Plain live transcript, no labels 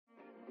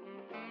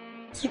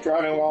It's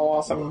Driving While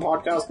Awesome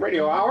Podcast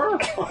Radio Hour.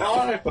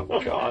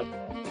 Oh, God.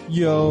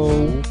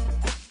 Yo.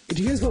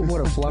 Do you guys know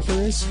what a fluffer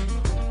is?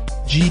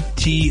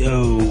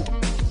 GTO.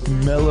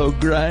 Mellow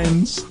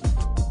grinds.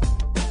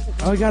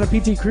 Oh, I got a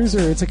PT Cruiser.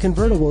 It's a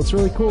convertible. It's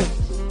really cool.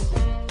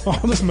 Oh,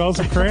 this melts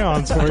of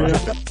crayons for you.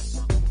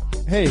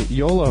 Hey,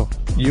 YOLO.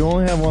 You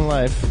only have one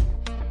life.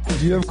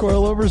 Do you have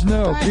coilovers?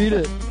 No. Beat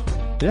it.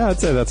 Yeah, I'd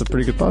say that's a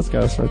pretty good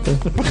podcast right there.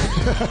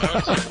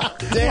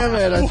 Damn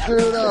it. I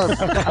screwed it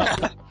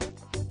up.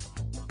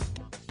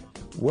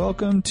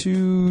 Welcome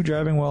to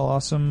Driving While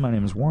Awesome. My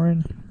name is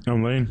Warren.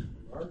 I'm Lane.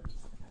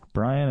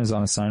 Brian is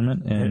on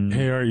assignment and...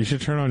 Hey, Art, you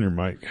should turn on your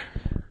mic.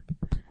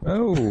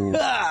 Oh.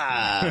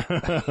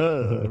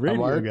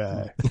 Radio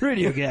guy.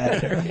 Radio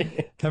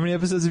guy. How many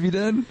episodes have you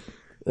done?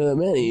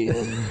 Many.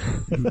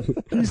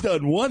 He's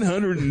done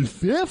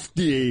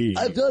 150.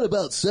 I've done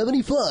about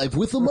 75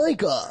 with the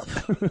mic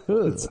off.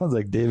 It sounds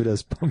like David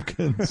S.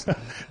 Pumpkins.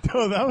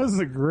 Oh, that was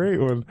a great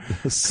one.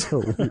 That's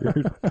so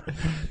weird.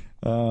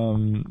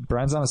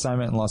 Brian's on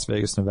assignment in Las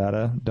Vegas,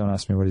 Nevada. Don't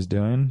ask me what he's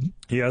doing.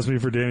 He asked me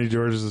for Danny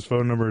George's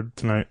phone number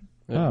tonight.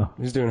 Oh.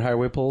 He's doing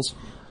highway pulls.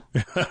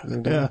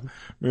 Yeah.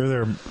 We were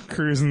there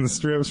cruising the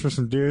strips for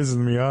some dudes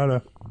in the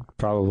Miata.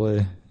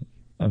 Probably.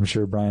 I'm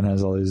sure Brian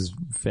has all these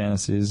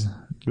fantasies.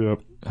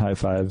 Yep. High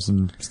fives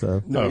and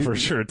stuff. No, for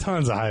sure.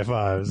 Tons of high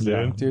fives,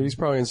 dude. Dude, he's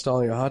probably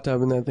installing a hot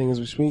tub in that thing as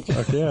we speak.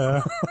 Fuck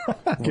yeah.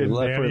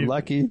 We're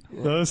lucky.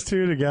 Those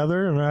two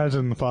together,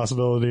 imagine the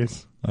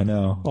possibilities. I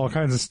know. All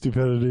kinds of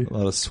stupidity. A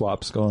lot of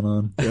swaps going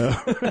on. Yeah.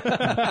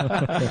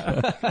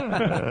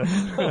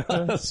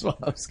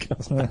 Swaps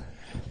going.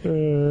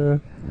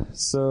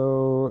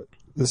 So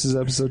this is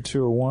episode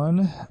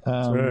 201.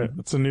 Right.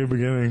 It's a new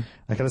beginning.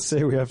 I gotta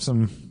say we have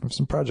some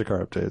project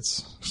car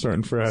updates.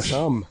 Starting fresh.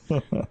 Some.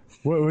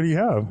 What do you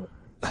have?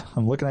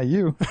 I'm looking at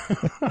you.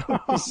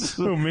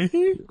 So me?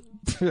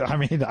 I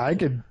mean, I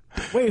could.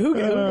 Wait, who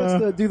gets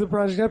to do the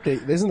project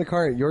update? Isn't the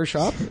car at your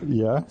shop?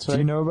 Yeah. Do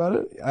you know about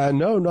it?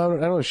 No, I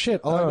don't know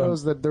shit. All I know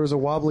is that there was a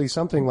wobbly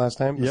something last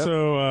time. Yep.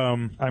 So,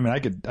 I mean, I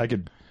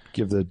could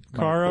give the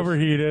car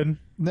overheated.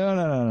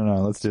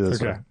 No. Let's do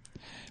this. Okay. Way.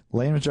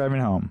 Lane was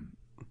driving home.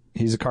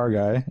 He's a car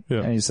guy,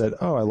 Yep. and he said,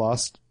 "Oh, I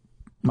lost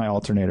my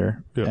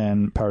alternator Yep.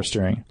 and power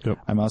steering. Yep.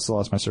 I must have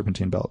lost my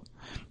serpentine belt.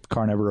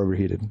 Car never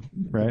overheated,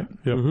 right?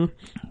 Yep. Mm-hmm.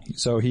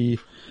 So he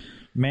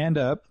manned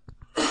up,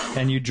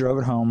 and you drove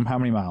it home. How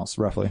many miles,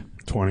 roughly?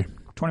 20.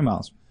 20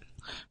 miles.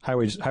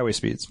 Highway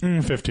speeds.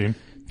 15.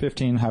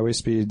 15 highway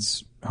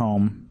speeds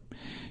home.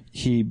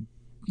 He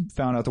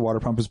found out the water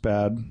pump was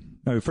bad.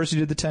 No, first he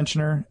did the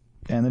tensioner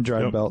and then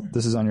drive Yep. belt.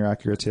 This is on your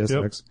Acura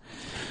TSX.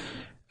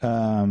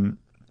 Found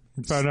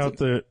out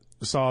that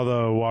saw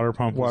the water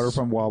pump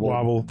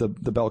wobble. The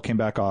belt came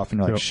back off, and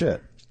you're like, Yep.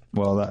 shit.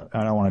 Well,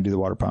 I don't want to do the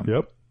water pump.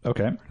 Yep.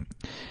 Okay.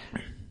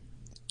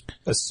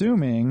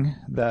 Assuming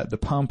that the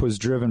pump was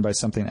driven by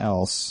something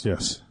else,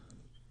 Yes.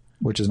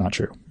 which is not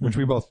true, which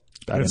we both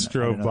It's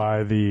driven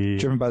by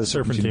the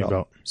serpentine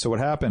belt. So what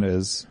happened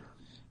is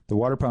the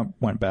water pump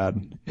went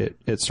bad.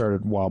 It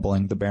started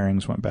wobbling. The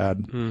bearings went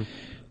bad.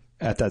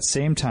 At that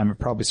same time, it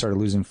probably started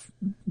losing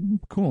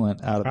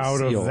coolant out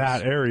of the seals.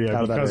 That area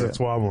Out of that because area. it's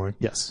wobbling.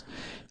 Yes.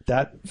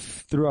 That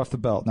threw off the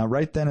belt. Now,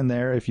 right then and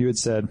there, if you had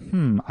said,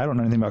 I don't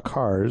know anything about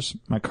cars.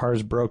 My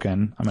car's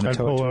broken. I'm going to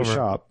tow it to a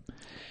shop.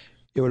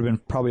 It would have been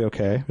probably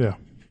okay. Yeah.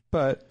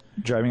 But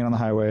driving it on the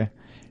highway,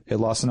 it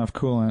lost enough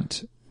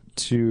coolant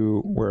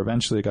to where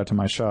eventually it got to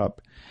my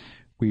shop.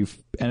 We've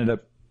ended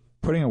up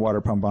putting a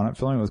water pump on it,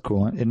 filling it with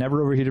coolant. It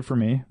never overheated for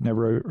me,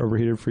 never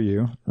overheated for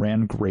you.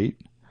 Ran great.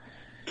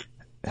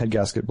 Head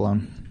gasket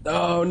blown.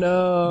 Oh,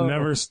 no.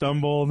 Never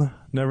stumbled.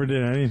 Never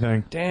did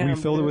anything. Damn. We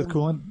filled it with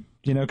coolant,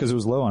 because it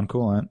was low on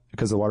coolant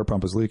because the water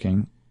pump was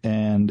leaking,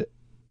 and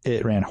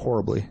it ran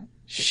horribly.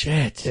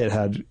 Shit. It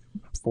had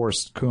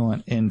forced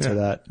coolant into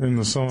that In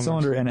the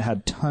cylinder. and it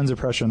had tons of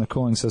pressure in the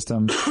cooling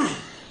system.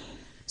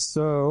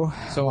 So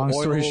long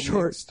oil story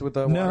short, mixed with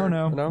the water?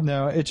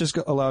 No, it just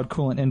allowed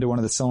coolant into one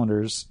of the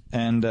cylinders.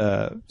 And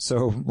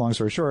so long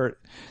story short,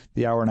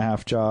 the hour and a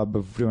half job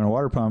of doing a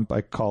water pump,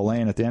 I call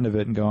Lane at the end of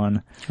it and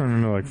going, Turned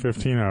into like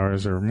 15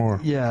 hours or more.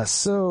 yeah,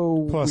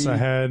 so Plus we a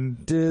head,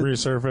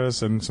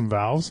 resurface, and some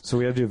valves. So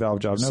we had to do a valve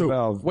job. No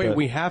valve. Wait, but-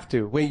 we have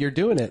to. Wait, you're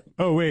doing it.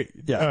 Oh, wait.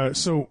 Yeah.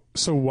 So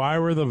why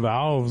were the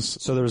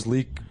valves... So there was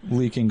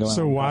leaking going on.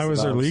 So why across the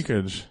was there valves.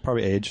 leakage?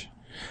 Probably age.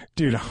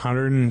 Dude,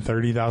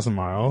 130,000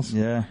 miles?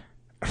 Yeah.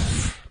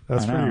 That's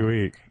I know. pretty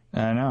weak.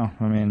 I know.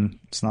 I mean,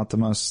 it's not the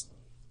most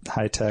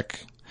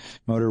high-tech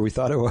motor we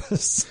thought it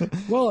was.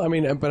 Well, I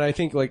mean, but I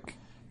think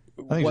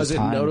was it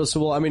time.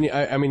 noticeable? I mean,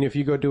 if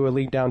you go do a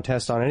leak down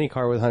test on any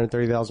car with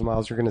 130,000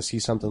 miles, you're going to see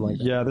something like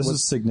that. Yeah, this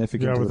is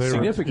significant. Yeah, to but the they were,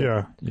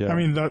 Significant. yeah. I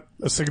mean, that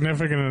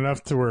significant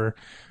enough to where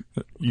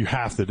you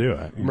have to do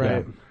it.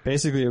 Right. Yeah.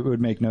 Basically, it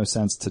would make no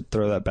sense to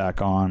throw that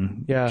back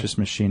on. Yeah. Just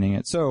machining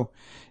it. So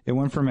it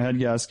went from a head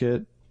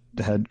gasket,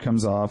 the head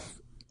comes off,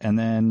 and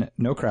then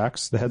no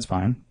cracks. The head's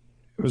fine.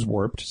 It was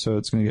warped, so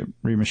it's going to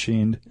get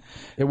remachined.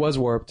 It was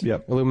warped.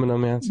 Yep.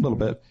 Aluminum, man. A little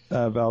bit.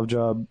 Valve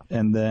job,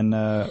 and then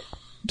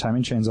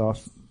timing chains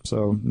off.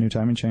 So new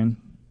timing chain.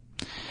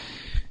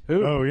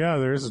 Oh yeah,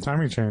 there is a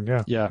timing chain.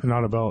 Yeah, Yeah.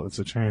 not a belt; it's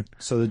a chain.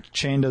 So the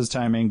chain does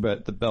timing,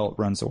 but the belt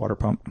runs the water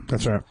pump.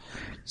 That's right.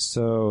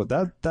 So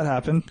that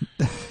happened,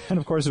 and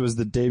of course it was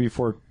the day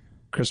before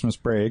Christmas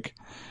break.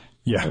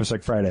 Yeah, It was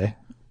like Friday.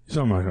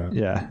 something like that.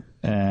 Yeah,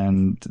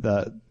 and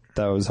that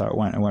was how it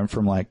went. It went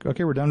from like,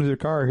 okay, we're done with your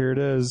car, here it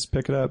is,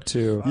 pick it up,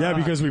 to Yeah,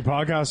 because we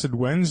podcasted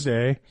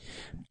Wednesday.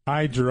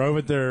 I drove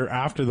it there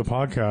after the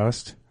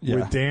podcast Yeah.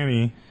 with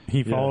Danny.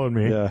 He followed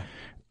me, Yeah.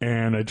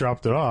 and I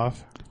dropped it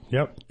off.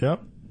 Yep.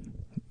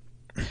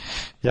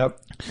 Yep.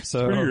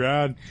 So Pretty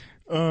rad.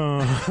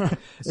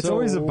 it's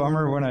always a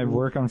bummer when I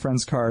work on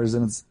friends' cars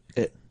and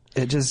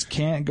it just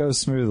can't go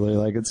smoothly.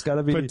 Like it's got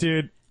to be. But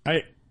dude,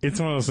 it's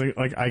one of those things.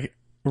 Like I've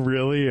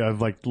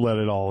like let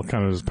it all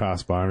kind of just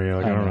pass by me.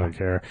 Like I don't know. really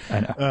care. I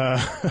know.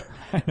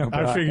 I know.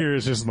 But I figure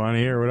it's just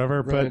money or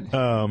whatever. Right.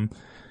 But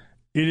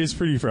it is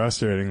pretty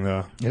frustrating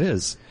though. it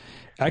is.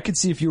 I could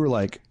see if you were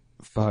like,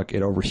 "Fuck,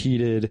 it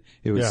overheated.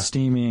 It was Yeah.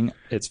 steaming.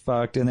 It's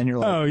fucked," and then you're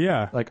like, Oh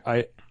yeah. like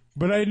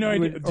But I know,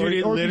 would- dude,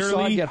 it or if you saw it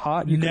literally get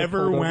hot, you could've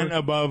never pulled went over.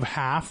 above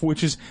half,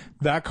 which is,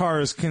 that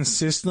car is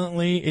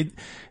consistently,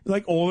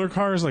 like older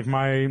cars, like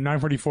my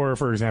 944,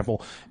 for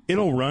example,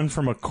 it'll run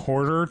from a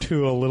quarter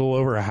to a little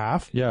over a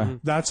half. Yeah.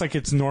 That's like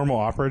its normal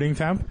operating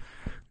temp.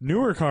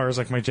 Newer cars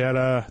like my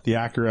Jetta, the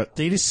Acura,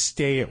 they just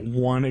stay at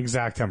one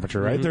exact temperature,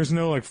 right? There's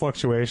no like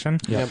fluctuation.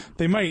 Yep.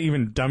 They might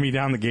even dummy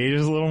down the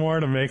gauges a little more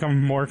to make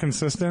them more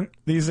consistent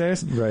these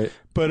days. Right.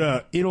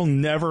 But it'll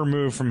never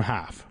move from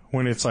half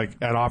when it's like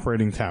at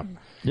operating temp.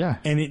 yeah,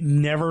 And it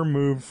never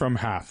moved from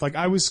half. Like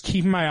I was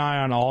keeping my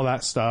eye on all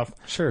that stuff,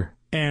 sure.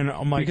 and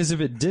I'm like, Because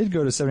if it did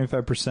go to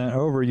 75%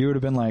 over, you would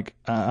have been like,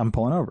 I'm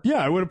pulling over.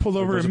 yeah, I would have pulled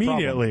over There's a problem.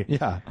 immediately.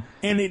 Yeah.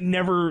 And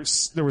there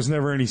was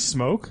never any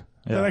smoke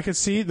that Yeah. I could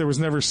see. There was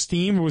never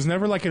steam. It was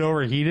never like it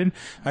overheated.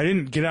 I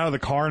didn't get out of the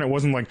car and it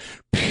wasn't like,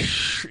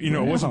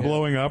 it wasn't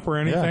blowing up or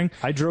anything.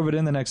 Yeah. I drove it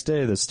in the next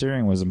day. The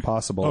steering was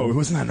impossible. Oh,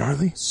 wasn't that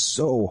gnarly?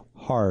 So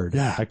hard.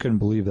 Yeah. I couldn't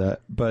believe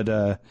that.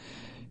 But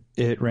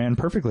it ran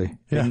perfectly.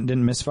 Yeah.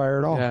 Didn't misfire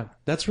at all. Yeah,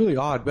 that's really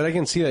odd. But I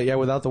can see that. Yeah,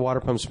 without the water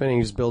pump spinning,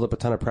 you just build up a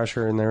ton of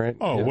pressure in there, right?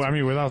 Oh, Yeah. well, I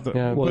mean, without the,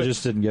 Yeah. Well, but, it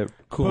just didn't get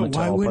but coolant to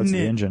why all parts of wouldn't the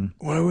it? engine.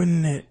 Why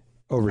wouldn't it?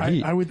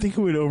 Overheat. I would think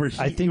it would overheat.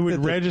 I think it would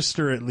that the-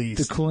 register at the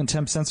least. coolant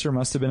temp sensor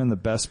must have been in the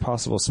best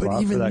possible spot But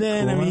for even that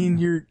then, coolant. I mean,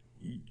 you're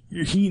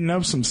heating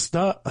up some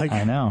stuff. Like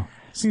I know.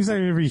 seems like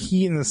every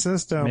heat in the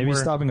system. Maybe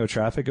where- stop and go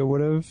traffic it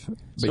would have. But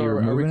So you were are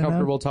we moving it now?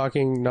 comfortable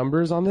talking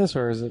numbers on this,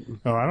 or is it?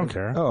 Oh, I don't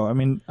care. Oh, I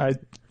mean,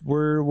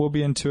 we'll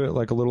be into it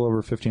like a little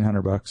over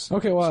 $1,500.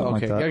 Okay, well, Something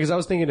like okay, that. yeah, because I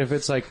was thinking if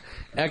it's like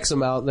X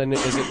amount, then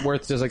is it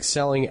worth just like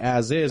selling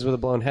as is with a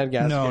blown head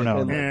gasket? No.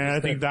 and- Yeah, I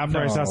think that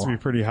price has to be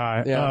pretty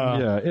high. Yeah.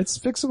 Yeah, it's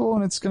fixable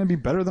and it's going to be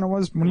better than it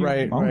was when you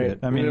Right, owned right. it.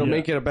 I mean, it'll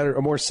make it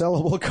a more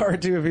sellable car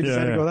too if you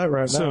decide to go that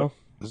route now.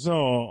 So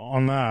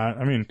on that,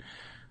 I mean,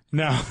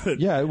 now that,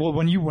 yeah. Well,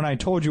 when I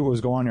told you what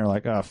was going on, you're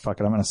like, oh fuck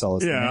it, I'm going to sell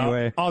this thing yeah,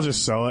 anyway. I'll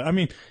just sell it. I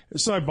mean,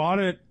 so I bought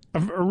it.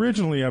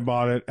 Originally, I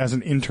bought it as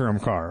an interim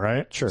car,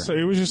 right? Sure. So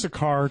it was just a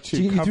car to To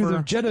get you through cover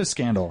the Jetta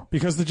scandal.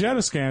 because the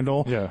Jetta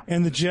scandal. Yeah.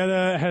 And the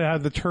Jetta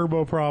had the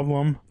turbo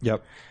problem.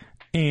 Yep.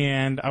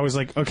 And I was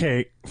like,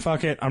 okay,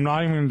 fuck it. I'm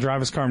not even going to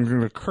drive this car. I'm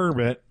going to curb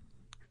it,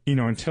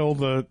 until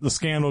the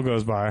scandal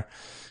goes by.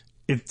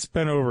 It's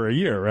been over a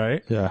year,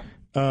 right? Yeah.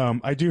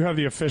 I do have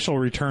the official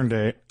return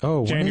date. Oh,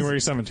 when January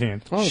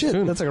 17th. Oh, Shit,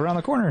 soon. that's like around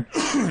the corner.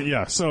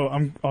 Yeah. So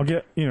I'll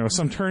get,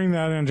 so I'm turning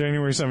that in on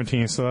January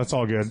 17th. So that's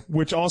all good,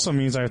 which also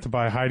means I have to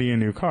buy Heidi a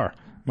new car,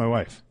 my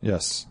wife.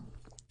 Yes.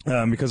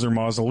 Because her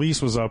Mazda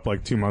lease was up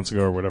like 2 months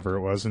ago or whatever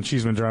it was. And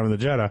she's been driving the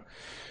Jetta.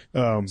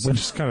 Which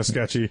is kind of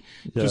sketchy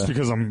just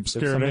because I'm If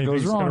scared something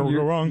anything's goes going wrong, to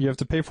go wrong. you have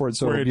to pay for it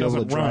so where it'll it be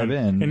able to doesn't drive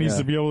run. in. It needs Yeah.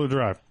 to be able to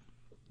drive.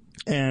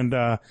 And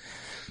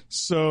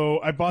so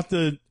I bought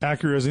the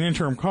Acura as an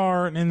interim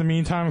car, and in the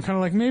meantime, I'm kind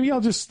of like, maybe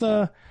I'll just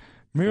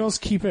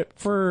keep it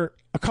for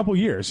a couple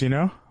years,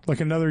 like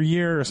another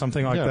year or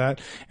something like Yeah.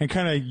 that, and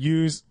kind of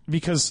use,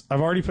 because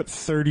I've already put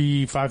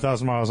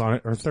 35,000 miles on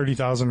it, or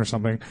 30,000 or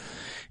something.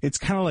 It's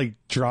kind of like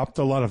dropped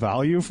a lot of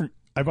value from.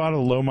 I bought a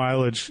low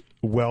mileage.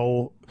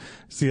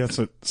 See, that's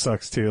what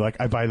sucks too. Like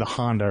I buy the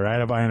Honda,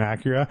 right? I buy an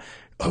Acura.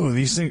 Oh,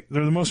 these things,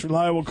 they're the most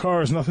reliable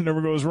cars. Nothing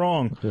ever goes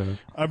wrong. Yeah.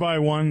 I buy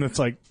one that's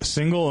like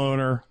single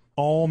owner,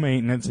 all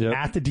maintenance Yep.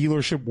 at the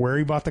dealership where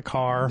he bought the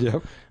car.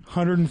 Yep.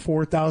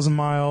 104,000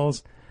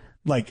 miles,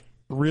 like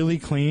really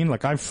clean.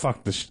 Like I've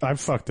fucked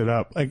it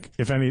up. Like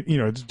if any,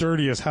 it's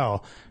dirty as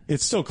hell.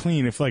 It's still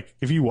clean. If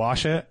you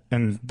wash it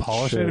and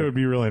polish Sure. it would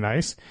be really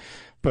nice.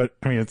 But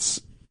I mean,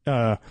 it's,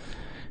 I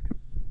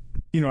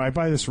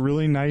buy this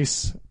really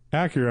nice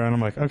Acura and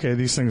I'm like, okay,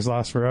 these things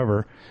last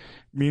forever.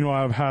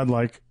 Meanwhile, I've had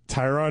like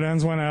tie rod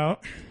ends went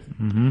out.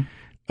 Mm-hmm.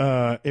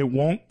 It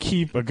won't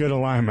keep a good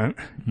alignment.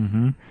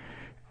 Mm-hmm.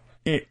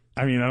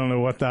 I don't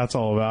know what that's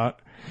all about.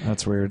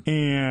 That's weird.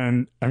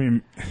 And I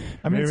mean,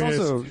 maybe it's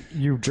also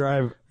you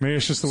drive maybe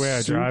it's just the way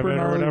I drive super it or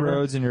gnarly whatever.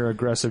 roads, and you're an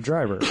aggressive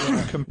driver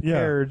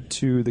compared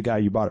to the guy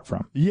you bought it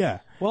from. Yeah.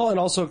 Well, and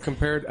also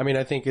compared, I mean,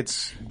 I think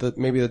it's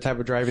maybe the type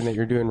of driving that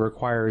you're doing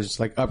requires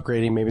like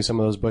upgrading maybe some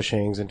of those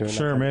bushings and doing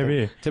Sure, that kind of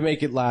maybe. thing to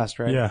make it last,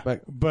 right? Yeah.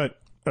 But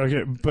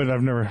Okay, but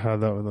I've never had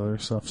that with other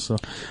stuff, so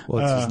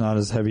Well, it's just not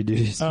as heavy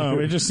duty.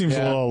 it just seems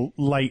a little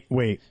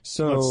lightweight.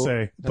 So- let's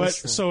say, but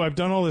That's true. so I've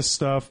done all this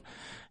stuff.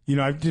 You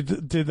know, I did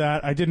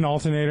that. I did an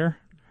alternator.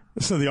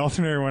 So the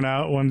alternator went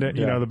out one day.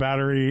 You Yeah. know, the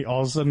battery.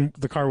 All of a sudden,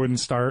 the car wouldn't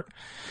start.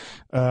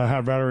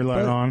 Had battery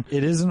light on.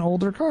 It is an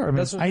older car. I mean,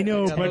 That's what- I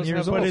know, Yeah, but those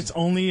years but old. it's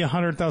only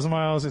 100,000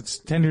 miles. It's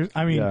 10 years.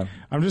 I mean, Yeah.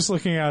 I'm just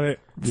looking at it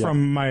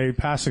from my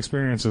past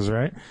experiences,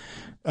 right?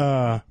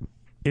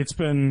 It's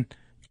been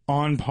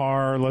on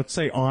par, let's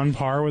say on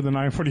par with the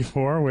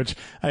 944, which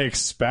I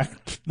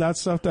expect that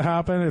stuff to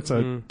happen. It's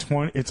a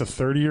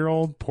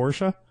 30-year-old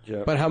Porsche.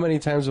 But how many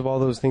times have all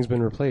those things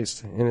been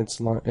replaced in its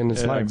life?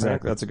 exactly.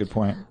 Right? That's a good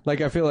point.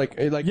 Like I feel like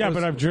Yeah,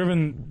 but I've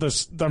driven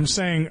this. I'm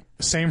saying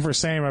same for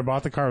same. I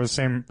bought the car with the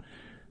same.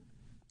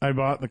 I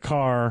bought the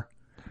car,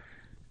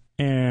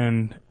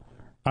 and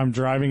I'm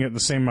driving it the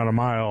same amount of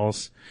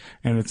miles,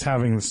 and it's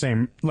having the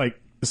same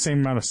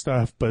amount of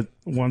stuff, but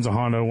one's a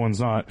Honda, one's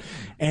not,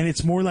 and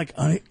it's more like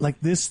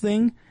this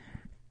thing.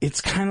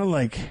 It's kind of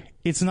like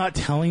it's not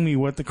telling me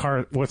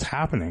what's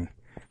happening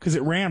because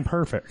it ran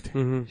perfect.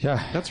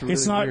 Yeah, that's really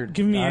It's not weird.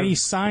 giving me any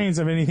signs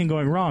of anything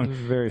going wrong.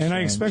 very and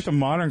I strange. expect a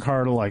modern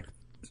car to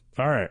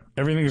all right,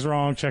 everything's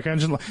wrong. Check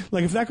engine light.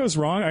 Like if that goes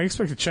wrong, I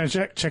expect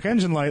to check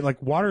engine light.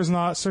 Like water's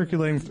not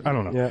circulating. I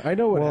don't know. Yeah, I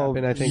know what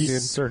happened. I think,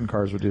 dude. certain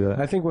cars would do that.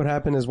 I think what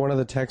happened is one of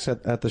the techs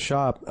at the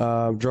shop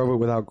drove it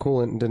without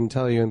coolant and didn't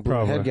tell you and blew the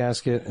Probably. head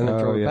gasket and then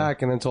drove it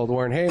back and then told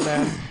Warren, "Hey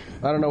man,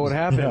 I don't know what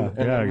happened." Yeah, and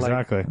yeah, then,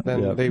 exactly.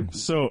 Then Yeah. they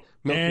So, Milk it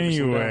for some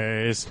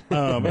anyways,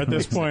 at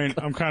this point,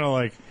 I'm kind of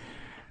like,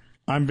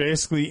 I'm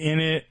basically in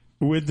it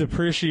with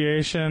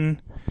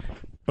depreciation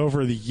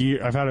over the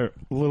year. I've had a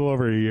little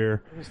over a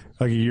year,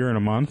 like a year and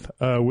a month,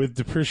 with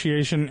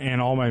depreciation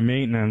and all my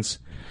maintenance.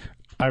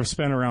 I've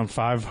spent around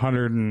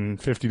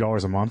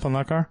 $550 a month on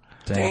that car,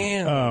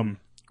 damn.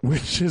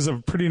 which is a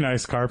pretty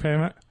nice car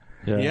payment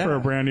Yeah. for a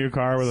brand new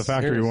car with a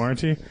factory Serious.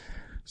 warranty.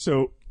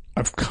 So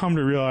I've come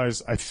to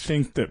realize, I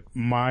think that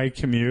my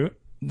commute,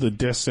 the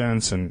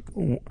distance, and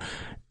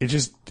it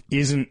just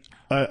isn't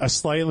a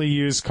slightly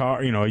used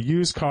car, a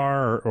used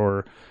car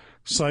or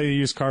slightly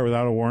used car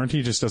without a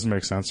warranty just doesn't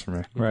make sense for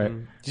me. Right.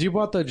 You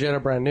bought the Jetta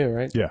brand new,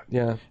 right? Yeah.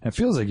 Yeah. It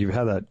feels like you've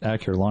had that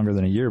Acura longer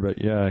than a year,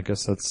 but yeah, I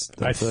guess that's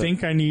I it.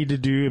 think I need to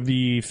do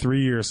the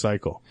 3-year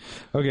cycle.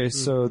 Okay,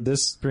 so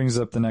this brings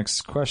up the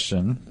next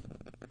question.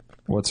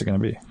 What's it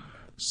going to be?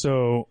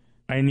 So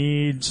I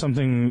need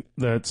something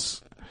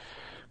that's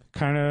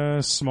kind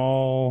of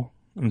small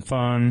and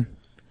fun,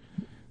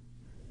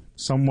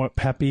 somewhat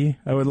peppy,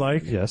 I would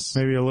like. Yes.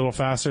 Maybe a little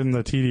faster than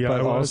the TDI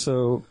But was.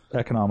 also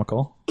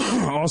economical.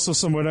 Also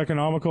somewhat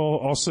economical.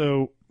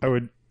 Also, I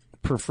would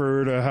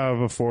prefer to have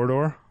a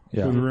 4-door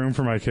Yeah. with room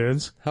for my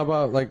kids. How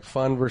about like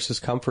fun versus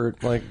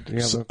comfort? Like, do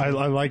you have a,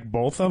 I like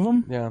both of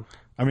them. yeah,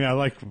 I mean, I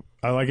like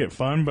it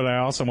fun, but I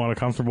also want a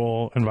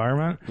comfortable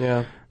environment.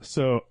 yeah.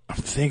 So I'm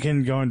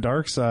thinking going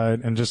dark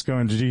side and just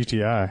going to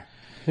GTI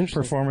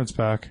Interesting. performance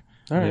pack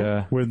All right.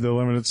 Yeah. with the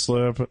limited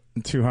slip,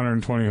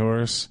 220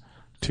 horse,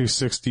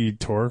 260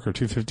 torque or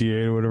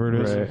 258 or whatever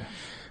it is. Right.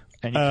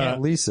 And you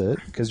can't lease it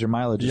because your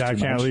mileage is Yeah, I too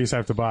can't much. lease. I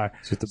have to buy.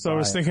 have to So I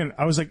was buy it. thinking,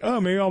 I was like, oh,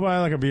 maybe I'll buy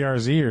like a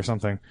BRZ or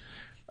something.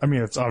 I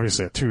mean, it's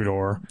obviously a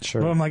 2-door.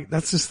 Sure. But I'm like,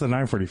 that's just the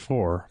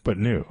 944, but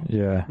new.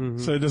 Yeah.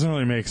 So it doesn't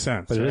really make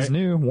sense. But it is right?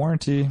 new,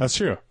 warranty. That's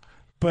true.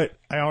 But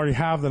I already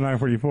have the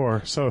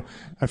 944. So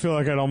I feel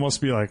like I'd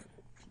almost be like,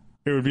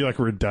 it would be like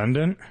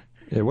redundant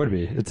It would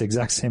be. It's the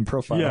exact same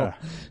profile. Yeah.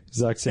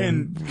 Exact same.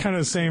 and kind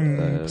of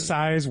same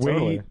size, weight,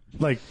 totally.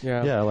 like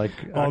Yeah. yeah, like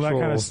all that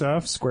kind actual of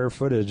stuff. Square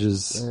footage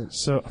is.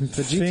 So I'm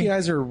The think-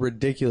 GTIs are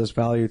ridiculous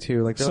value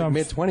too. Like they're Some-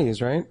 like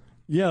mid-20s, right?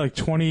 yeah, like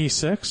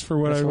 26 for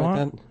what I Something like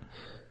want. that.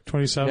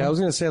 27. Yeah, I was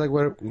gonna say like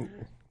what?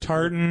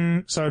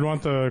 tartan. So I'd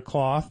want the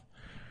cloth,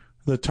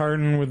 the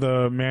tartan with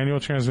the manual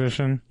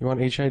transmission. You want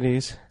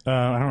HIDs?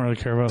 I don't really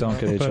care about. Don't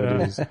get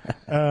that,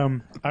 but,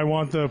 HIDs. I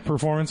want the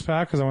performance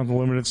pack because I want the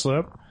limited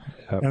slip,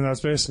 Yep. and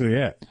that's basically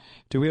it.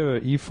 Do we have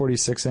an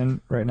E46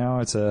 in right now?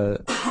 It's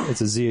a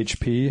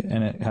ZHP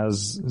and it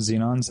has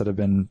xenons that have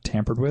been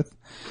tampered with.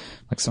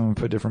 Like someone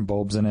put different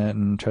bulbs in it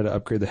and try to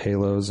upgrade the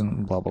halos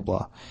and blah blah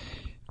blah.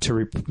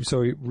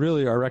 So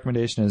really, our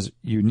recommendation is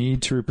you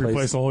need to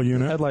Replace the whole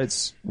unit.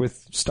 headlights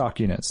with stock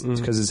units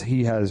because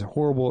he has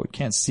horrible,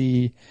 can't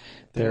see,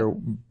 they're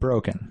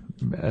broken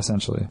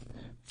essentially.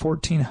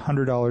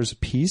 $1,400 a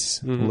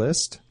piece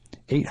list,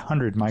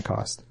 $800 my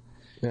cost.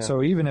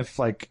 So even if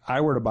like I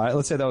were to buy it,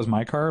 let's say that was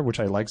my car, which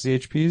I like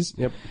ZHPs.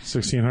 Yep.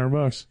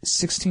 $1,600.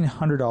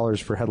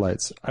 $1,600 for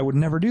headlights. I would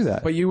never do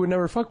that. But you would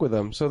never fuck with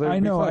them, so I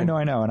know, and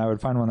I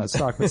would find one that's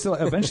stock. But still,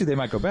 eventually they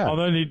might go bad.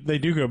 Although they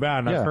do go bad,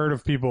 and Yeah. I've heard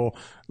of people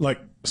like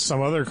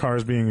some other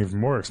cars being even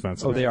more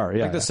expensive. Oh, they are.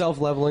 Yeah, Like the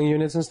self-leveling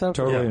units and stuff?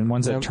 totally. Yeah. And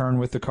ones that turn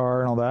with the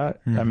car and all that.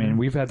 I mean,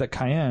 we've had that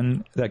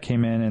Cayenne that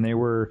came in, and they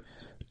were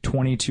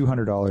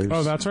 $2,200.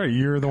 Oh, that's right.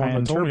 You're the one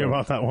Cayenne that told me Turbo.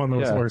 about that one that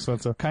was Yeah. more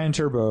expensive. Cayenne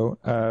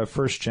Turbo,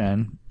 first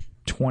gen,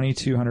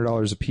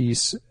 $2,200 a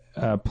piece,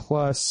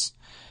 plus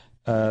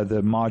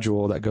the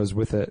module that goes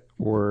with it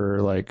were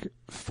like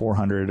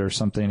 $400 or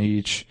something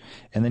each,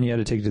 and then you had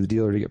to take it to the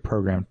dealer to get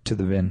programmed to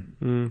the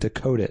VIN to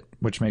code it,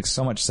 which makes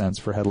so much sense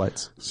for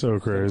headlights. So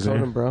crazy.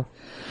 Told him, bro.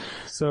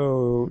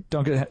 So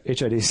don't get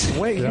HIDs.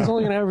 Wait, he's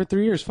only going to have it for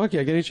 3 years. Fuck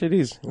yeah, get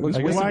HIDs.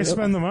 Why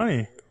spend the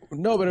money?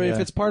 No, but I mean, if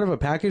it's part of a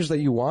package that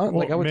you want,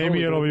 like I would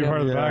Maybe totally it'll do be it.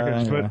 part of the Yeah,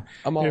 package, yeah. but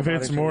I'm all if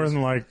about it's it, more Chris.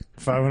 than like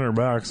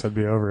 $500, I'd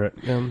be over it.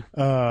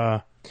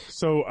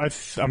 So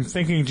I'm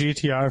thinking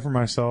GTI for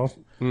myself.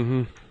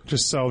 Mm-hmm.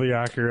 Just sell the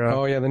Acura,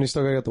 Oh yeah, then you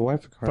still got to get the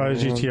wife a car. buy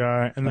the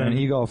GTI, and An then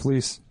e-golf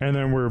lease.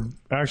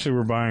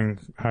 we're buying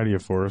Heidi a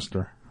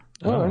Forester.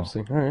 Oh,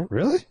 interesting. All right.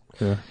 Really?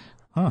 Yeah,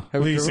 Have you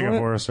leasing driven a it?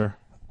 Forester.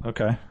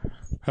 Okay.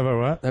 How about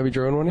what? Have you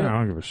driven one No, yet? I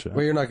don't give a shit.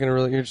 Well, you're not going to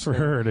really. You're just For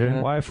her,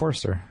 dude. Why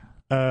Forster?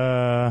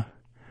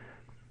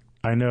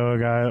 I know a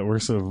guy that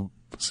works at a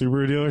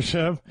Subaru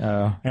dealership,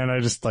 Oh. and I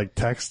just like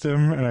text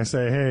him and I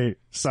say, "Hey,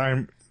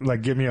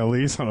 give me a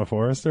lease on a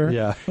Forester."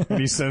 Yeah. And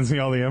he sends me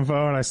all the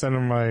info, and I send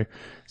him my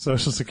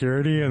social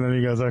security, and then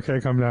he goes, "Okay,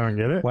 come down and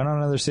get it." Why not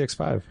another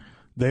CX-5?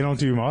 They don't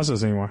do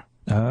Mazdas anymore.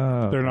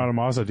 Oh. They're not a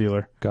Mazda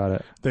dealer. Got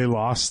it. They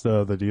lost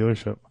the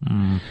dealership.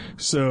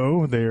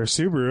 So they are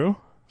Subaru.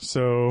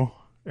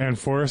 And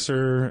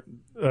Forester,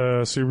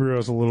 Subaru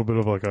has a little bit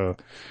of like a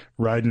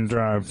ride and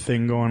drive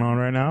thing going on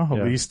right now, a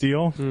lease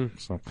deal.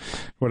 So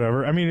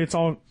whatever. I mean, it's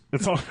all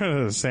kind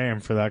of the same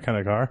for that kind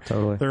of car.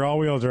 Totally. They're all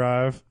wheel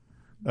drive.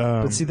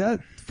 But see,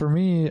 that, for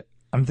me,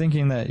 I'm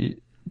thinking that,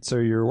 so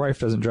your wife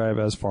doesn't drive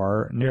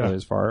nearly Yeah.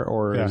 as far,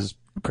 or Yeah. as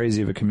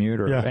crazy of a commute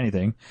or Yeah.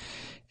 anything.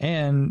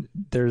 And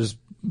there's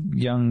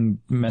young,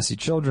 messy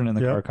children in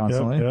the car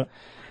constantly. Yeah.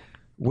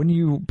 Wouldn't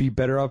you be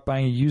better off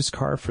buying a used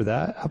car for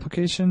that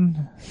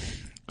application?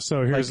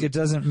 So here's Like, it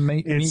doesn't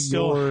make it meet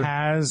still your...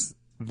 has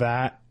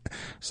that.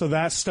 So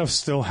that stuff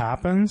still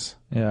happens.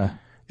 Yeah.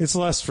 It's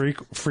less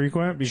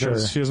frequent because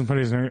Sure. she doesn't put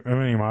as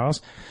many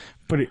miles,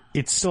 but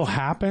it still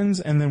happens.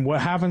 And then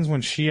what happens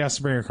when she has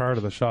to bring her car to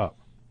the shop?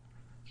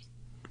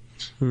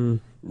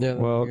 Yeah.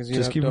 Well, because you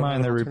just keep in don't mind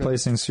have they're an alternative.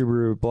 replacing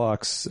Subaru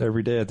blocks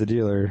every day at the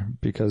dealer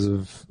because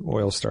of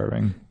oil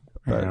starving.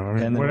 But, I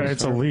mean, and then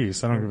it's a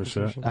lease. I don't give a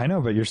shit. I know,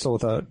 but you're still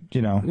without,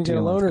 get a dealing with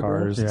loaner, bro.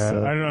 cars. and Yeah,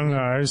 stuff. I don't know.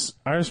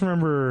 I just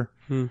remember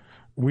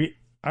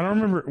I don't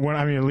remember when.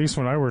 I mean, at least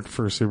when I worked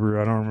for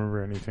Subaru, I don't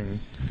remember anything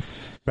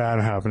bad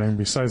happening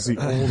besides the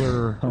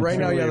older. Right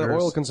now, yeah, the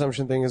simulators. oil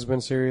consumption thing has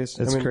been serious.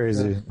 It's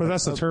crazy. But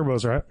that's the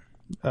turbos, right?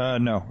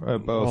 No,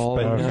 both. Oh,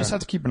 but okay. you just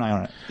have to keep an eye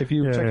on it. If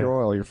you check yeah. your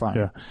oil, you're fine.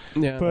 Yeah.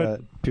 Yeah.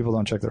 But People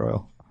don't check their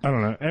oil. I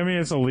don't know. I mean,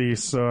 it's a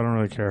lease, so I don't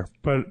really care.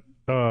 But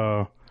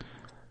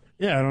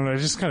yeah, I don't know. It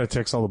just kind of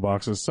ticks all the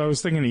boxes. So I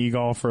was thinking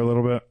e-golf for a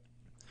little bit.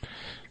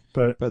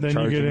 But then you get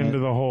charging into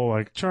it- the whole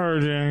like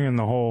charging and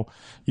the whole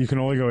you can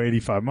only go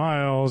 85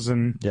 miles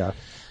and Yeah.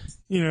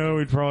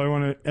 we'd probably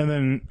want to, and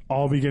then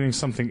I'll be getting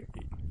something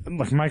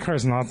like my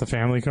car's not the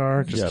family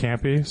car, it just Yep.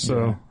 can't be.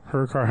 So Yeah.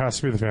 her car has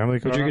to be the family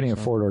car. But you're getting a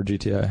so four-door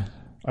GTI.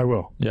 I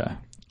will. Yeah.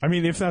 I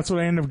mean, if that's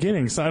what I end up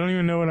getting, so I don't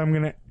even know what I'm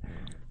gonna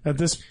at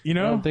this.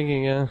 I'm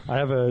thinking, yeah. I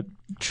have a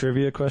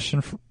trivia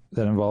question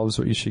that involves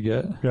what you should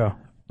get, Yeah.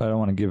 but I don't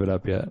want to give it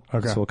up yet.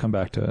 Okay. So we'll come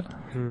back to it.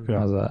 Yeah.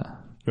 How's that?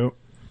 Yep.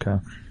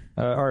 Okay.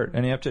 Art,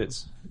 any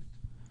updates?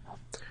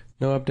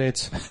 No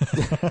updates.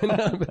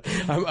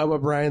 I'm a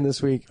Brian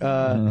this week.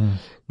 No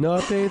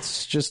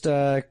updates. Just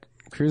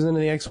cruising into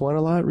the X1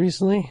 a lot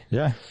recently.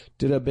 Yeah.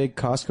 Did a big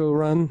Costco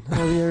run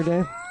the other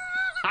day.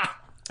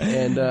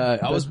 And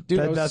I was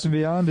Bed Bath &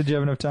 Beyond, did you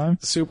have enough time?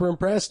 super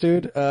impressed,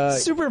 dude.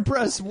 Super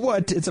impressed.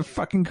 What? It's a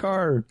fucking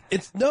car.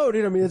 No,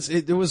 dude. I mean,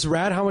 it was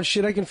rad how much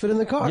shit I can fit in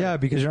the car. Yeah,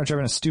 because you're not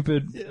driving a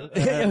stupid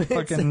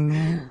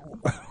fucking...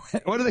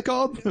 What are they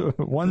called?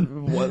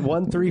 One...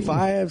 1, 3,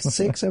 5,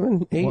 6,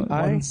 7, 8.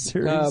 One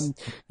series.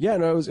 Yeah,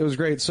 no, it was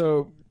great.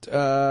 So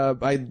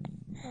I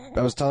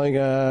was telling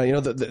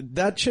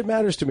that shit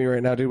matters to me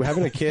right now, dude.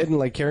 Having a kid and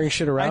like carrying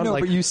shit around. I know,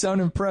 like, but you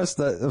sound impressed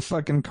that the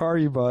fucking car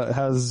you bought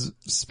has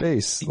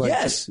space. Like,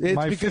 Yes, it's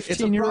my because it's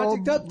a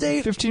 15-year-old project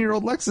update.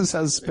 15-year-old Lexus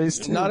has space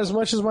too. not as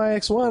much as my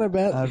X1, I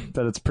bet. I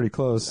bet it's pretty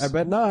close. I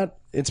bet not.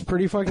 It's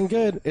pretty fucking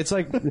good. It's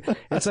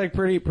like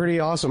pretty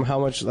awesome how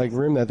much like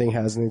room that thing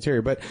has in the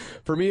interior. But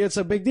for me, it's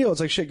a big deal.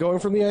 It's like shit going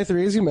from the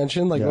i3 as you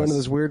mentioned, like going to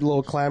this weird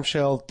little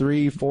clamshell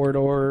 3-4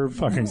 door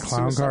Fucking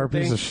clown car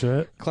piece of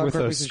shit. Clown with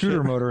car a piece of scooter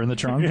shit. motor in the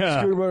trunk. Yeah.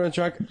 Scooter motor in the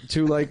truck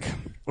to like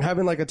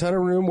having like a ton of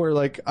room where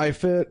like I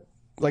fit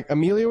like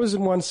Amelia was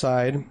in one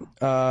side.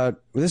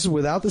 This is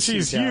without the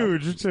She's seat down.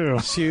 huge too.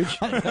 It's huge.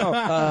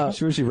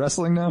 Was she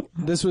wrestling now?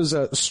 This was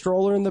a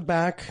stroller in the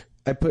back.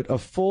 I put a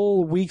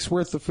full week's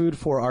worth of food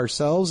for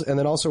ourselves, and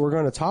then also we're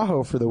going to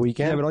Tahoe for the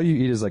weekend. Yeah, but all you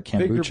eat is like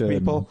Bigger kombucha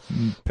people.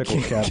 and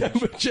pickled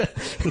cabbage.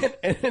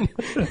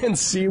 and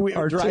seaweed,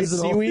 dried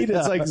Artisanal, seaweed.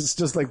 yeah. It's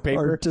just like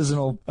paper.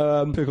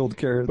 Artisanal pickled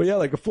carrots. But yeah,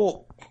 like a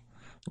full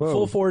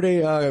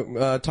 4-day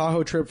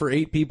Tahoe trip for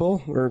 8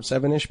 people or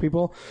 7-ish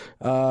people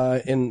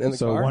in the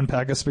So car. one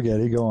pack of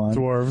spaghetti. Go on.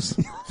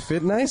 Dwarves.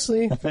 Fit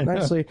nicely.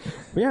 But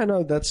yeah,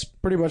 no, that's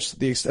pretty much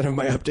the extent of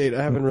my update.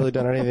 I haven't really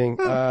done anything.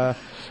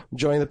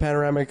 Enjoying the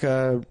panoramic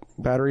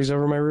batteries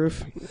over my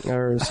roof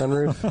or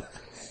sunroof.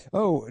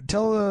 Oh,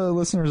 tell the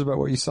listeners about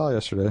what you saw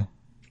yesterday.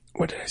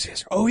 What did I say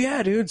yesterday? Oh,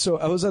 yeah, dude. So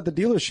I was at the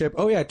dealership.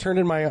 Oh, yeah, I turned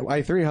in my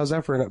i3. How's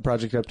that for a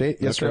project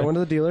update? Yesterday Okay. I went to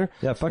the dealer.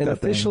 Yeah, fuck and that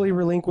thing. officially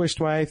relinquished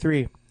my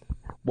i3.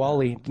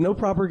 Wally. No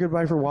proper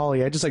goodbye for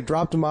Wally. I just like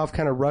dropped him off,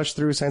 kind of rushed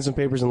through, signed some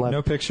papers and left.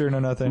 No picture, no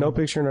nothing. No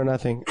picture, no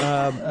nothing.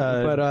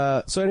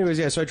 So anyways,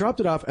 yeah, so I dropped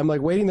it off. I'm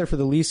like waiting there for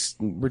the lease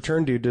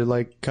return dude to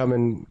like come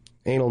and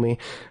anal me.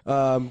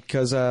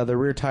 Cause, the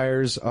rear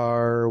tires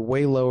are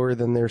way lower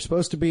than they're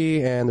supposed to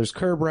be and there's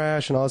curb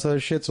rash and all this other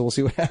shit. So we'll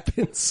see what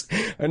happens.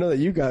 I know that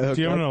you got hooked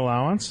Do you have an up.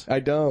 allowance? I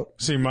don't.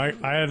 See, I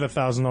had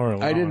 $1,000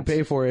 allowance. I didn't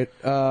pay for it.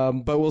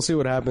 But we'll see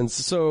what happens.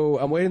 So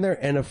I'm waiting there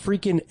and a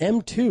freaking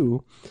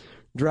M2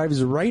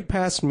 drives right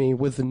past me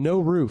with no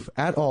roof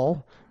at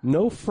all,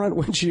 no front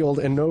windshield,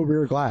 and no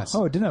rear glass.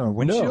 Oh, it didn't have a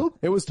windshield? No,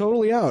 it was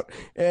totally out.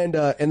 And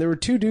there were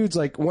 2 dudes,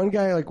 like one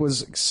guy like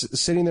was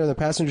sitting there in the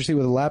passenger seat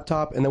with a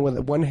laptop and then with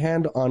one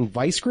hand on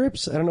vice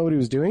grips. I don't know what he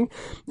was doing.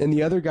 And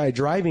the other guy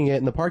driving it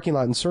in the parking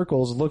lot in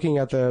circles looking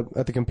at the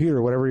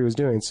computer, whatever he was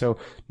doing. So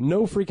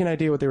no freaking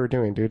idea what they were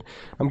doing, dude.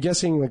 I'm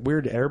guessing like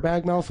weird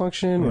airbag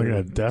malfunction.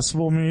 Like a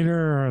decibel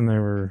meter, and they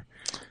were.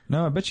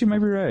 No, I bet you might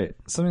be right.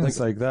 Something that's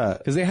like that.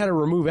 Because they had to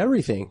remove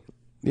everything,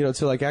 you know,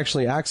 to like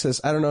actually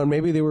access. I don't know.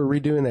 Maybe they were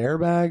redoing the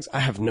airbags. I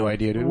have no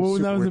idea, dude. It was What would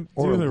super that weird. do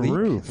Or to a the leak.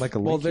 roof? Like a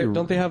Well, leaky-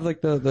 don't they have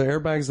like the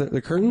airbags,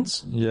 the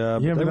curtains? Yeah, yeah,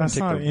 they but wouldn't that's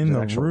take not in the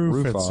actual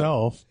roof off.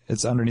 itself.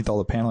 It's underneath all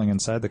the paneling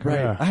inside the car.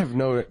 Yeah. I have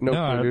no No,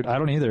 clue, dude. I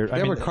don't either. They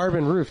have a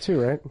carbon roof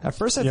too, right? At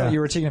first, I Yeah. thought you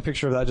were taking a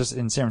picture of that just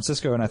in San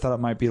Francisco, and I thought it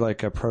might be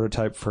like a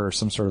prototype for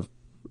some sort of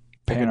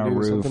pano do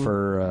roof something.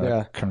 or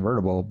Yeah.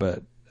 convertible,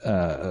 but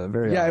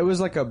very Yeah, odd. it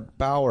was like a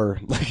bower.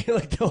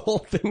 Like the whole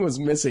thing was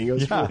missing. It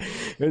was Yeah.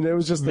 and it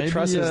was just the Maybe,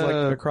 trusses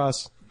like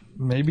across.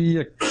 Maybe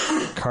a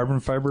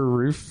carbon fiber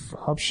roof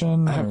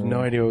option. I have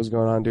no idea what was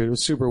going on, dude. It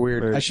was super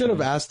weird. Very I should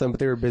have asked them, but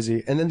they were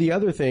busy. And then the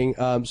other thing,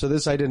 so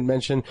this I didn't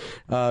mention.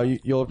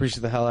 You'll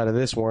appreciate the hell out of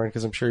this, Warren,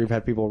 because I'm sure you've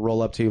had people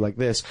roll up to you like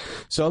this.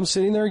 So I'm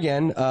sitting there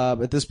again.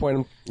 At this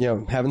point,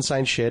 I'm haven't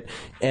signed shit,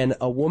 and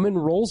a woman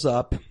rolls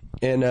up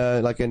in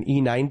like an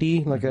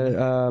E90, like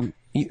a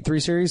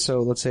E3 series. So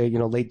let's say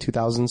late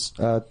 2000s,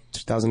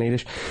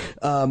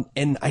 2008ish.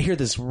 And I hear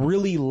this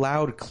really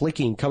loud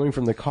clicking coming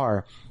from the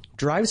car.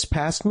 Drives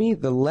past me,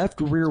 the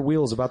left rear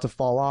wheel is about to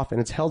fall off, and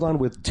it's held on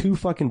with 2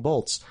 fucking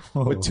bolts,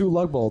 with 2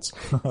 lug bolts.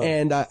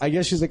 And I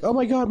guess she's like, "Oh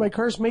my god, my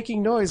car's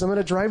making noise. I'm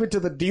gonna drive it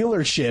to the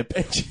dealership."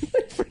 And she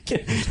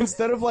freaking,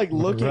 instead of like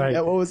looking Right.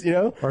 at what was,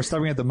 Or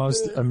stopping at the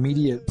most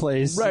immediate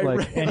place, Right, like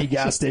right. any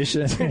gas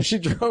station. she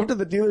drove to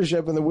the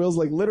dealership, and the wheels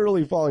like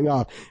literally falling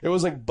off. It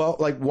was like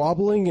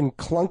wobbling and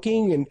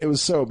clunking, and it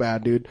was so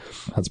bad, dude.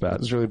 That's bad. It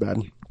was really bad.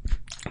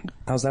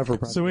 How's that for a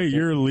project? So wait,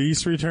 your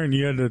lease return,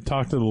 you had to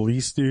talk to the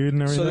lease dude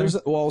and everything?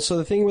 So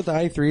the thing with the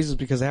i3s is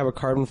because they have a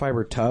carbon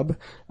fiber tub,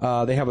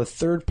 they have a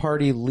third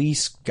party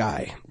lease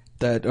guy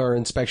or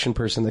inspection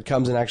person that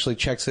comes and actually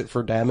checks it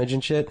for damage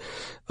and shit.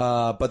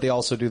 But they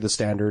also do the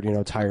standard,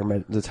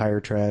 the tire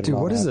tread. Dude, and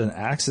all what does that. an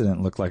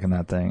accident look like in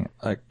that thing?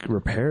 Like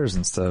repairs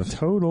and stuff.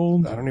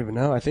 Totaled. I don't even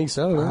know. I think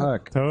so. Yeah.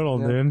 Fuck. Total,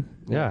 dude.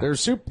 Yeah.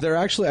 They're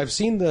actually, I've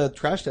seen the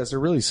crash tests. They're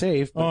really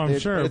safe. Oh, I'm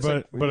sure,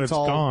 but it's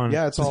all gone.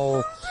 Yeah, it's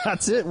all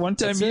That's it. One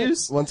time that's it.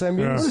 use. One-time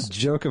Yeah. use. What a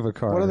joke of a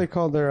car. What are they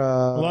called? They're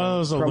A lot of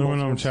those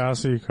aluminum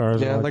chassis cars.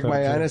 Yeah, are like that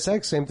my too.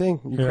 NSX, same thing.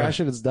 You Yeah. crash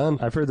it, it's done.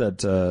 I've heard that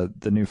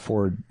the new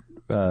Ford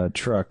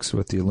trucks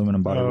with the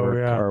aluminum bodywork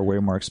yeah. are way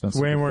more expensive.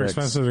 Way to more fix.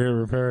 expensive to get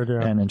repaired,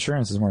 yeah. And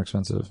insurance is more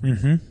expensive.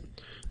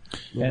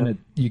 Mm-hmm. And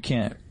you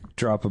can't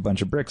drop a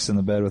bunch of bricks in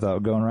the bed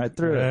without going right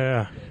through it.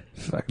 Yeah.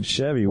 Fucking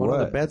Chevy, One of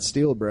the what? bed's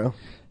steel, bro.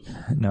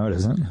 No, it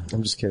isn't.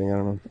 I'm just kidding. I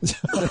don't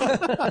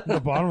know.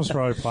 The bottom's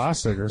probably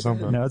plastic or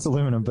something. No, it's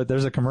aluminum. But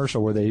there's a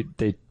commercial where they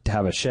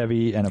have a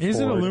Chevy and a Is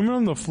it Ford.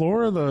 aluminum, the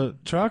floor of the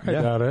truck? I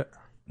Yeah. doubt it.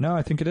 No,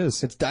 I think it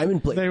is. It's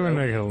diamond plate. They would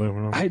bro. make it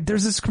aluminum.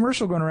 There's this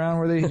commercial going around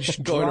where they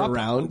Going drop,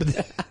 around.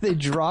 they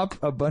drop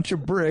a bunch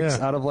of bricks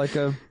Yeah. out of like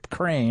a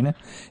crane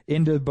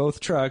into both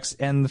trucks,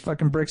 and the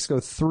fucking bricks go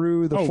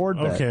through the Ford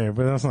bed. okay,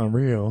 but that's not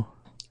real.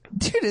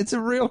 Dude, it's a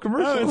real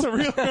commercial. Oh, it's a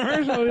real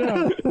commercial,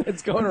 yeah.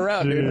 It's going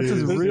around, dude.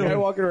 Dude, This this guy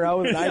walking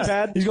around with an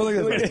iPad. He's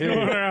going like It's this.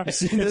 going around.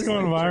 It's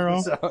going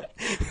viral. So,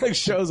 like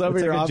shows up It's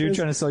in your like a dude office.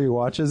 trying to sell you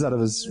watches out of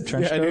his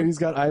trench Yeah, coat. dude, he's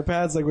got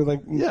iPads like with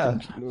like Yeah.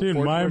 Dude,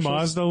 Ford my commercials.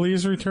 Mazda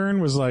lease return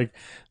was like,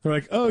 they're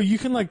like, oh, you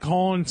can like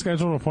call and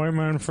schedule an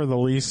appointment for the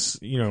lease,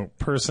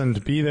 person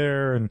to be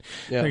there and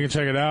Yeah. they can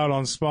check it out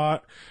on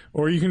spot,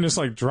 or you can just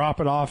like drop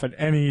it off at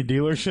any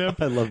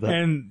dealership. I love that.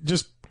 And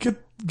just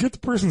get the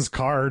person's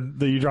card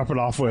that you drop it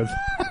off with.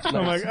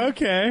 I'm like,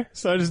 okay.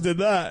 So I just did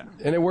that.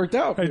 and it worked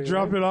out. I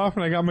dropped it off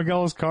and I got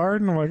Miguel's card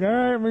and I'm like, all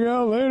right,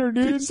 Miguel, later,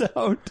 dude. Peace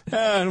out.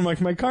 Yeah, and I'm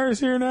like, my car's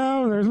here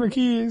now. There's my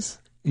keys.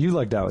 You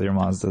lucked out with your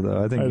Mazda,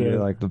 though. I think I you did.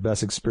 had like the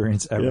best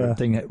experience ever. Yeah.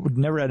 Thing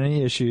never had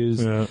any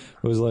issues. Yeah. It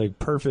was like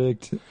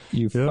perfect.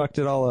 You fucked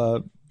it all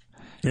up.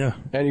 Yeah.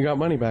 and you got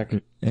money back.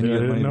 And I you got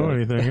didn't money know back.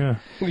 anything.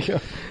 Yeah. Yeah.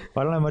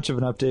 I don't have much of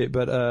an update,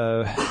 but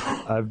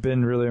I've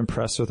been really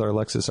impressed with our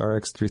Lexus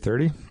RX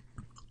 330.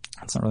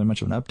 It's not really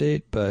much of an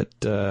update, but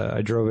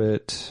I drove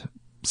it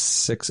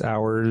 6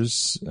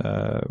 hours,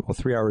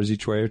 3 hours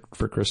each way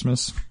for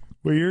Christmas.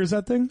 What year is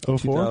that thing? 04?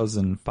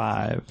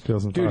 2005.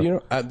 2005.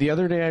 Dude, the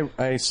other day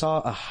I saw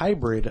a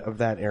hybrid of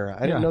that era.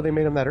 I didn't know they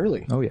made them that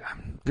early. Oh, yeah.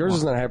 Yours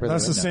isn't a hybrid.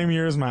 That's the same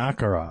year as my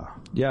Acura.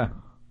 Yeah.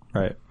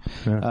 Right.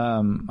 Yeah.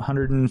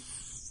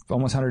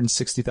 Almost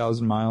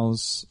 160,000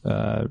 miles,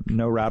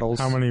 no rattles.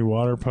 How many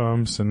water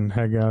pumps and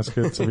head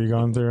gaskets have you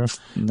gone through?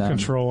 None.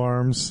 Control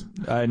arms.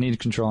 I need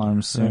control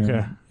arms soon.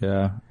 Okay.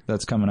 Yeah,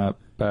 that's coming up.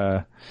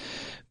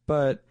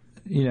 But,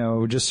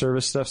 just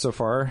service stuff so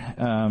far.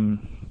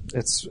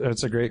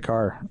 It's a great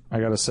car, I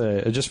gotta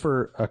say. Just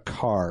for a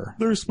car.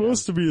 They're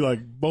supposed to be like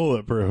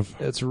bulletproof.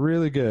 It's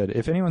really good.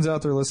 If anyone's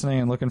out there listening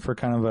and looking for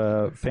kind of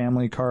a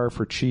family car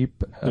for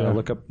cheap,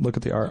 look at the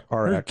Their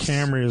RX.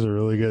 Camrys are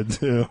really good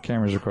too.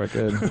 Cameras are quite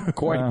good.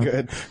 Quite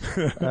good.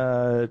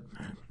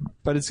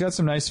 But it's got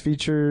some nice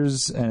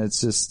features, and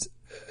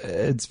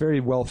it's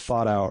very well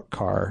thought out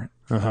car.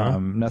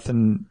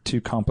 Nothing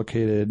too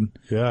complicated.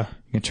 Yeah.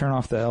 You can turn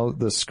off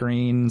the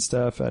screen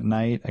stuff at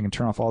night. I can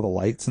turn off all the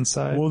lights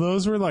inside. Well,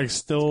 those were like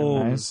still It's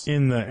kinda nice.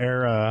 in the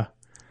era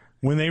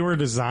when they were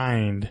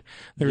designed.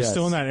 They were Yes.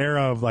 still in that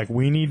era of like,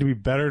 we need to be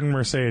better than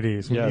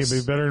Mercedes. We need Yes. to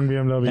be better than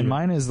BMW. And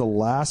mine is the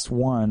last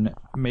one,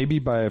 maybe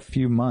by a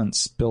few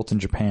months, built in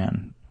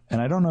Japan. And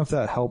I don't know if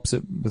that helps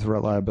it with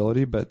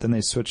reliability, but then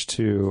they switched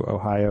to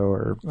Ohio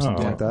or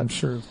something like that. I'm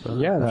sure it's better.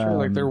 Yeah, sure.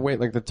 Like their weight,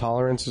 like the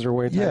tolerances are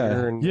way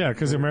tighter. And, Yeah,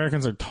 because the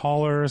Americans are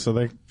taller, so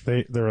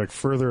they're like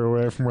further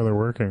away from where they're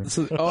working.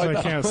 So I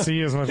they can't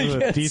see as much of the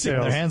can't see.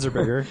 details. Their hands are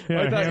bigger.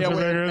 Yeah, I thought- hands yeah, are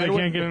bigger. They and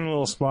can't get in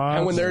little spots.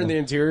 And when they're in the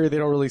interior, they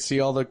don't really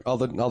see all the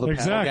panel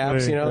Exactly,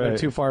 gaps. They're right.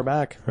 too far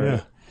back. yeah.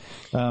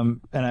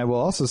 And I will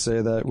also say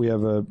that we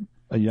have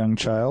a young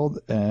child,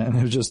 and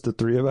it was just the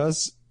three of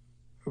us.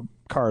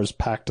 Cars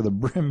packed to the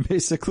brim,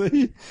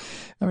 basically.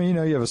 I mean,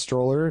 you have a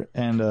stroller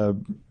and a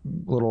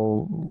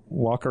little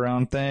walk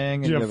around thing,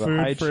 and Do you you have have a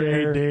high food for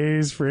chair. 8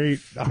 days for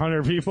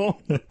 800 people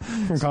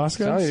from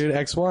Costco? Oh, dude,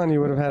 X1,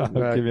 you would have had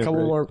I'll give you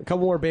a a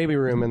couple more baby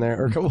room in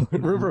there, or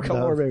room for a couple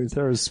more babies.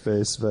 There was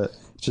space, but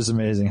it's just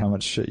amazing how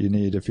much shit you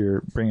need if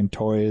you're bringing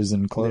toys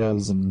and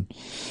clothes and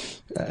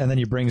then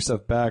you bring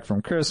stuff back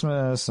from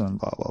Christmas and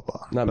blah blah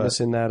blah. Not But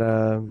missing that.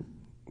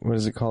 What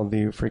is it called?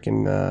 The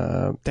freaking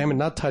damn it!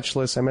 Not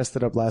touchless. I messed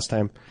it up last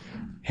time.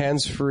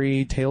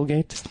 Hands-free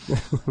tailgate.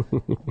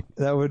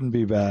 that wouldn't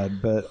be bad,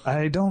 but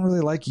I don't really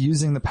like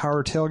using the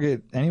power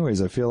tailgate.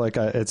 Anyways, I feel like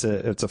it's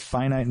a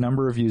finite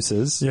number of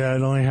uses. Yeah,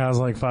 it only has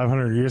like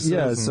 500 uses.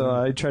 Yeah, and so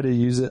I try to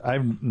use it.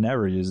 I've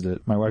never used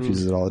it. My wife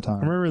uses it all the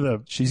time. I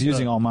remember She's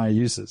using all my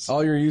uses.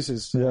 All your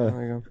uses. Yeah.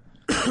 There you go.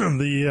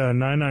 the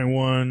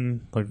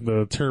 991, like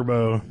the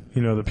turbo, the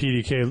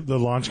PDK, the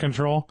launch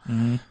control.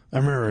 Mm-hmm. I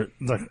remember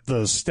like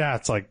the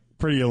stats, like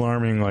pretty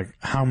alarming, like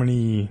how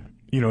many,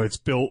 it's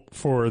built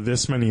for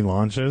this many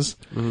launches.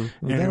 And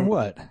then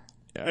what?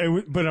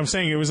 But I'm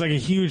saying it was like a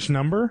huge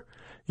number,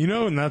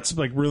 and that's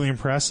like really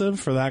impressive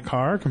for that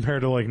car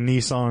compared to like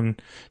Nissan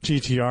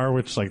GTR,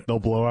 which like they'll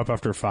blow up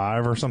after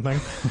 5 or something.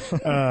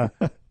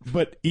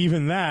 But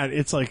even that,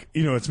 it's like,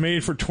 it's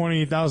made for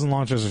 20,000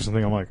 launches or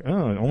something. I'm like, oh,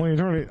 only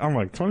 20. I'm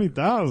like,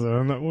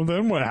 20,000. Well,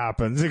 then what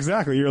happens?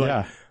 Exactly. You're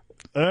like,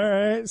 all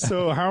right.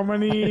 So how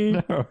many?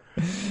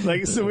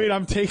 Like, so wait,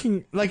 I'm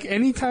taking like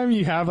anytime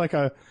you have like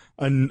a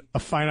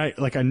finite,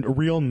 like a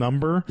real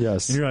number.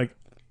 Yes. And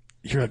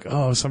you're like,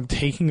 oh, so I'm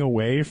taking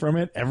away from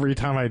it every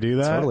time I do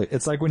that. Totally.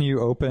 It's like when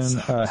you open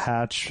a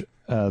hatch,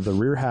 the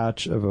rear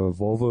hatch of a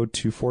Volvo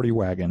 240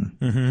 wagon.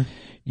 Mm-hmm.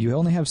 You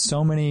only have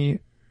so many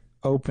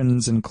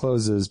opens and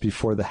closes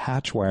before the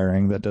hatch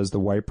wiring that does the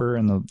wiper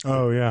and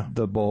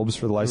the bulbs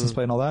for the license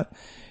plate and all that.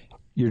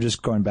 You're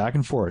just going back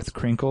and forth,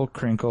 crinkle,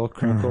 crinkle,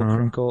 crinkle,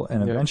 crinkle,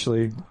 and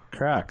eventually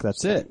crack.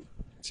 That's it.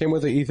 Same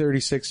with the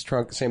E36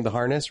 trunk. Same the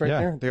harness right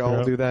there. They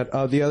all do that.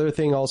 The other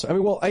thing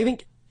also. I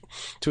think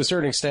to a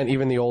certain extent,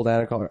 even the old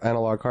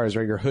analog cars,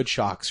 right? Your hood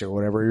shocks or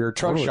whatever, your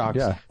trunk shocks.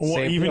 Yeah. Well,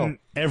 Same even deal.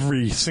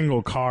 every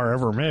single car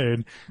ever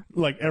made,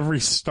 like every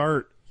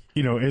start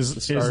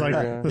is starter, like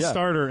yeah. the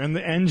starter and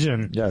the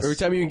engine. Yes. Every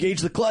time you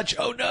engage the clutch,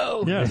 oh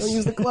no! Yes. Don't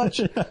use the clutch.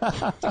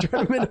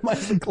 Try to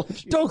minimize the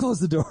clutch. Don't close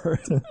the door.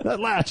 that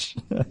latch.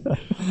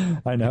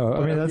 I know.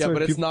 I mean, that's what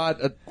but it's people,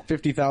 not a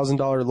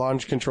 $50,000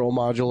 launch control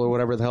module or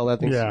whatever the hell that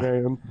thing's. Yeah.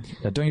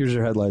 yeah, don't use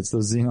your headlights.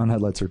 Those Xenon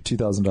headlights are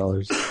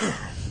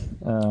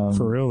 $2,000.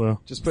 For real though.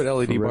 Just put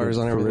LED bars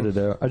on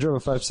everything. I drove a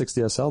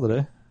 560 SL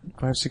today.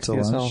 560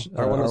 To SL. lunch.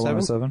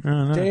 R107?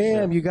 R107.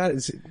 Damn, you got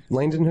it.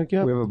 Lane didn't hook you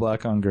up? We have a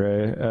black on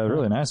gray. A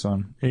really nice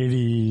one.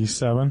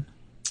 87.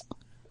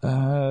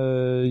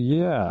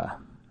 Yeah.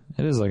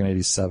 It is like an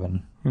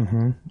 87.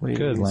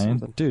 Good, Lane.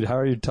 Dude, how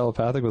are you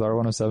telepathic with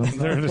R107?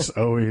 They're just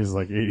always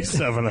like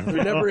 87.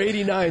 You're never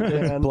 89,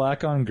 man.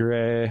 Black on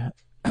gray.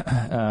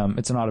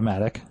 It's an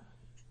automatic,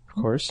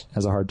 of course.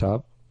 Has a hard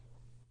top.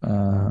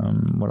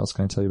 What else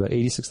can I tell you about?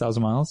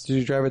 86,000 miles. Did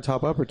you drive it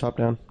top up or top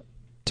down?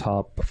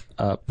 Top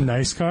up.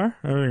 Nice car.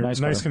 Nice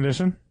car.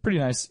 condition. Pretty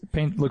nice.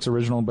 Paint looks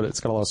original, but it's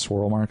got a lot of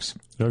swirl marks.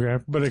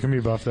 Okay, but it can be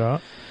buffed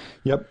out.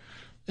 Yep.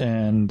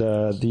 And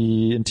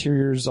the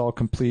interior's all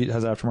complete.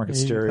 Has aftermarket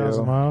 80,000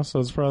 stereo. miles, so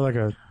it's probably like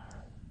a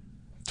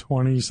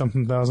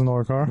 $20-something thousand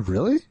car.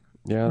 Really?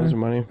 Yeah, those are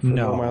money. For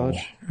No. low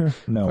mileage.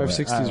 No.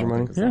 560s are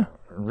money. Yeah,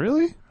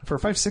 Really? For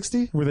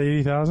 560? with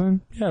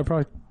 80,000. Yeah,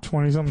 probably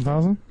 20-something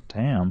thousand.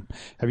 Damn.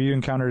 Have you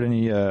encountered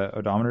any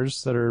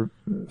odometers that are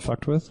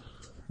fucked with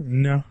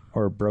No,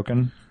 or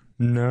broken?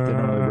 no. They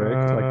don't really break,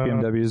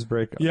 like BMWs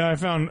break. Yeah, I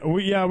found.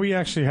 We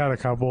actually had a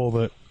couple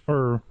that,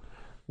 or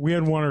we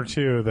had one or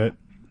two that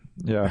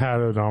Yeah. had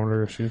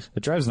odometer issues.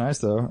 It drives nice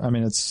though. I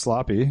mean, it's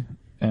sloppy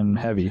and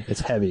heavy. It's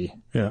heavy.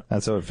 Yeah.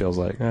 That's what it feels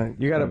like.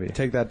 You got Heavy. to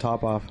take that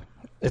top off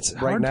It's right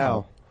hard now.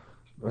 top.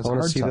 It's I want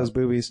to hard see top. those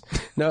boobies.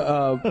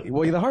 No,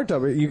 well, the hard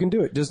top, you can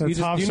do it. Just The you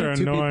tops need are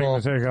two annoying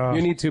people. to take off.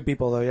 You need two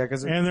people though, yeah,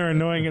 because And they're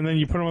annoying, and then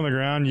you put them on the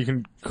ground, you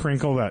can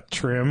crinkle that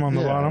trim on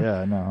the bottom.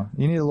 Yeah, no.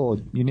 You need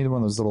one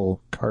of those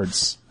little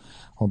carts,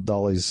 little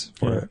dollies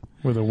for Yeah, it,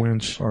 with a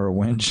winch. or a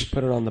winch.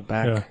 put it on the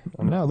back. Yeah.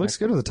 No, it looks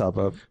good with the top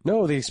up.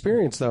 No, the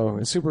experience though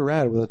is super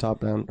rad with the top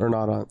down or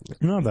not on.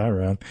 Not that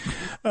rad.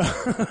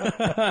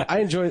 I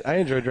enjoy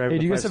driving. Hey,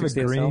 do you the guys have a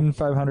 560 SL. green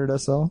 500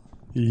 SL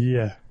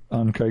Yeah.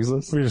 on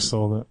Craigslist? We just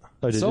sold it.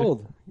 Oh, did you?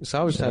 Sold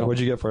salvage Yeah, title?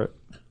 what'd you get for it?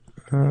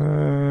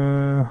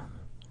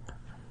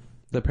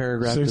 The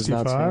paragraph does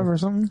not 65 say. or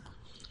something?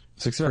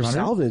 For 6,500?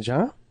 salvage,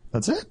 huh?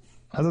 That's it?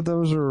 I thought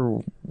those were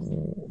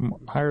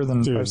higher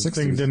than Dude, 560s. the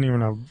thing didn't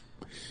even have...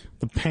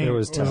 The paint It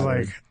was was tattered.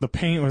 like... The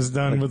paint was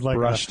done with like...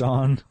 brushed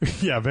on.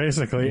 Yeah,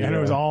 basically. And it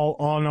was Yeah. all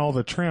on all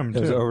the trim, It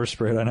was too.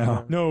 oversprayed, I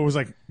know. No, it was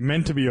like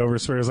meant to be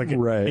oversprayed. It was like an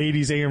Right.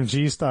 80s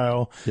AMG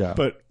style. Yeah.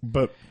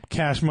 But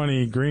cash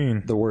money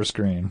green. The worst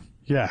green.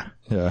 Yeah.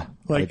 Yeah.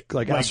 Like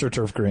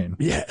AstroTurf green.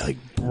 Yeah, like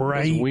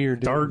bright,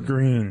 weird, dude. dark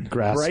green.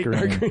 Grass Bright green.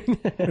 dark green.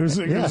 It was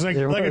like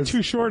it like a was.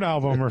 Too Short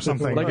album or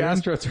something. like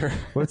AstroTurf.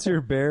 What's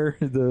your bear?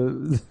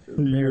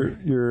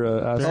 Your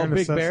Oh,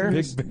 Big Bear.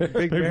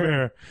 Big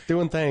Bear.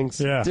 Doing things.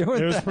 Yeah,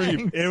 Doing it was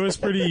things.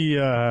 pretty.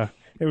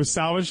 It was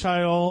salvage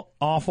title,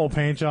 awful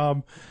paint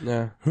job.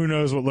 Yeah. Who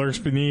knows what lurks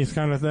beneath,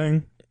 kind of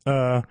thing.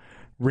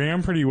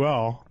 Ran pretty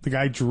well. The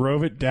guy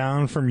drove it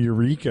down from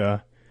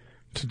Eureka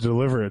to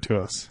deliver it to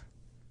us.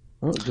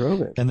 Oh, drove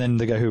it. And then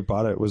the guy who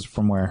bought it was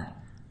from where?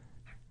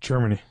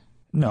 Germany.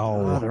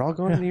 No. Oh, they're all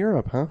going to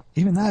Europe, huh?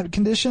 Even that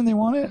condition, they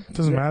want it?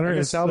 Doesn't matter. I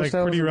guess It's salvage like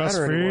title pretty doesn't rust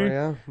matter free.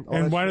 anymore, yeah. All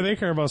And that why do shit. they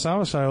care about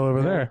salvage title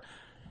over there?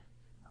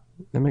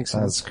 That makes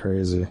sense. That's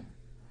crazy.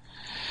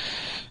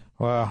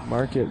 Wow.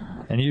 Market.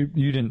 And you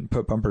didn't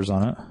put bumpers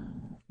on it?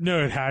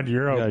 No, it had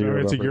Euro. Yeah,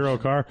 Euro it's a bumpers. Euro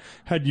car.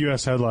 Had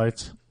U.S.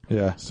 headlights.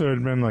 Yeah. So it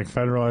had been like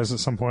federalized at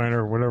some point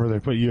or whatever. They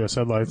put U.S.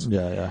 headlights.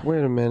 Yeah.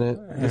 Wait a minute.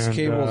 This And,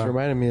 cable's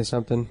reminded me of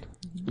something.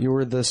 You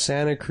were the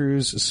Santa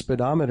Cruz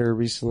speedometer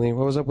recently.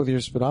 What was up with your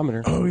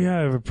speedometer? Oh yeah,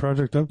 I have a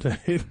project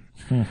update.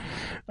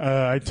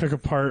 I took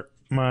apart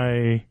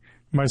my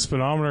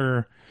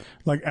speedometer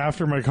like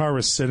after my car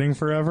was sitting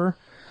forever.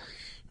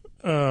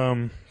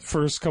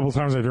 First couple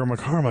times I drove my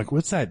car, I'm like,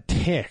 what's that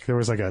tick? There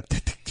was like a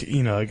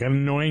like an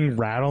annoying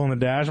rattle in the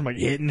dash. I'm like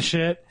hitting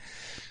shit.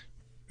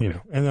 And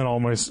then all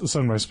my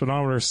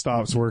speedometer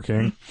stops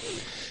working.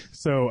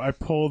 So I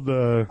pulled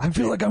I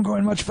feel like I'm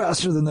going much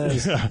faster than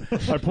this.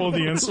 I pulled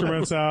the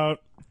instruments out.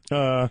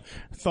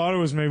 Thought it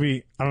was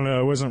maybe, I don't know.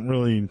 I wasn't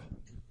really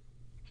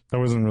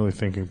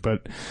thinking,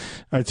 but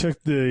I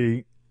took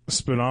the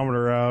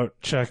speedometer out,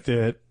 checked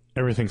it.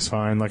 Everything's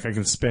fine. Like I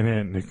can spin it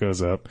and it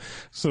goes up.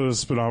 So the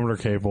speedometer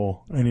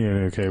cable, I need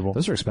a new cable.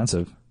 Those are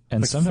expensive.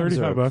 And Like sometimes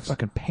they're $35. a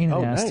fucking pain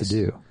in the ass nice. to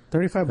do.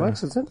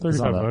 $35, is it? That's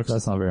not, $35.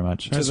 that's not very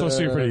much. It's supposed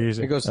to be pretty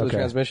easy. It goes to the Okay.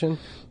 transmission?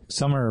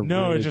 Some are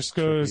No, really it just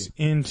goes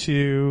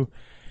into,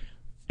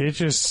 it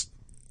just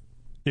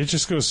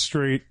goes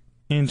straight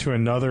into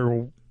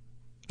another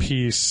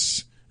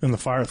piece in the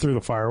through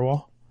the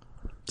firewall.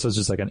 So it's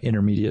just like an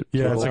intermediate.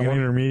 Yeah, it's like an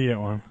level. intermediate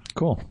one.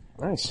 Cool.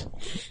 Nice.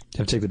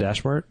 Have to take the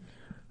dashboard?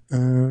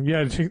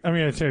 Yeah, I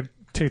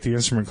take the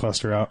instrument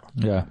cluster out,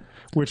 Yeah.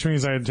 which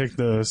means I had to take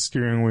the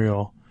steering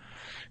wheel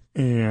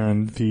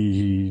and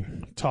the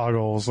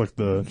toggles, like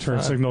the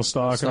turn signal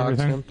stock and Stocks,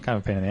 everything. Kind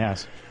of a pain in the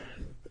ass.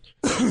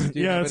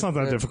 Yeah, it's not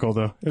that difficult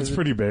though. It's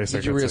pretty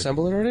basic. Did you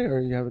reassemble it already, or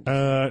you haven't?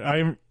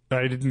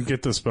 I didn't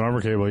get the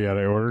speedometer cable yet.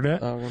 I ordered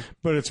it, Okay.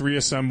 but it's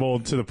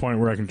reassembled to the point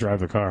where I can drive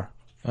the car.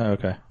 Oh,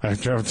 okay. I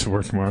drive it to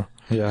work tomorrow.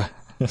 Yeah.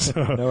 No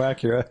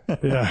Acura.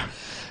 Yeah.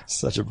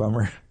 Such a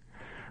bummer.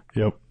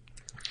 Yep.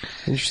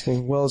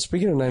 Interesting. Well,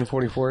 speaking of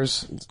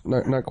 944s, it's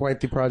not quite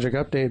the project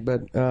update,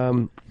 but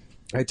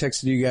I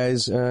texted you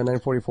guys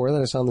 944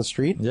 that I saw on the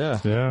street. Yeah.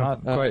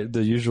 Not quite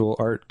the usual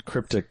art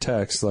cryptic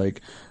text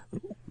like,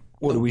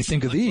 what do we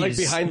think of these? Like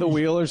behind the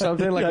wheel or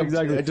something. Like Yeah,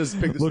 exactly. I just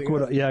picked this Look thing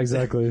what. up. Yeah,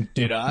 exactly.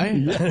 Did I?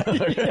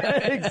 Yeah,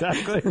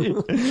 exactly.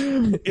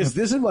 Is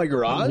this in my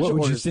garage? What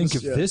would or you is think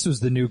this- if this was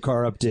the new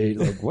car update?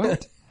 Like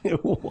what?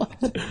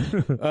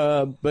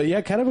 What? But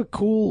yeah, kind of a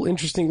cool,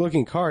 interesting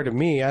looking car to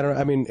me.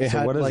 It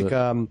had what is like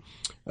it?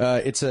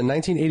 It's a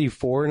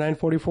 1984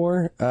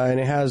 944, and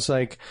it has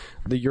like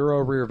the Euro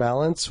rear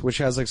valance, which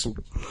has like some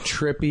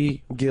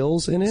trippy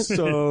gills in it.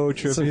 So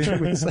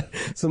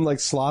trippy. some like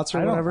slots or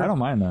I whatever. don't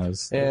mind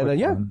those. They And look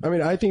yeah, fun. I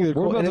mean, I think they're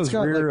What cool. about And it's those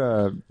got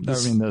rear?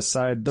 like, the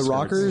side, the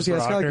rockers. Yeah,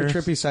 it's got like the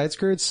Rockers. trippy side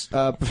skirts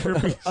of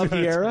the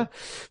era.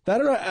 I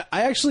don't know.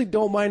 I actually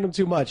don't mind them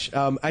too much.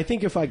 I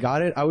think if I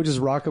got it, I would just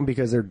rock them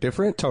because they're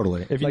different.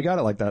 Totally. If you got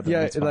it like that, then Yeah,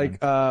 that's fine.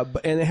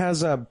 like, and it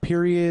has a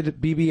period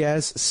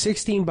BBS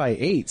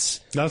 16x8s,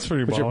 That's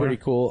pretty which are baller. pretty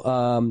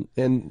cool.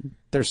 And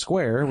they're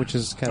square, which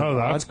is kind of Oh,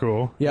 that's odd.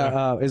 cool.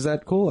 Yeah, is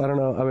that cool? I don't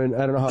know. I mean,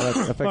 I don't know how that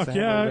affects Fuck the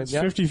yeah, handling, it's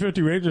but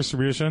 50-50 weight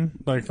distribution.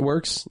 Like,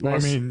 works.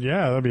 Nice. I mean,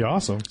 yeah, that'd be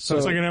awesome. So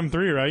it's like an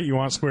M3, right? You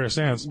want square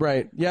stance.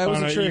 right. Yeah, I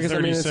wasn't On a sure because, I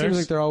mean, it E36? seems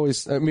like they're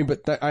always, I mean,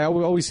 but I've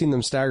always seen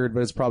them staggered,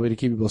 but it's probably to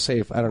keep people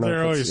safe. I don't know. They're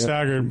if always it's, yeah,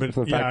 staggered, but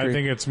from the yeah, I factory.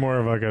 think it's more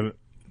of like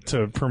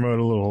to promote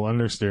a little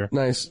understeer.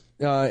 Nice.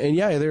 And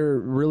yeah, they're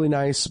really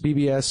nice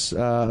BBS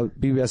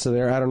are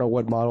there. I don't know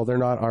what model. They're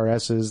not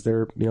RSs.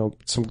 They're,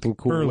 something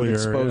cool with Earlier,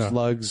 exposed yeah.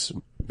 lugs,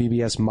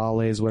 BBS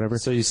Males, whatever.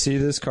 So you see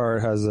this car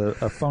has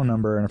a phone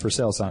number and a for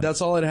sale sign. That's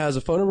all it has.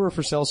 A phone number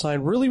for sale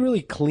sign. Really,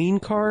 really clean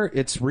car.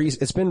 It's been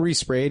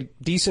resprayed.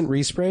 Decent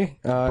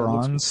respray.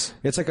 Bronze.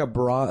 It's like a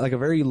like a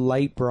very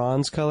light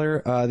bronze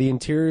color. The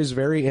interior is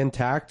very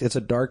intact. It's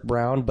a dark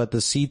brown, but the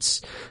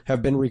seats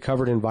have been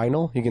recovered in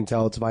vinyl. You can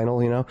tell it's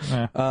vinyl,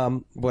 Yeah.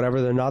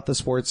 Whatever. They're not the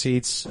sports seats.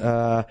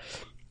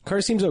 Car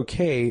seems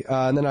okay.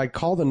 And then I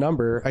call the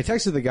number. I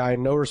texted the guy,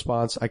 no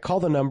response. I call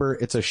the number.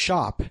 It's a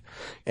shop.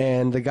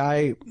 And the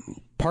guy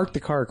parked the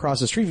car across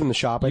the street from the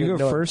shop. I You didn't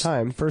go know first. at the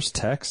time. First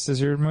text is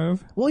your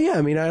move. Well, yeah.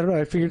 I mean, I don't know.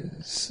 I figured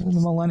The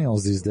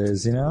millennials these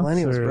days,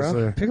 millennials, bro.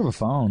 Seriously. Pick up a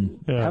phone.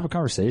 Yeah. Have a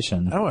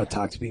conversation. I don't want to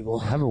talk to people.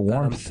 Have a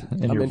warmth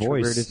in I'm your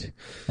introverted.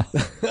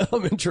 voice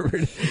I'm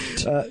introverted.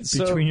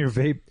 between your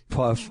vape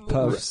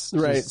puffs.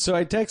 Right. Just- So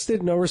I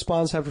texted, no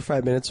response after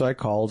 5 minutes, so I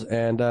called.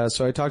 And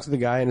so I talked to the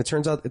guy, and it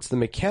turns out it's the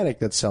mechanic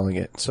that's selling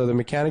it. So the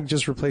mechanic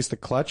just replaced the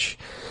clutch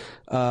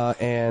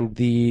and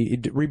he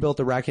rebuilt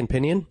the rack and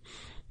pinion.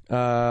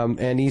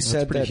 And he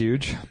said pretty that,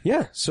 huge.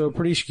 yeah, so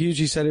pretty huge.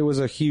 He said it was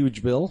a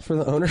huge bill for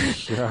the owner.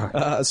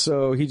 Yeah.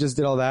 So he just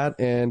did all that,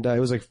 and it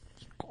was like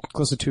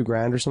close to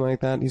 $2,000 or something like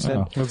that. He said,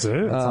 Oh. That's it.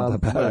 It's not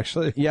that bad, but-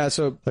 actually. yeah.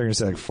 So They're gonna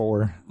say like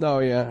 4. no,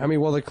 yeah. I mean,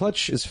 well, the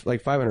clutch is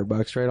like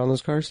 $500, right, on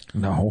those cars?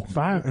 No, It's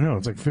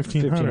like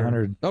 1,500.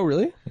 1,500. Oh,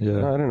 really? Yeah.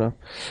 I don't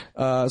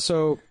know.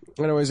 So,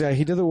 anyways, yeah,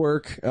 he did the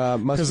work.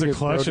 Because Must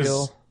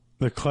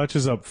the clutch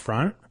is up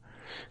front,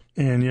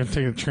 and you have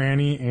to take the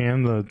tranny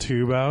and the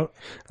tube out,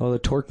 the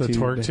torque the tube.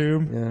 torque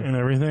tube, Yeah. and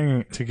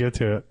everything to get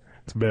to it.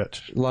 It's a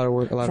bitch. A lot of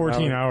work. A lot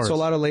 14 of hours. So a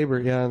lot of labor.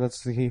 Yeah,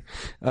 that's the key.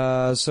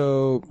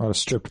 So A lot of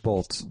stripped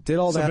bolts. did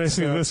all So that.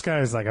 basically, stuff. this guy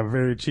is like a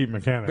very cheap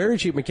mechanic. Very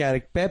cheap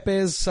mechanic.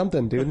 Pepe's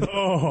something, dude.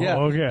 Oh, yeah.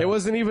 okay. It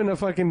wasn't even a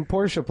fucking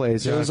Porsche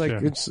place. It was like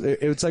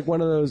Gotcha. it's like one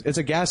of those. It's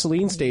a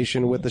gasoline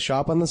station with the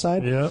shop on the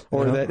side. Yeah.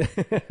 Or Yeah.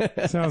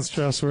 that. Sounds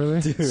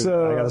trustworthy.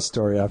 So I got a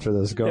story after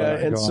this. Go yeah,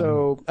 ahead. and go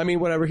so I mean,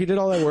 whatever. He did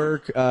all that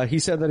work. He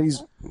said that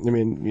he's. I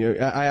mean,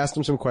 I asked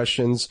him some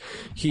questions.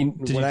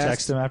 Did you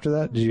text him after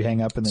that? Did you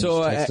hang up and then So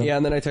just text him? yeah,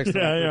 and then I texted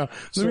him. Yeah, yeah.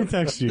 Let me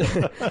text you.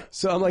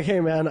 So I'm like,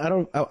 hey man,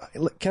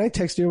 can I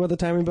text you about the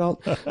timing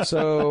belt?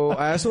 So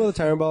I asked him about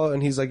the timing belt,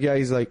 and he's like, yeah.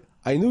 He's like,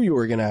 I knew you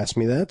were going to ask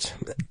me that.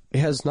 It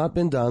has not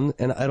been done,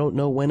 and I don't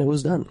know when it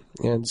was done.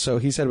 And so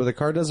he said, well, the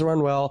car doesn't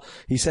run well.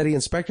 He said he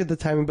inspected the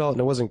timing belt and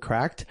it wasn't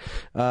cracked.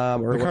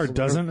 Or The car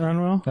doesn't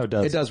run well? No, it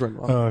does. It does run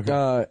well. Oh,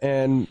 okay.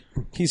 And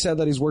he said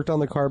that he's worked on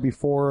the car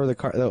before.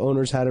 The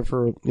owners had it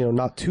for,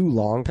 not too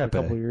long, for a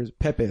couple of years.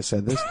 Pepe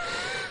said this.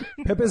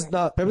 Pepe's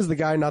the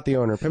guy, not the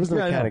owner. Pepe's the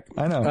Yeah, mechanic.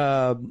 I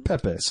know.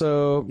 Pepe.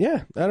 So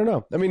yeah, I don't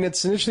know. I mean,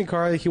 it's an interesting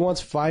car. He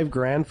wants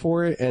 $5,000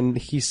 for it, and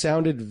he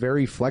sounded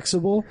very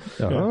flexible.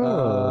 Oh,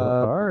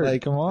 all right.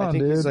 like, Come I on,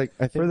 think dude. he's like-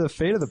 I think- For the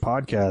fate of the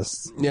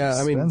podcast. Yeah,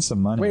 I mean, spend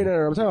some money. Wait, no,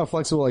 I'm talking about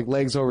flexible, like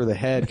legs over the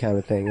head kind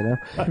of thing.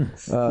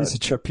 He's a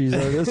trapeze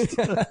artist.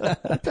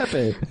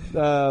 Pepe.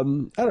 I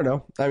don't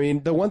know. I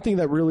mean, the one thing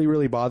that really,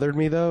 really bothered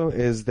me though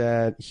is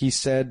that he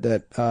said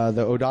that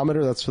the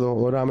odometer. That's for the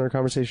odometer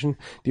conversation.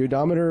 The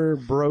odometer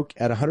broke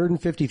at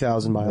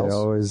 150,000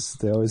 miles.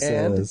 They always say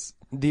And this.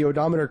 the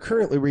odometer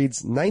currently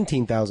reads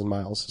 19,000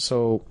 miles.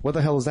 So what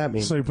the hell does that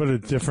mean? So you put a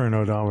different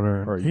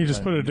odometer. Or He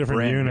just put a different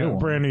brand new unit, one.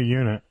 brand new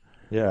unit.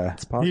 Yeah,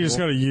 it's possible. You just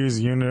got to use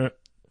a unit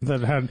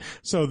that had,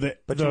 so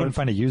that, But you wouldn't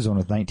find a used one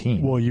with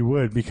 19. well, you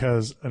would,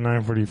 because a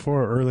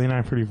 944, early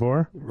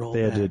 944,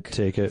 They had to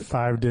take it.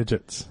 5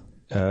 digits.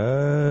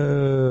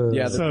 Oh.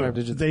 Yeah, the So 5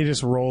 digits. they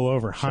just roll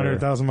over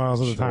 100,000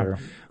 miles at a time.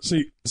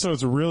 So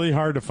it's really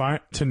hard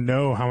to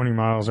know how many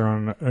miles are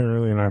on an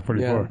early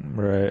 944.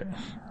 Right.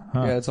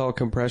 Yeah, it's all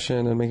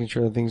compression and making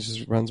sure that things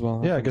just runs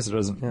well. Yeah, I guess it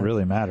doesn't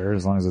really matter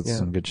as long as it's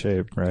in good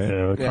shape, right?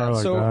 Yeah, a car Yeah,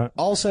 like so that.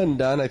 all said and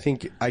done, I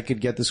think I could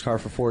get this car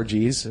for 4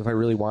 Gs if I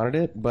really wanted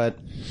it. But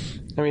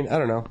I mean, I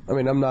don't know. I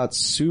mean, I'm not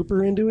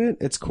super into it.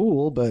 It's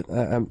cool, but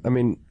I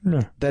mean,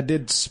 Yeah. that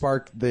did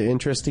spark the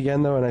interest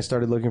again, though, and I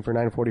started looking for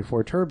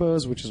 944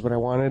 turbos, which is what I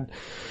wanted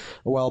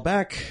a while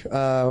back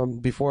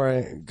before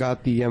I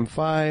got the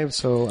M5.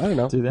 So I don't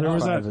know. Dude, There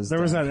was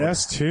that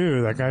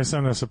S2. That guy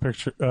sent us a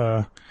picture,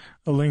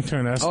 a link to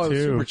an S2. Oh, it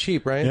was super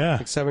cheap, right? Yeah.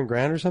 Like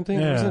 $7,000 or something?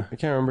 Yeah. Was it? I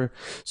can't remember.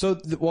 So,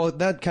 well,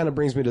 that kind of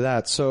brings me to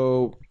that.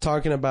 So,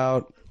 talking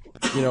about,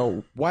 you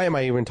know, why am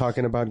I even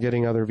talking about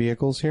getting other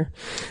vehicles here?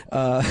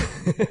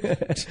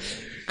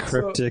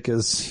 Cryptic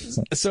is.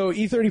 So,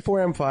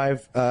 E34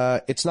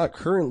 M5, it's not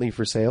currently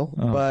for sale.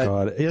 Oh, but,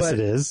 God. Yes, but- it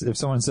is. If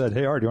someone said,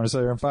 hey, Art, do you want to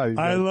sell your M5? You'd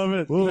be I like, love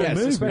it. Yes,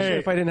 especially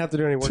if I didn't have to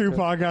do any work. 2 to it.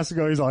 podcasts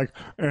ago, he's like,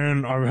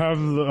 and I've had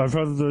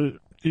the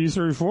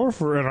E34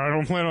 for, and I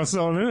don't plan on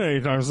selling it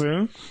anytime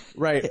soon.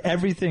 Right.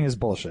 everything is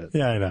bullshit.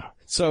 Yeah, I know.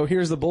 So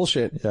here's the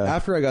bullshit. Yeah.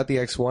 After I got the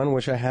X1,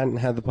 which I hadn't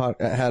had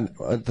had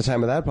at the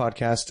time of that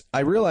podcast,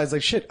 I realized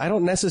like shit, I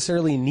don't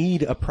necessarily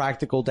need a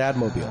practical Oh,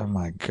 dadmobile.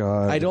 my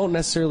God. I don't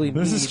necessarily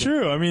This need is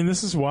true. I mean,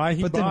 this is why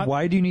he But bought. then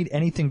why do you need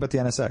anything but the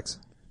NSX?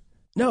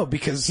 No,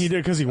 because He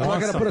did, because he I'm not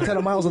wants going to put a something. ton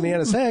of miles on the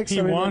NSX.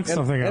 He wants and,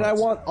 something and I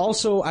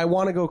else.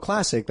 want to go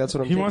classic. That's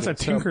what I'm He thinking. wants a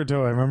So, Tinker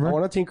Toy, remember? I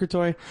want a Tinker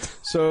Toy.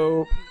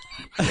 So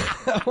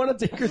I want a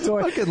Tinker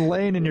Toy. Fucking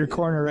laying in your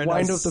corner right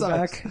Wind now up the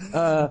sucks. back.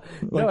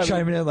 Like no, I mean-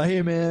 chiming in like,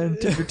 hey man,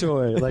 Tinker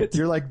Toy. Like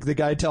you're like the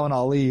guy telling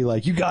Ali,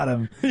 like, you got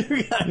him.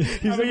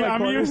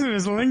 I'm using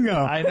his lingo.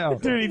 I know.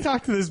 Dude, he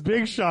talked to this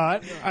big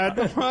shot at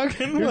the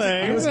fucking It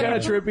leg. was kind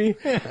of trippy.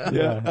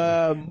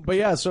 Yeah. But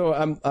yeah, so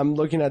I'm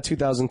looking at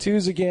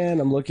 2002s again.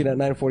 I'm looking at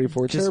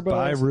 944 Just turbos.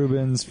 buy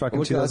Rubens fucking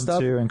Look at that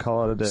 2002 and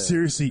call it a day.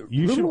 Seriously,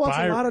 you Ruben should wants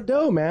buy. a lot of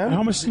dough, man.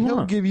 How much do you He'll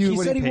want? give you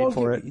what he paid won't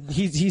for give- it.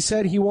 He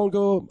said he won't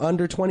go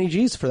under 20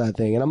 G's for that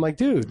thing, and I'm like,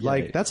 dude,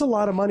 like that's a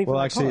lot of money for Well,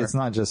 that actually, car. it's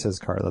not just his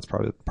car. That's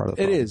probably part of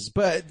the It problem. is,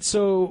 but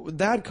so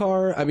that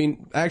car, I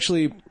mean,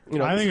 actually, you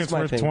know, I this think is it's my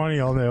worth thing. 20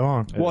 all day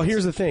long. Well,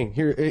 here's the thing.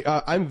 Here,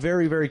 I'm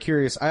very, very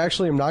curious. I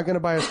actually am not going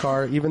to buy his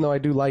car, even though I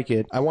do like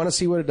it. I want to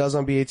see what it does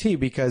on BAT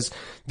because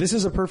this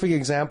is a perfect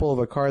example of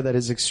a car that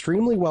is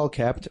extremely well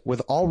kept,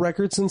 with all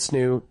records since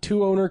new,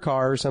 2-owner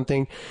car or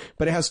something,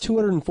 but it has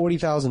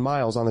 240,000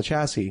 miles on the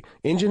chassis.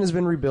 Engine has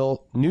been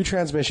rebuilt, new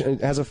transmission.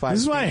 It has a 5.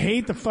 This is why I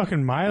hate the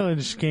fucking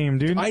mileage game,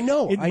 dude. I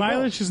know.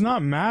 Mileage does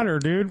not matter,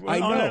 dude. I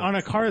know. On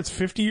a car that's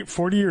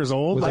 40 years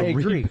old. With I a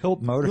agree.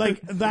 rebuilt motor.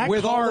 Like, that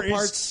With all car the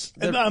parts,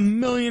 is a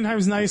million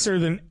times nicer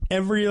than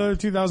every other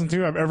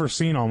 2002 I've ever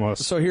seen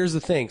almost. So here's the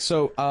thing.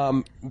 So,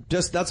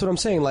 just that's what I'm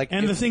saying. Like,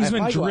 And the if- thing's if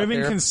been I go out driven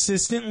there-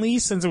 consistently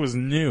since it was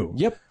new.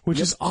 Yep. Which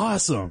Yep. is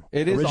awesome.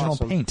 It is original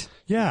awesome. paint.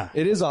 Yeah.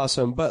 It is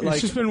awesome, but It's like,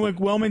 just been like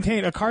well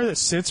maintained. A car that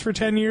sits for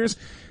 10 years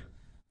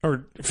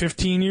or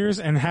 15 years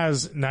and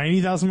has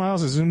 90,000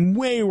 miles is in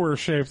way worse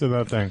shape than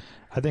that thing.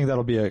 I think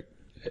that'll be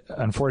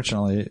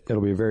unfortunately,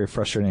 it'll be a very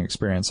frustrating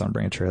experience on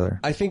Bring a Trailer.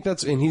 I think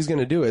and he's going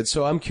to do it.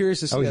 So I'm curious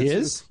to see. Oh, that he too.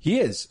 is? He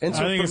is. And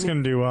so I think for it's me-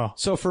 going to do well.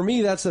 So for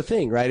me, that's the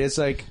thing, right? It's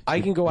like I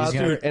can go out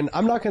gonna- there and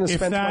I'm not going to If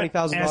spend that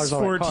 $20,000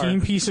 on a car.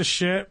 S14 piece of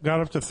shit got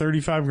up to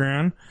 35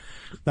 grand,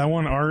 that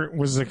one Art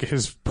was like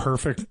his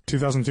perfect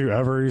 2002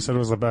 ever. He said it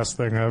was the best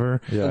thing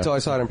ever. Yeah. Until I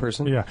saw it in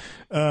person. Yeah.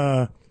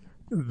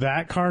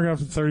 That car got up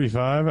to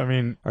 35. I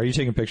mean, Are you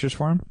taking pictures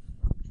for him?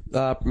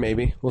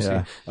 Maybe we'll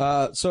Yeah.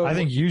 see. So I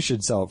think you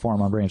should sell it for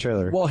him on Bring a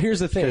Trailer. Well, here's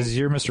the thing. because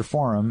you're Mr.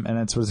 Forum, and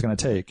that's what it's going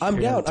to take. I'm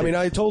You're down. gonna I mean,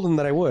 I told him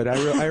that I would.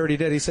 I already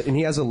did. He said, and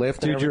he has a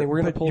lift and Dude, everything.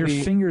 We're going to pull your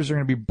the fingers are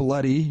going to be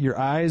bloody. Your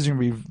eyes are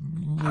going to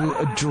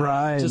be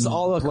dry. just and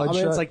all the bloodshot.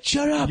 comments like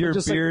shut up. Your and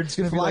just, beard's like,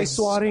 going to be fly like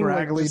swatting,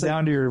 scraggly just,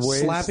 down to your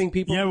waist. slapping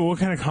people. yeah, but what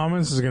kind of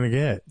comments is it going to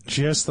get?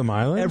 Just the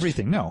mileage?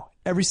 Everything. No.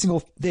 Every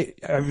single.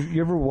 Have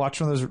you ever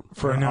watched one of those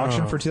for an No.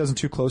 auction for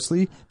 2002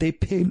 closely? They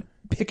pick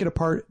it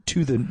apart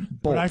to the bolt.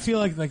 But I feel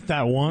like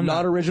that one.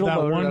 Not original that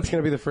motor. one, That's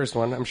going to be the first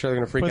one. I'm sure they're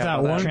going to freak But out. that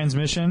about one-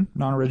 Transmission,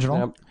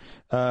 non-original.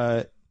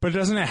 Yep. But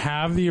doesn't it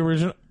have the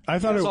original? I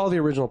thought That's it. all the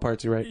original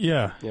parts, you're right?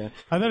 Yeah. Yeah.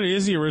 I thought it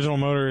is the original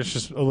motor. It's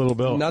just a little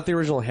built. Not the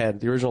original head,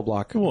 the original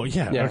block. Well,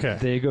 yeah. Yeah. Okay.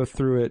 They go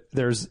through it.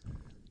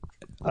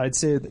 I'd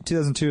say that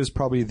 2002 is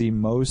probably the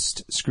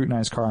most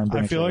scrutinized car on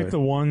Bring I a feel like Trailer. the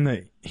one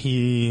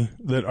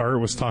that Art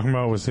was talking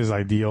about was his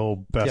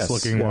ideal, best Yes,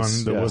 looking yes,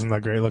 one that yeah. wasn't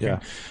that great looking.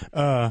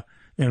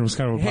 And it was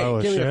kind of a pile Hey,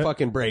 of give me a shit.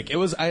 fucking break. It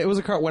was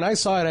a car. When I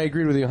saw it, I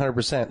agreed with you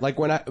 100%.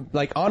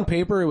 Like on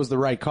paper, it was the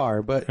right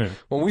car, but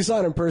when we saw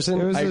it in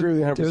person, I agree with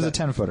you 100%. It was a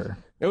 10-footer.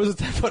 It was a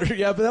 10-footer,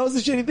 yeah, but that was the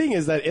shitty thing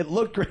is that it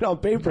looked great on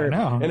paper I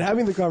know. and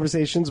having the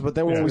conversations, but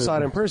then when we saw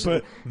it in person,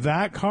 But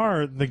that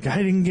car, the guy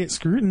didn't get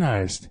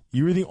scrutinized.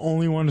 You were the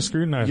only one to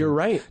scrutinize. You're him.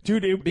 right.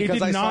 Dude. It Because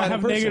did I saw not it in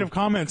have person. negative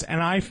comments,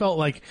 and I felt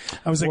like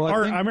I was like, Well, I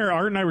Art. think- I remember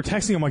Art and I were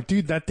texting. I'm like,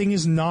 dude, that thing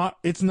is not.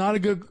 It's not a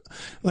good.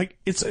 Like,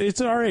 it's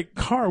an alright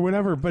car,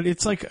 whatever. But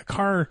it's like a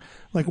car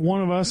like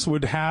one of us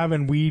would have,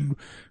 and we'd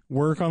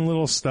work on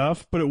little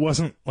stuff. But it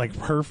wasn't like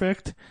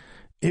perfect.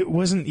 It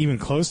wasn't even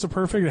close to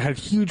perfect. It had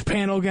huge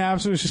panel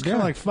gaps. It was just kind of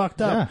Yeah. like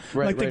fucked up. Yeah.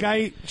 Right, like the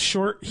guy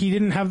he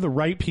didn't have the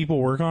right people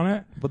work on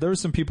it. But there were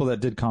some people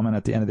that did comment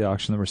at the end of the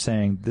auction that were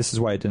saying this is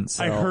why it didn't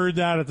sell. I heard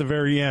that at the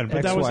very end, but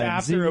X, that was Y, and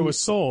after Z. it was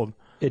sold,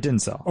 it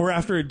didn't sell, or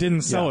after it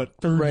didn't sell Yeah. at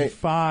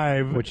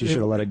 35. which you should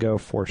have let it go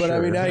for but sure.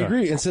 I mean, I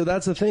agree. And so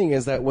that's the thing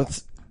is that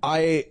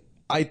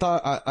I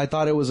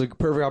thought it was a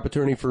perfect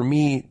opportunity for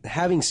me,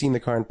 having seen the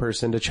car in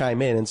person, to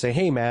chime in and say,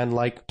 "Hey, man,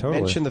 like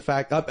Totally. mention the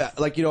fact,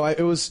 like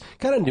it was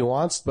kind of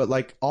nuanced, but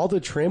like all the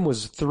trim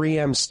was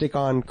 3M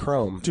stick-on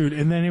chrome, dude.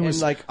 And then it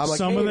was like, I'm like,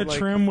 some hey, of the like-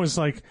 trim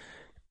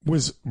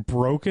was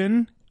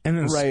broken and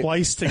then Right.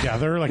 spliced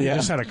together, like Yeah. it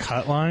just had a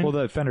cut line. Well,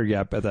 the fender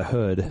gap at the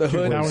hood. the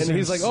hood, that was and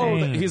he's like,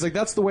 insane. he's like,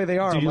 that's the way they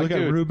are. Dude, I'm you like, look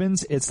at dude.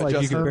 Rubens, it's like you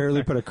adjust can them.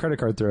 barely put a credit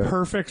card through it.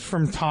 Perfect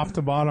from top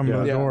to bottom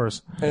of the Yeah.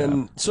 doors.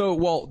 And so,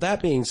 well,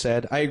 that being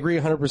said, I agree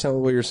 100%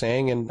 with what you're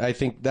saying, and I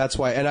think that's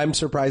why, and I'm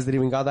surprised it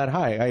even got that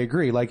high. I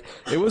agree. Like,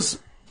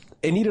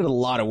 it needed a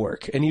lot of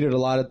work. It needed a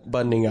lot of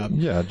buttoning up.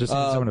 Yeah, just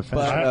needs someone to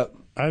finish. But,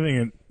 I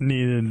think it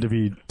needed to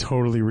be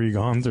totally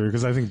re-gone through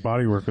because I think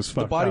bodywork was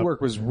fucked the up.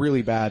 bodywork was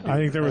really bad. I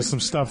think there was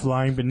some stuff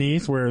lying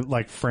beneath where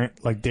like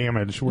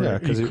damage. Where Yeah,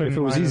 because you if couldn't it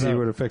was line easy, up. you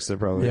would have fixed it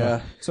probably. Yeah.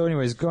 So,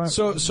 anyways, going.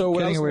 So what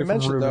I getting was away going to from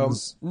mention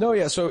Rubens.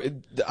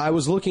 I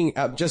was looking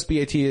at just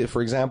BAT,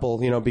 for example,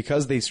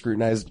 because they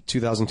scrutinized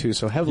 2002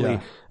 so heavily.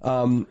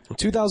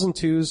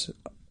 2002's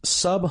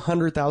sub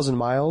 100,000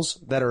 miles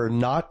that are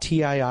not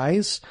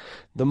TIIs,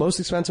 the most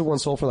expensive one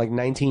sold for like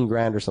 19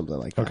 grand or something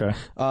like that. Okay.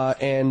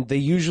 And they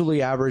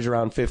usually average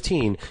around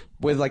 15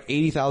 with like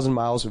 80,000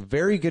 miles,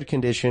 very good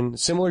condition,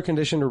 similar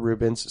condition to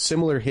Rubens,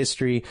 similar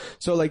history.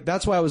 So like,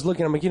 that's why I was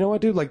looking, I'm like, you know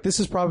what, dude, like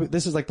this is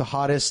like the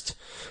hottest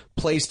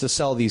place to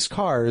sell these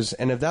cars.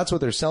 And if that's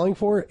what they're selling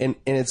for, and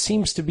it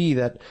seems to be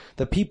that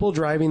the people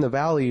driving the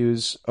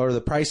values or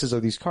the prices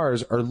of these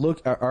cars are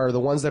the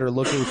ones that are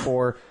looking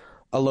for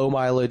a low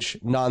mileage,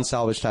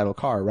 non-salvage title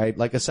car, right?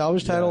 Like a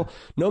salvage title,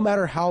 no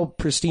matter how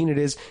pristine it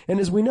is. And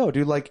as we know,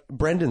 dude, like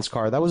Brendan's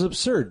car, that was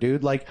absurd,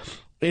 dude. Like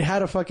it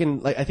had a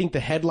fucking, like, I think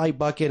the headlight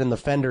bucket and the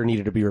fender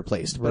needed to be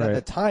replaced. But Right.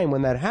 at the time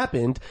when that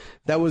happened,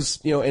 that was,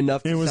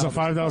 enough. It was a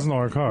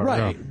 $5,000 car.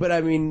 Right. yeah. But I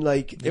mean,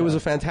 like, it was a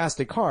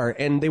fantastic car.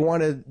 And they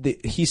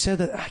he said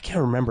that, I can't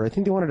remember. I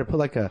think they wanted to put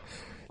like a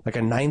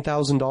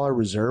 $9,000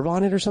 reserve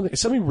on it or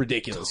something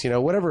ridiculous,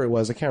 whatever it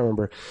was. I can't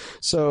remember.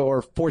 So,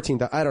 or 14,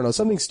 I don't know,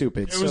 something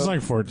stupid. It was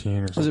like 14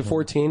 or something. Was it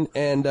 14?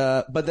 And,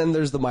 but then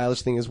there's the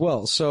mileage thing as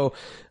well. So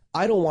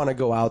I don't want to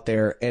go out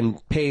there and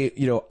pay,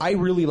 I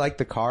really like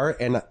the car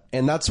and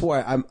that's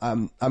why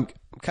I'm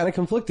kind of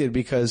conflicted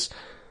because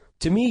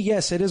to me,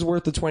 yes, it is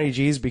worth the 20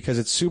 G's because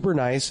it's super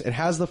nice. It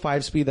has the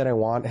 5-speed that I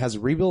want. It has a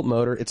rebuilt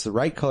motor. It's the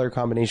right color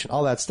combination,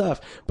 all that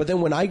stuff. But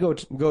then when I go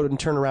and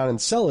turn around and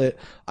sell it,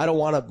 I don't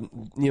want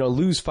to,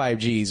 lose 5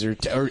 G's or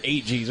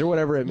 8 G's or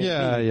whatever it may be.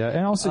 Yeah.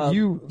 And also,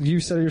 you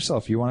said it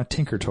yourself. You want a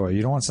tinker toy.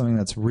 You don't want something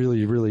that's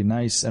really, really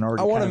nice and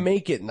already. I want to kind of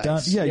make it nice.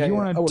 done. Yeah, you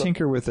want to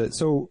tinker with it.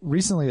 So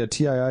recently, a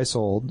TII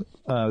sold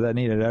that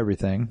needed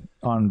everything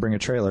on Bring a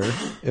Trailer.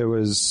 It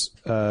was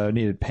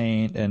needed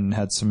paint and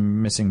had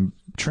some missing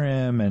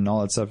trim and all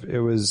that stuff. It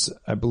was,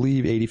 I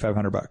believe,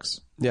 $8,500.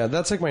 Yeah,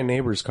 that's like my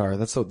neighbor's car.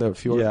 That's the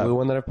Fjord Blue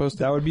one that I posted.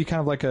 That would be kind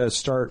of like a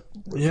start.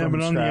 Yeah, from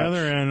but on the scratch.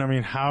 other end, I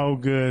mean, how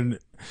good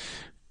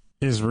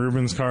is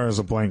Ruben's car as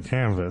a blank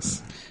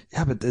canvas?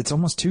 Yeah, but it's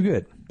almost too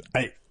good.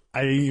 I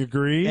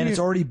agree. And it's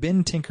already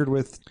been tinkered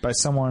with by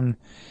someone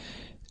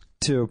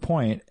to a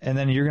point, and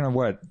then you're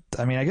gonna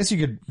I guess you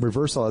could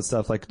reverse all that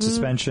stuff like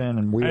suspension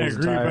and wheels. I and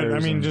agree, but tires I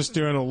mean, and- just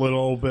doing a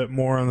little bit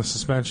more on the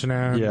suspension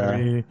end. Yeah.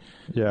 maybe.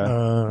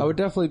 yeah. I would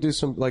definitely do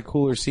some like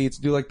cooler seats,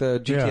 do like the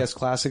GTS Yeah.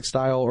 Classic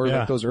style or Yeah.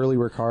 like those early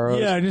Recaros.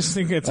 Yeah, I just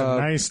think it's a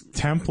nice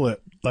template,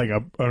 like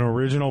an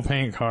original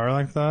paint car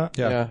like that.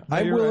 Yeah. Yeah, No,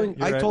 I'm you're willing. right,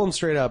 you're I right. told him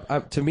straight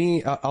up. To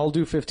me, I'll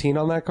do 15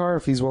 on that car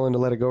if he's willing to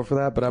let it go for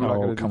that. But I'm not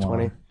Oh, going to do come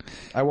 20. on.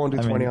 I won't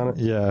do 20 on it.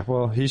 Yeah,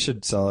 well, he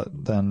should sell it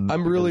then.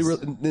 I'm really,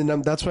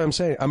 and that's what I'm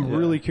saying. I'm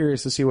really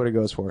curious to see what it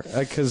goes for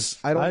because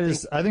I don't.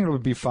 I think it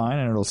would be fine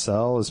and it'll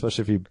sell,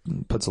 especially if he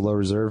puts a low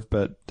reserve.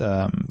 But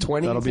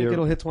 20. that'll You think be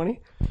it'll hit 20?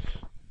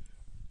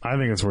 I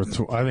think it's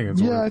worth. I think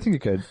it's Yeah, worth. I think it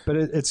could, but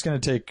it's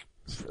going to take.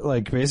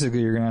 Like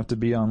basically, you're gonna have to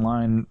be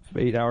online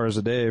 8 hours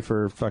a day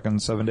for fucking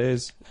 7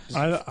 days.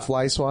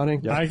 Fly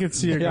swatting. I could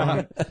see it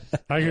going.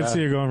 I could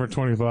see it going for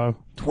 25.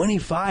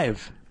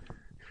 25.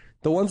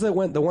 The one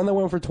that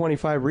went for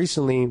 25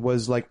 recently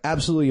was like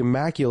absolutely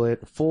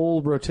immaculate,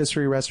 full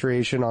rotisserie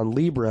restoration on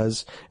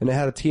Libras, and it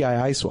had a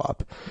TII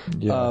swap.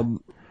 Yeah.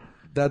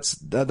 That's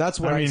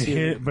what I I mean,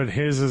 see.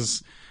 his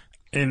is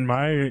in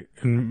my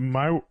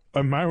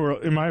in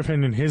my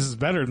opinion, his is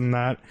better than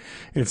that.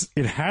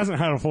 It hasn't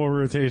had a full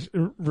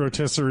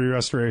rotisserie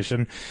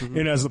restoration. Mm-hmm.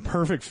 It has the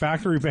perfect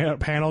factory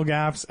panel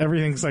gaps.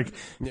 Everything's like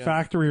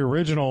factory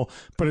original,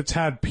 but it's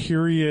had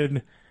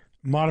period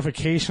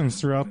modifications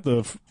throughout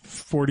the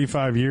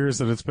 45 years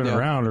that it's been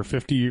around, or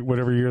 50,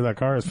 whatever year that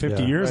car is,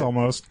 50 years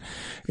almost.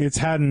 It's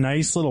had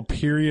nice little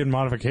period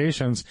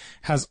modifications,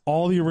 has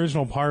all the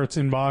original parts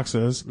in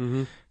boxes,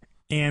 and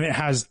it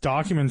has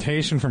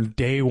documentation from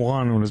day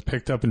one when it was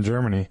picked up in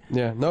Germany.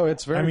 Yeah, no,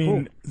 it's very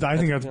cool. I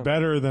think that's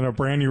better than a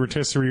brand new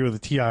rotisserie with a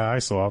TII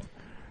swap,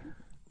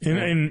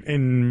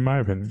 in my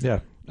opinion. Yeah,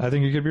 I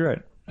think you could be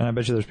right. And I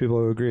bet you there's people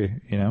who agree,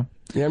 you know?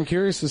 Yeah, I'm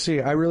curious to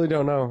see. I really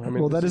don't know. I mean,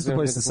 well, that is the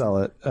place to sell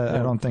it. I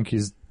don't think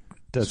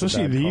that's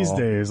especially these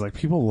days. Like,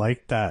 people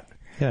like that.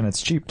 Yeah, and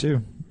it's cheap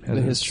too.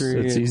 The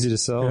history. It's easy to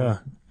sell.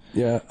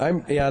 Yeah.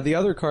 The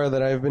other car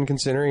that I've been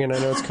considering, and I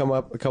know it's come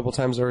up a couple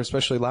times, or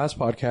especially last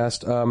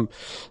podcast,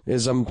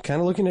 is I'm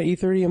kind of looking at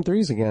E30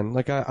 M3s again.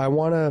 Like, I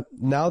want to,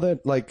 now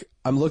that, like,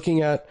 I'm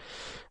looking at,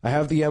 I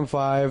have the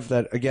M5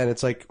 that, again,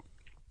 it's like,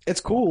 it's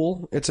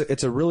cool.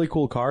 It's a really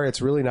cool car.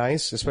 It's really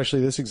nice,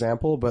 especially this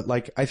example. But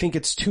like, I think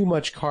it's too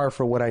much car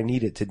for what I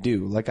need it to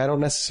do. Like, I don't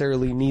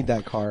necessarily need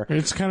that car.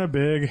 It's kind of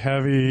big,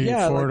 heavy,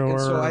 four-door.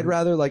 So I'd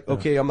rather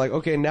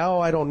okay,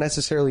 now I don't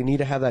necessarily need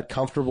to have that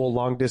comfortable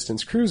long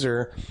distance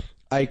cruiser.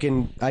 I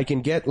can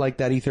get like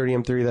that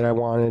E30 M3 that I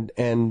wanted,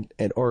 and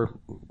or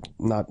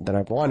not that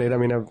I wanted. I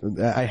mean,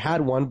 I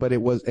had one, but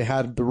it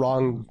had the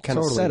wrong kind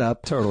of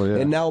setup. Totally. Yeah.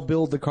 And now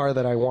build the car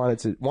that I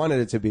wanted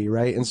it to be,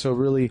 right? And so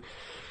really,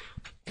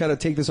 kind of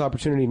take this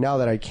opportunity now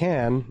that I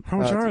can. How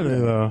much are they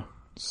though?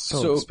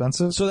 So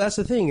expensive. So that's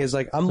the thing is,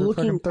 like, I'm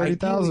looking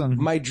 $30,000.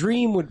 My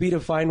dream would be to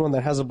find one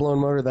that has a blown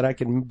motor that I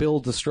can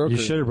build the stroker. You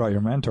should have brought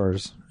your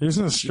mentors.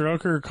 Isn't a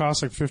stroker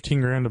cost like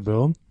 $15,000 to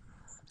build?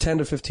 10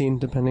 to 15,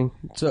 depending.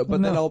 So,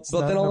 but then I'll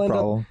end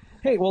up.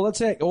 Hey, well, let's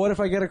say, what if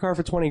I get a car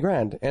for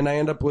 $20,000 and I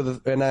end up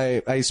with,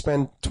 I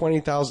spend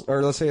 20,000,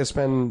 or let's say I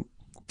spend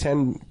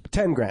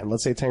 $10,000.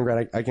 Let's say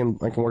 $10,000. I can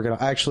work it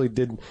out. I actually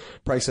did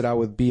price it out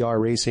with BR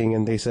Racing,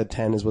 and they said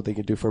 10 is what they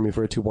could do for me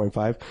for a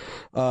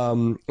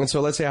 2.5. And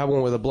so let's say I have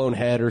one with a blown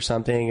head or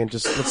something, and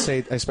just let's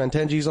say I spend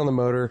 10 G's on the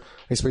motor,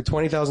 I spend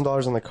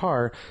 $20,000 on the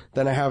car,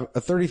 then I have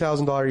a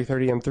 $30,000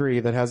 E30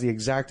 M3 that has the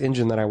exact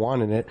engine that I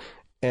want in it.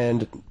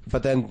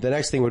 But then the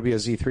next thing would be a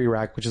Z3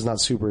 rack, which is not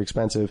super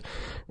expensive.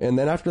 And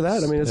then after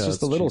that, I mean, it's just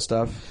the little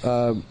stuff.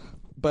 I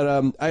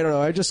don't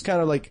know. I just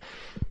kind of like,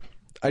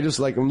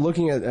 I'm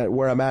looking at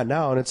where I'm at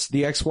now, and it's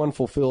the X1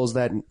 fulfills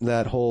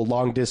that whole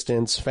long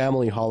distance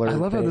family hauler. I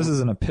love how this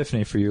is an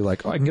epiphany for you.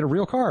 Like, I can get a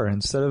real car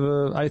instead of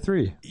a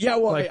i3. Yeah,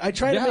 well, like, I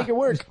try to make it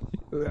work.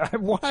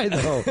 Why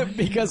though?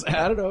 Because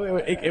I don't know,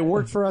 it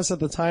worked for us at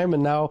the time,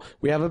 and now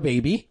we have a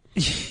baby.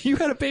 You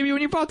had a baby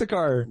when you bought the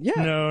car.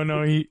 Yeah.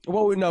 No. You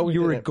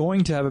were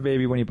going to have a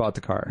baby when you bought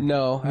the car.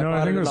 No,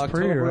 I think it was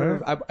pre,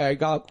 right? I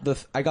got the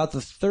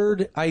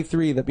third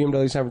i3 that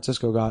BMW San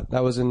Francisco got.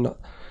 That was in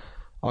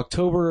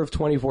October of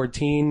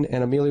 2014,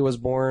 and Amelia was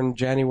born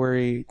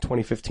January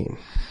 2015.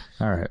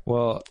 All right.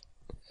 Well,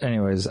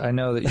 anyways, I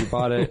know that you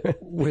bought it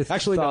with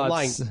actually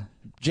thoughts. No, lying.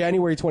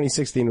 January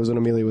 2016 was when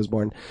Amelia was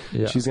born.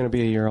 Yeah. She's going to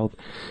be a year old.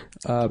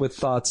 With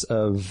thoughts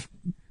of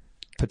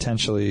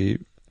potentially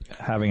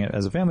having it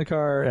as a family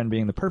car and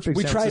being the perfect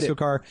San Francisco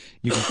car.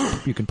 You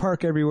can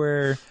park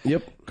everywhere.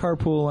 Yep.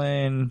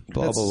 Carpooling.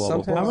 Blah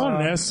blah blah. How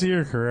about an SC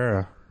or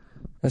Carrera?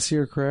 SC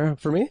or Carrera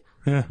for me?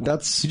 Yeah. You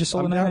just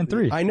sold a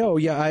 993. I know.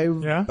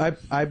 Yeah.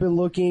 I've been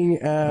looking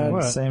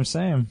at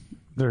same.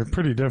 They're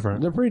pretty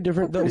different. They're pretty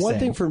different. The one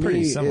thing for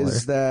me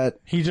is that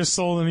he just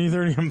sold an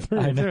E30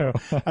 M3 too.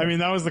 I mean,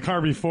 that was the car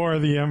before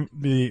the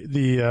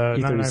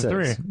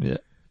 993.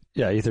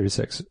 Yeah,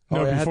 E36.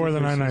 No, before the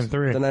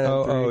 993.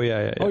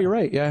 Yeah. Oh, you're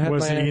right. Yeah, I had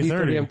was my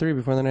E30 M3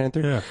 before the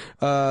 993. Yeah.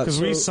 Because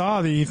we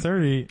saw the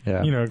E30,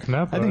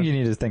 Canepa. I think you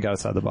need to think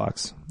outside the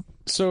box.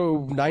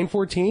 So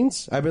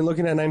 914s, I've been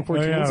looking at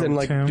 914s and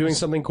like Tim's. doing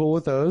something cool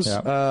with those.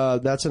 Yeah.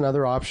 That's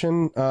another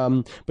option.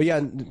 But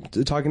yeah,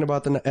 talking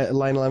about the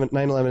 911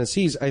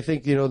 SCs, I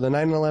think, the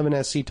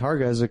 911 SC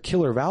Targa is a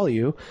killer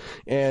value.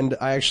 And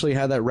I actually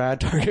had that rad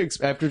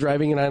Targa after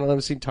driving a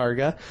 911 SC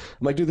Targa.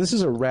 I'm like, dude, this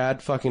is a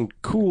rad fucking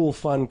cool,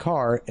 fun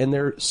car. And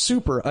they're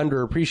super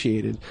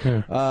underappreciated.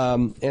 Yeah.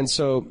 And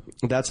so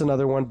that's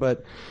another one.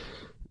 But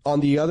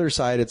on the other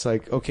side, it's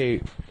like,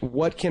 okay,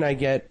 what can I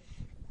get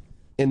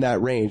in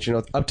that range,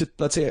 up to,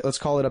 let's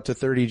call it up to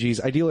 30 G's.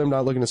 Ideally, I'm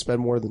not looking to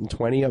spend more than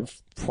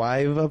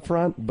 25 up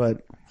front,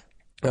 but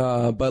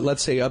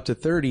let's say up to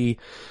 30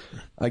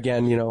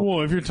 again,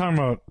 Well, if you're talking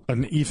about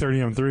an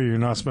E30 M3, you're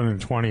not spending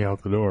 20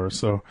 out the door.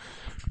 So,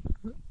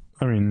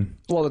 I mean,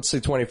 well, let's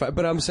say 25,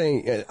 but I'm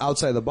saying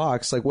outside the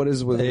box, like what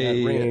is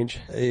within that range?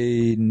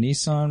 A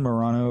Nissan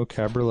Murano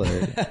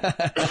Cabriolet.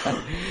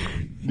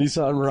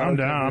 Nissan Murano. I'm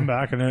down. I'm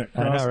backing it.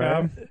 I know,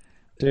 right?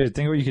 Dude,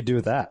 think of what you could do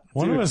with that.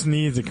 One of us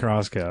needs a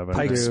cross cab.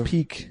 Pikes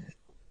Peak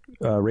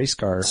race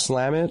car.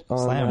 Slam it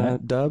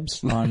on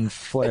dubs. On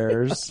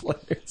flares.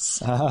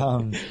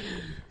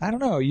 I don't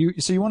know. You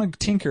want to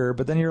tinker,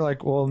 but then you're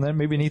like, well, then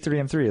maybe an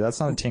E30 M3. That's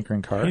not a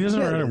tinkering car. He doesn't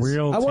Yeah, want it a is.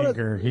 real I want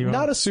tinker. He not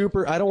wants, a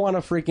super. I don't want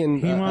to freaking.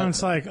 he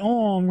wants like,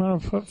 oh, I'm gonna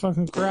put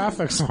fucking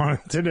graphics on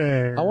it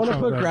today. I want to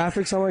put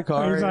graphics on my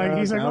car.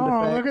 He's like,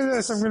 oh, look at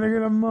this! I'm gonna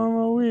get a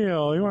Momo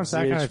wheel. He wants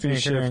that kind of ZHP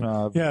shift tinkering.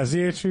 knob. Yeah,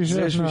 ZHP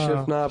shift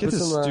knob. knob. Get Put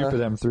this some, stupid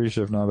M3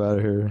 shift knob out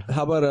of here.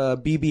 How about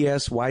a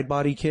BBS wide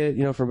body kit?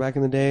 You know, from back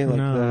in the day, like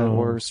No.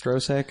 or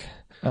Strosek.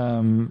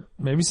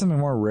 Maybe something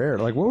more rare.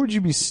 Like, what would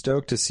you be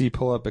stoked to see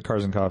pull up at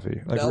Cars and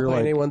Coffee? Like, we're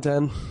Alpine like,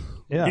 A110.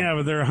 Yeah,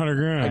 but they're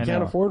 $100,000. I can't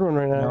know. afford one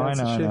right now. No, I That's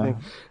know, a I shit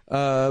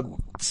know.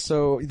 thing.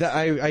 So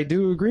I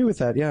do agree with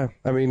that. Yeah,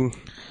 I mean,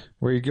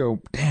 where you go,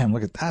 damn,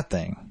 look at that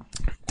thing.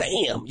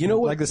 damn. You know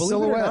what? Like the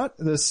Believe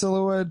it or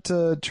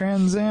silhouette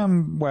Trans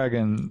Am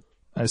wagon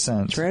I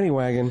sent. tranny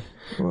wagon.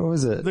 What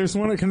was it? There's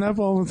one at Canepa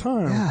all the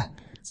time. Yeah,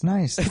 it's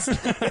nice.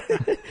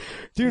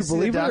 Dude,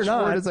 believe it or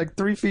not, it's like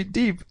 3 feet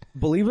deep.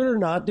 believe it or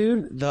not,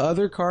 dude, the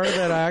other car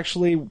that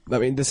I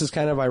mean, this is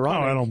kind of Oh,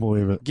 ironic. I don't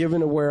believe it.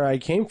 Given where I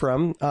came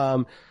from,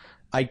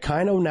 I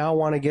kind of now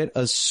want to get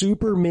a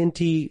super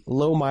minty,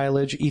 low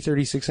mileage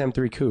E36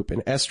 M3 coupe,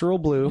 an Estoril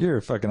blue.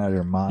 You're fucking out of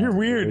your mind. You're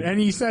weird. dude. And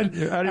he said,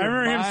 I out of your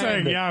remember him mind.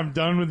 saying, yeah, I'm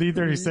done with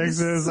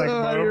E36s. So Like,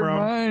 out of your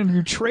mind.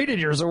 You traded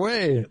yours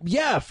away.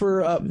 Yeah,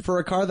 for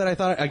a car that I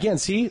thought, again,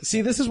 see,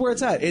 this is where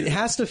it's at. It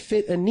has to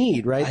fit a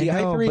need, right? The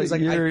I know, i3 but is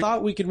like, I you're-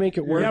 thought we could make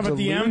it work. Yeah, but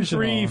the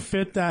delusional. M3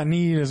 fit that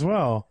need as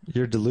well.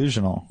 You're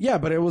delusional. Yeah,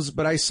 but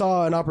I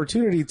saw an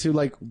opportunity to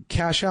like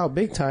cash out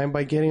big time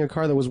by getting a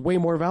car that was way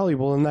more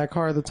valuable than that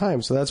car at the time.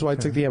 So that's why I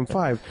took the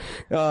M5.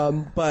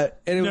 And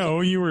it was,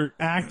 No, you were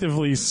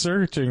actively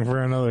searching for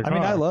another car. I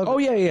mean, I love oh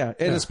yeah.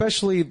 And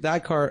especially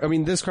that car. I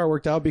mean, this car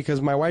worked out because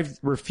my wife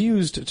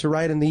refused to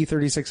ride in the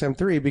E36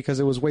 M3 because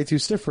it was way too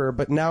stiff for her,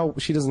 but now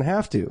she doesn't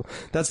have to.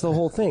 That's the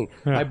whole thing.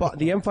 I bought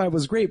the M5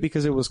 was great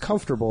because it was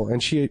comfortable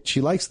and she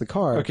likes the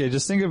car. Okay,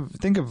 just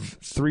think of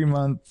 3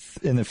 months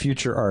in the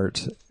future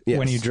art. Yes.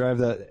 When you drive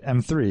that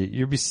M3,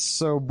 you'd be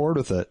so bored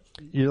with it.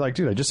 You're like,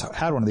 dude, I just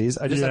had one of these.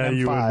 I just Yeah, had an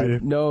you would M5.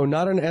 be. No,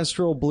 not an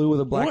Estoril blue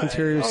with a black What?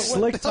 interior, Oh, what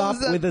slick the hell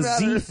top does that with a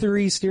matter?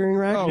 Z3 steering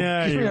rack. Oh,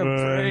 Yeah, give me you a would.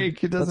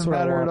 break. It doesn't That's what I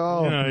matter want. at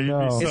all. Yeah, you'd be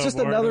no. so- It's just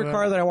bored another with that.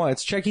 car that I want.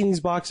 It's checking these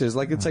boxes.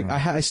 Like it's like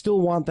I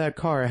still want that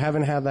car. I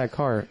haven't had that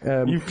car.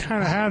 You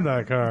kind of had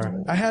that car.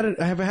 I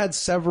have had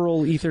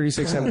several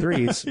E36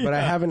 M3s, but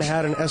I haven't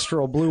had an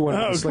Estoril blue one.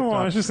 with Oh, a slick come on.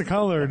 top. It's just a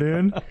color,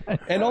 dude.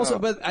 And also,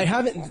 but I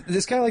haven't.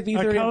 It's kind of like the A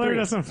E30 color M3.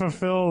 doesn't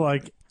fulfill,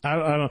 like, I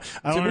don't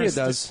To me, it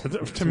understand.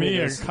 does. To me, it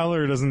a does.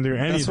 color doesn't do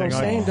anything. That's what I'm Like,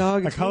 saying,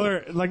 dog. A It's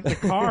color, like the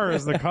car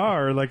is the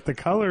car. Like the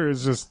color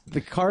is just. The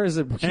car is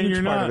a huge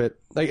you're part not- of it.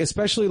 Like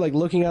especially like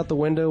looking out the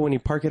window when you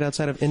park it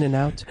outside of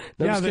In-N-Out.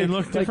 No, I'm Yeah, just they kidding.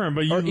 look Like, different,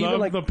 but you or even, love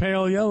like, the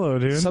pale yellow,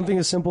 dude. something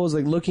as simple as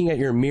like looking at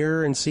your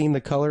mirror and seeing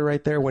the color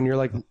right there when you're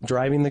like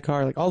driving the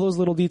car. Like all those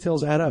little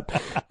details add up.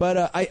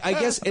 But I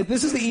guess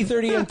this is the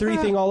E30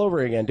 M3 thing all over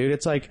again, dude.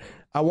 It's like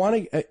I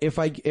want to if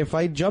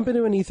I jump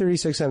into an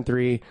E36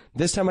 M3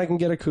 this time I can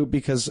get a coupe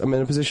because I'm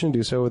in a position to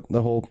do so. With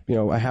the whole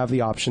I have the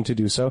option to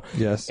do so.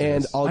 Yes,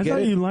 and yes. I'll I get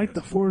thought it. you liked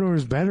the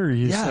 4-doors better.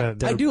 You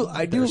said. I do.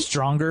 They're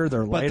stronger.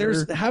 They're But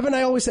lighter. haven't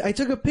I always? I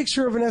took a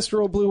picture of an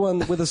Estoril blue one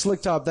with a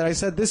slick top that I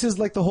said this is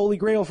like the holy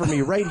grail for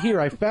me right here.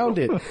 I found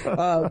it,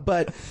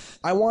 but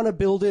I want to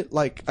build it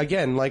like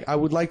again. Like I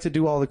would like to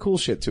do all the cool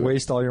shit to it.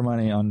 Waste all your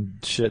money on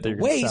shit that you're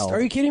gonna Waste? sell.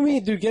 Are you kidding me,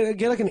 dude? Get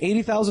like an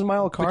 80,000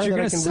 mile car you're that I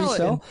gonna can sell it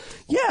resell.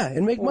 Yeah,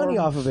 and make money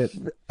off of it.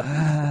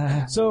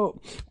 So,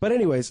 but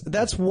anyways,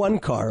 that's one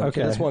car. Okay,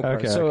 Okay, that's one car.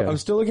 okay, so okay. I'm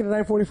still looking at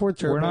 944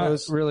 turbos. We're not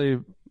really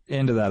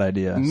into that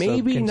idea. so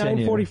Maybe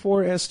continue.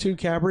 944 S2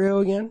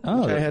 Cabrio again,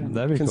 Oh, which I had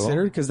that'd be cool.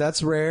 considered because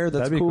that's rare.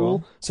 That's That'd be cool.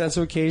 cool. Sense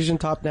of occasion,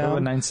 top What about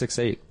down.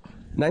 968?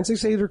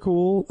 968 are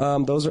cool.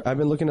 Those are. I've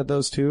been looking at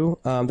those too.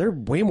 They're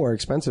way more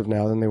expensive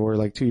now than they were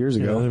like 2 years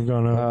ago. Yeah, they've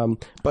gone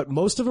up. But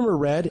most of them are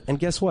red, and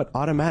guess what?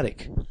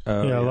 Automatic.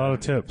 Yeah, a lot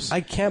of tips.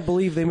 I can't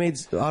believe they made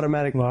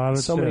automatic. Lot of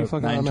So many tip.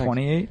 fucking automatic.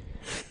 928?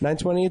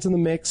 928's in the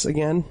mix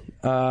again.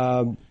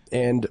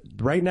 And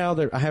right now,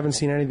 I haven't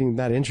seen anything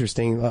that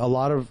interesting. A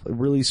lot of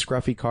really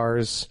scruffy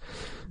cars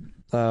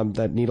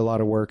that need a lot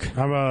of work.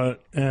 How about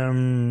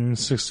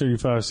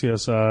M635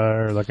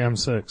 CSI or like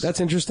M6?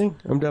 That's interesting.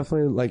 I'm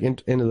definitely like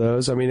into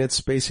those. I mean,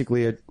 it's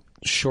basically a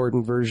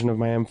shortened version of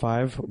my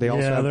M5. They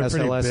also Yeah, have they're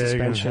pretty SLS big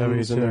and suspensions,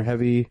 heavy, and they're too.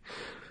 heavy.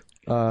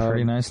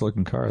 Pretty nice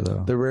looking car,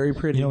 though. They're very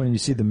pretty. You know, when you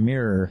see the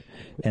mirror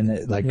and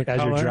as you're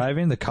color?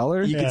 driving, the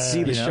color, you can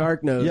see the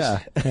shark nose. Yeah.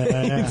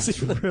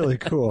 It's really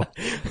cool.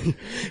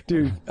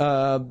 dude.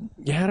 Yeah,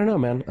 I don't know,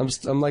 man.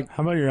 I'm like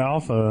How about your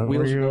Alpha?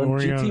 wheels. Were you on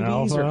GTVs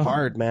Alpha? are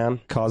hard, man.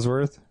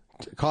 Cosworth?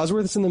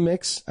 Cosworth's in the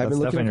mix. I've That's been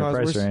looking at definitely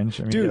your price Cosworths. range.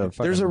 I mean, you get a Dude,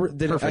 there's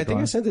fucking I perfect think I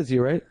one. sent it to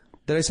you, right?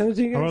 Did I send it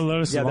to you How about guys?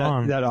 Lotus Yeah,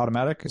 Savon? that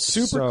automatic.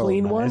 Super So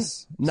clean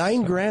nice. one.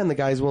 $9,000 the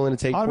guy's willing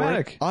to take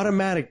Automatic. for it.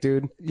 Automatic,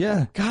 dude.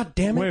 Yeah. God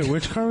damn it. Wait,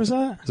 which car was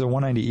that? It's a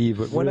 190E,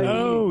 but really,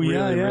 Oh,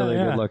 yeah, really, yeah, really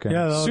yeah. good looking.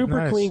 Yeah, that was Super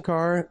nice. clean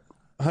car.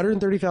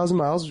 130,000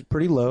 miles,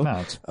 pretty low. No,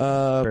 it's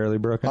barely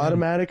broken.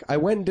 Automatic. I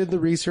went and did the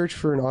research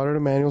for an auto to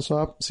manual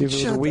swap, see if it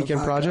was a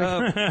weekend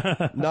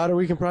project. Not a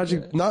weekend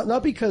project.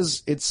 Not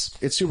because it's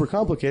super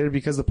complicated,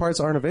 because the parts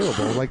aren't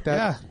available. Like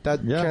that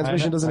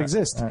transmission doesn't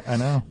exist. I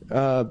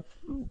know.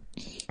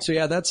 So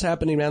yeah, that's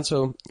happening, man.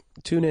 So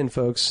tune in,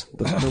 folks.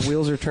 The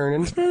wheels are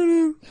turning.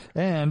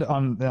 And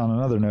on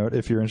another note,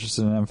 if you're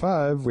interested in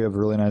M5, we have a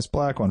really nice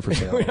black one for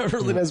sale. We have a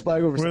really nice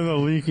black over. With a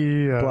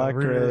leaky Black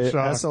rear gray.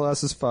 shock.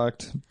 SLS is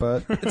fucked,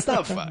 but It's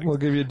not fucked. we'll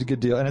give you a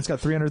good deal. And it's got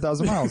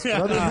 300,000 miles. But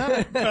other than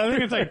that, I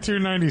think it's like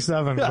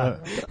 297.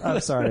 But I'm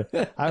sorry.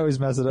 I always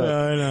mess it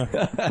up.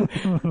 I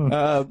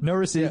know. No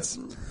receipts.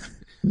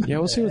 Yeah,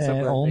 we'll see what's up. And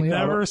with that only thing.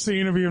 Never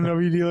seen a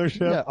BMW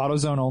dealership. Yeah,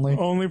 AutoZone only.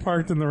 Only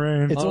parked in the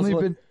rain. It's only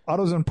been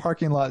AutoZone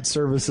parking lot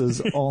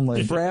services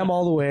only. Fram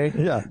all the way.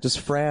 Yeah. Just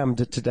frammed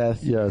to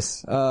death.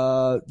 Yes.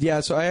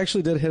 Yeah, so I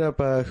actually did hit up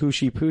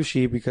Hooshie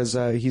Pooshie because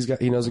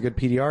he knows a good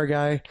PDR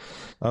guy.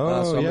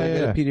 Oh, so I'm yeah, gonna yeah.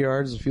 get a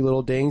PDR, just a few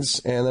little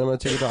dings, and then I'm gonna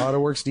take it to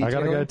AutoWorks I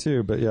detailing. got a guy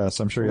too, but yes,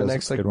 I'm sure he the has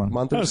next a like good one.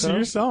 month or Oh, so so.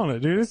 you're selling it,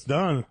 dude. It's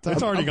done.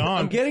 It's already gone.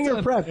 I'm getting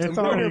her prepped. It's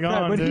I'm already getting her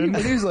gone, But dude.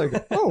 he's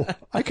like, oh,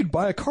 I could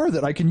buy a car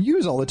that I can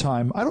use all the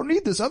time. I don't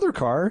need this other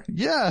car.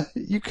 Yeah,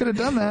 you could have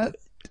done that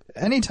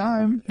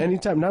anytime.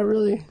 Anytime, not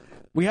really.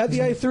 We had the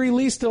i3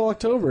 lease till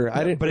October.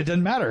 I didn't. But it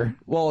doesn't matter.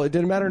 Well, it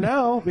didn't matter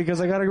now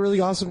because I got a really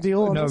awesome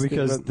deal. On No, this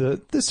because thing,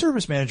 but the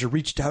service manager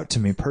reached out to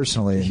me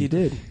personally. And he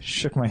did.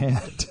 shook my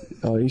hand.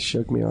 Oh, he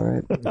shook me all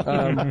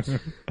right.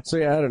 So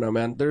yeah, I don't know,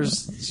 man.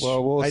 There's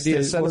We'll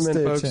ideas. stay, Send we'll them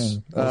stay in, folks.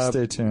 tuned. We'll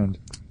stay tuned.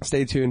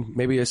 Stay tuned.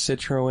 Maybe a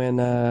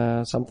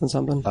Citroen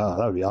something. Oh,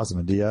 that would be awesome.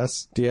 A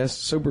DS. DS.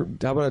 Super.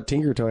 How about a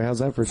Tinker Toy? How's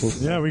that for you?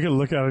 Yeah, we could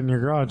look at it in your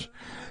garage.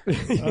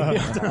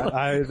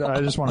 I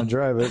just want to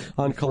drive it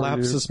On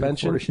collapsed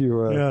suspension? before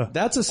you, Yeah.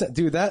 That's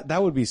dude.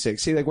 That would be sick.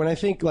 See, like when I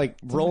think like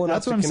rolling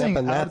That's up what I'm to saying. Knapp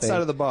and that Outside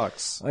thing, of the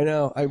box. I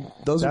know.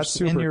 Those are That's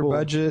super in your cool.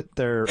 budget.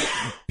 They're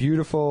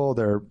beautiful.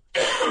 They're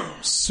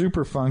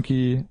super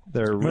funky.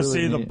 They're But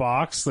really see, the neat.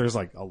 box, there's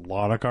like a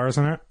lot of cars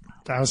in it.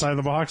 Outside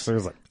the box,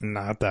 there's like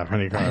not that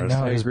many I cars.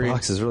 know his agree.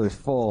 box is really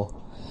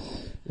full.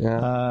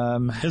 Yeah.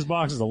 His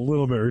box is a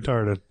little bit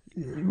retarded.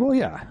 Well,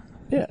 yeah.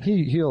 Yeah.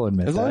 He'll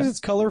admit As that. long as it's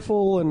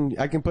colorful and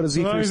I can put a As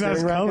long Z3 as it has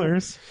steering rack.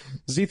 colors.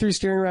 Z3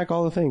 steering rack,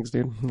 all the things,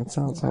 dude. That's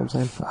all I'm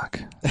saying. Fuck.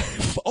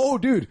 Oh,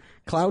 dude,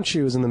 clown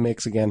shoes in the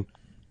mix again.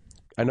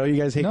 I know you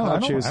guys hate No, clown I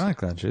don't shoes. like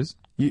clown shoes.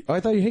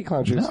 I thought you hate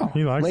clown shoes. No.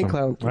 He likes Lane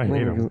them. clown. I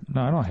hate them.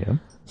 No, I don't hate him.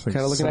 Kind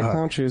of looking at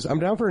clown shoes. I'm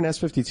down for an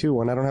S52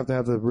 one. I don't have to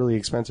have the really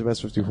expensive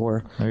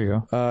S54. There you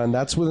go. And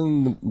that's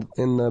in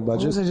the What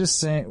budget. was I just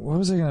saying? What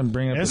was I going to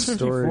bring up? a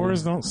story?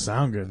 S54s don't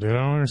sound good, dude. I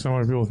don't understand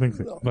why people think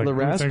that. Like, The who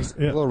rasp? thinks-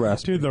 A little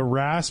rasp. Dude, the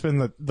rasp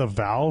and the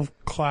valve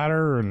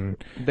clatter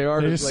and They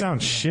are just like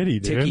sound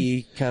shitty, dude.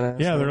 ticky kind of.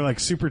 Yeah, they're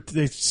like super.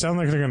 They sound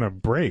like they're gonna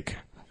break.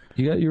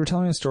 You were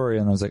telling me a story,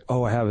 and I was like,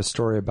 "Oh, I have a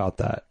story about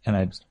that." And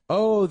I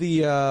Oh,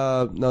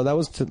 no, that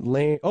was to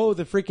Lane. Oh,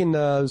 the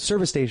freaking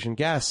service station,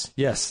 gas.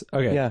 yes,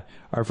 okay, Yeah.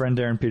 Our friend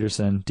Darren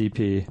Peterson,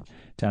 DP,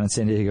 down in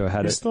San Diego,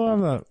 had You it. still have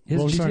that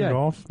His Volkswagen GTI.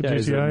 Golf Yeah,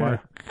 he's a GTI?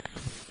 Mark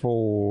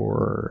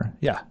IV.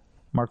 Yeah,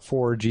 Mark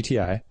IV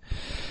GTI.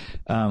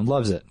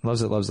 Loves it.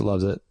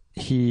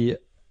 He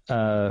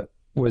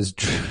was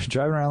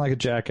driving around like a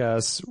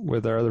jackass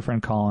with our other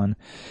friend Colin.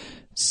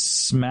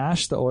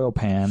 Smashed the oil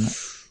pan.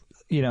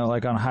 You know,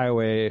 like on a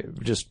highway,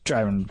 just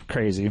driving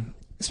crazy.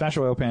 Smashed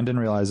the oil pan,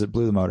 didn't realize it,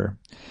 blew the motor.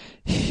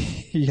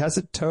 He has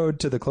it towed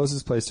to the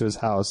closest place to his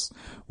house,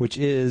 which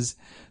is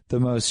the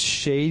most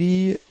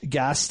shady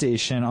gas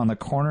station on the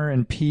corner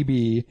in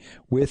PB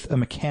with a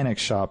mechanic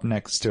shop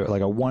next to it,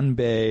 like a one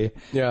bay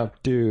Yeah.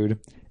 dude,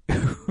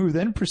 who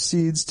then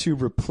proceeds to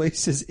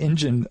replace his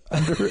engine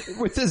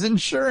with his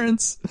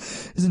insurance.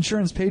 His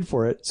insurance paid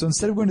for it. So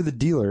instead of going to the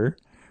dealer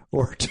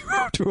or to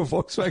a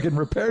Volkswagen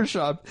repair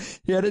shop,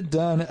 he had it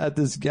done at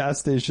this gas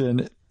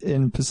station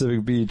in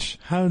Pacific Beach.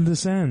 How did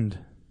this end?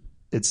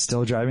 It's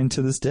still driving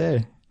to this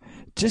day.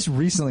 Just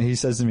recently, he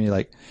says to me,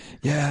 like,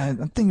 yeah,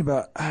 I'm thinking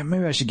about,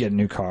 maybe I should get a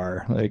new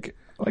car. Like,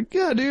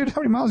 yeah, dude,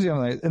 how many miles do you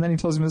have? And then he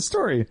tells me the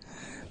story.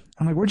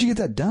 I'm like, where'd you get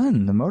that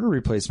done? The motor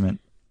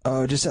replacement.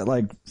 Oh, just at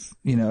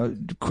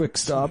quick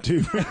stop.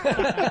 Dude,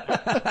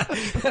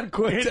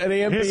 Quick at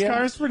AM. his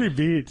car's pretty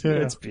beat too.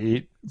 It's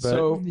beat. But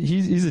So-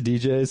 he's a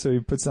DJ, so he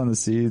puts on the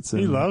seats.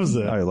 And, He loves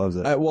it. Oh, he loves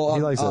it. Well,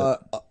 he likes it.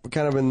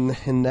 Kind of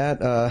in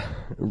that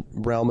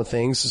realm of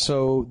things.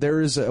 So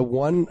there's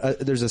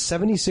a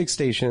 76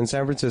 station in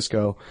San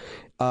Francisco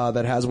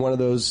that has one of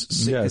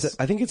those. Yes.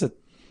 I think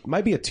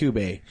might be a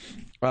 2-bay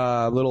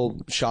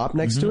little shop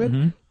next to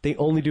it. They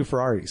only do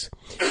Ferraris,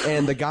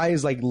 and the guy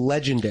is like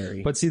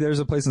legendary. But see, there's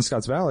a place in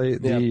Scotts Valley,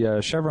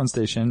 the Chevron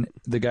station.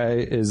 The guy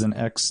is an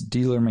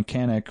ex-dealer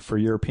mechanic for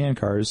European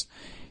cars.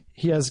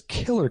 He has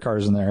killer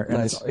cars in there. And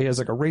Nice. he has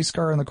like a race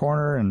car in the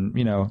corner and,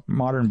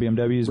 modern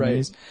BMWs. Right.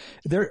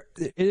 Minis.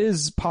 It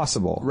is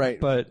possible. Right.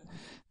 But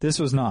this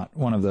was not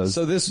one of those.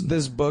 So this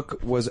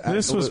book was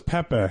This was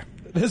Pepe.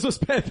 this was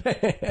Pepe.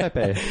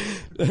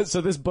 Pepe.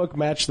 So this book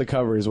matched the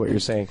cover, is what you're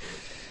saying.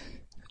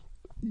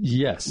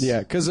 Yes.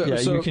 Yeah, 'cause,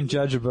 so- you can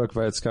judge a book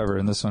by its cover,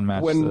 and this one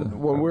matches.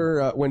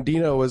 When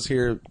Dino was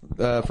here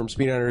from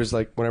Speed Hunters,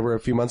 like whenever a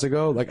few months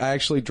ago, like I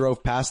actually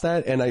drove past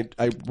that and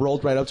I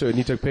rolled right up to it and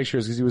he took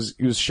pictures because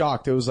he was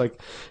shocked. It was like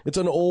it's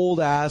an old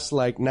ass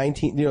like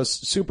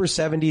super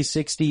 70s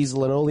 60s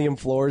linoleum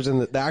floors in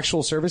the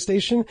actual service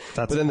station.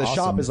 That's but then the awesome.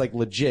 shop is like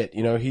legit.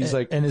 He's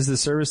like, and is the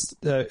service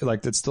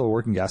like it's still a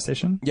working gas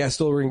station? yeah,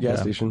 still a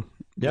gas station.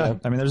 Yeah.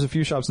 I mean, there's a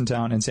few shops in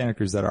town in Santa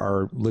Cruz that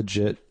are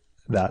legit.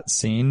 That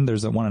scene.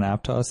 There's one in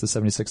Aptos, the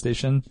 76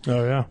 station.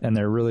 Oh yeah, and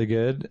they're really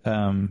good.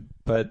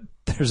 But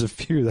there's a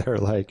few that are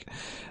like,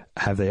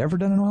 have they ever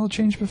done an oil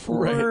change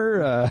before?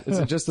 Right. Is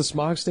it just the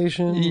smog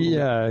station?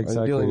 Yeah, exactly.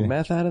 Are you dealing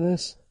meth out of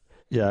this?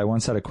 Yeah, I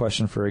once had a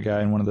question for a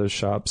guy in one of those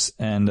shops,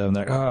 and they're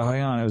like, oh,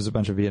 hang on. It was a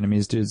bunch of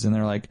Vietnamese dudes, and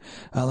they're like,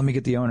 let me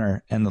get the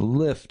owner. And the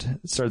lift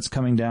starts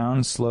coming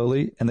down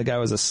slowly, and the guy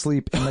was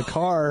asleep in the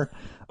car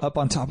up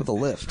on top of the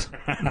lift.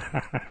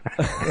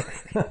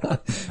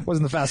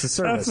 Wasn't the fastest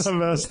service. that's the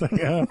best thing.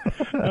 Yeah.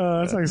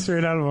 That's like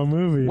straight out of a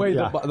movie. Wait,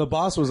 Yeah. the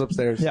boss was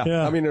upstairs. Yeah.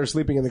 Yeah. I mean, they were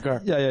sleeping in the car.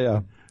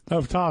 Yeah.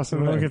 Up top, so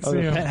no one can Oh, see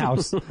the him.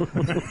 penthouse.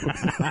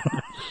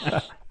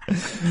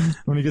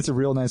 When he gets a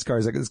real nice car,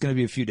 he's like, it's going to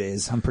be a few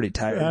days. I'm pretty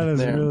tired. That is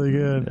There. really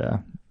good. Yeah,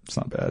 it's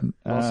not bad.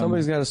 Well,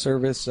 somebody's got to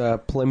service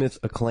Plymouth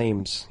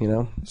Acclaims,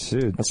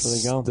 Dude, That's where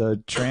they go.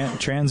 The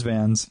trans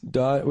vans.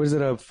 What is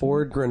it, a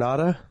Ford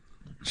Granada?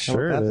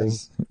 Sure about it that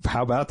is.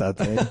 How about that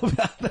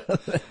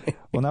thing?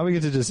 Well, now we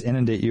get to just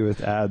inundate you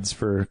with ads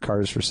for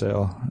cars for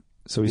sale.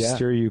 So we Yeah.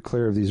 steer you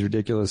clear of these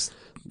ridiculous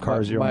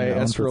cars you're My only own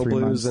for Escrow 3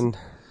 Blues. months. And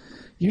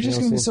You're just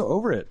you'll going to be see. so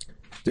over it.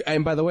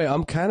 and by the way,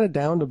 I'm kind of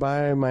down to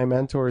buy my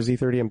Mentor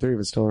Z30 M3 if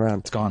it's still around.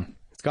 It's gone.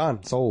 It's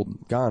gone.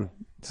 Sold. Gone.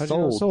 How'd you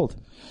know it's sold?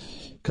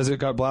 Because it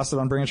got blasted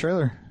on Bring a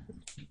Trailer.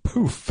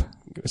 Poof.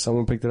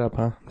 Someone picked it up,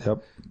 huh?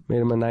 Yep. Made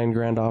him a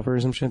 $9,000 offer or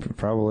some shit.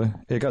 Probably.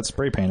 It got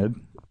spray painted.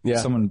 Yeah.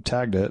 Someone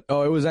tagged it.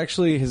 Oh, it was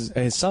actually his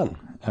son.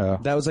 Oh.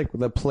 That was like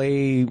the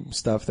play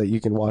stuff that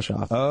you can wash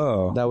off.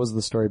 Oh. That was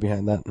the story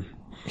behind that.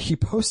 He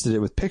posted it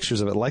with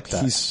pictures of it like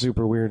that. He's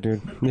super weird,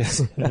 dude.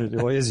 Yes.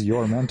 Well, he is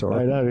your mentor.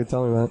 I know, dude.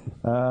 Tell me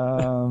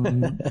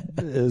that.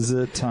 Is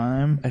it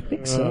time? I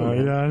think so.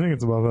 Yeah, I think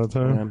it's about that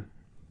time.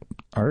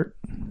 Art?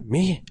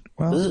 Me?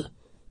 Well,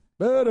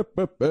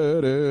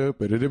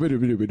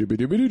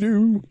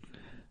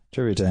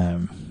 trivia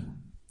time.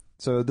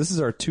 So this is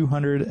our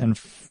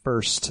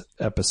 201st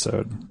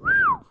episode.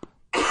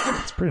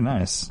 It's pretty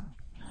nice.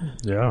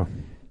 Yeah.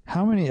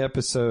 How many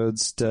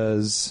episodes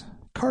does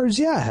Cars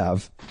Yeah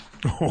have?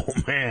 Oh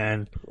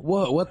man,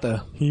 What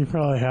the? he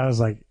probably has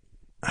like.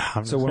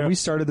 So when we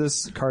started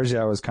this, Cars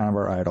Yeah was kind of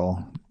our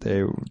idol.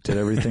 They did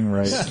everything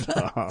right.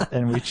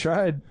 And we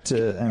tried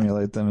to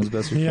emulate them as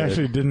best we he could.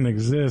 actually didn't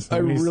exist. I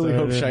when we really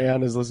hope started.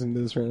 Cheyenne is listening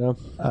to this right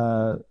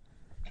now.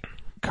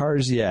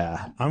 Cars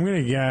Yeah. I'm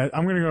gonna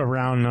go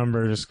round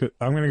number.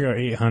 I'm gonna go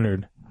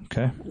 800.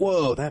 Okay.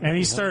 Whoa, that. And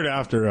he started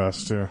after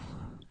us too.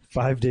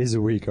 5 days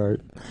a week,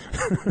 Art.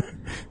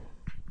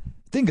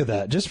 Think of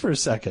that just for a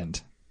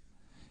second.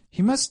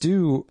 He must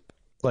do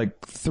like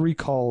 3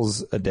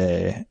 calls a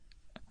day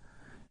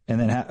and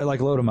then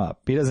load them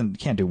up. He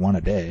can't do one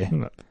a day.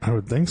 I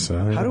would think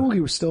so. How do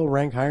we still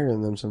rank higher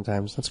than them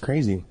sometimes? That's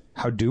crazy.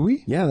 How do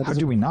we? Yeah, that How doesn't-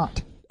 do we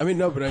not? I mean,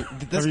 no, but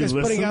this you guy's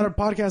putting listened? out a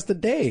podcast a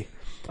day.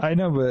 I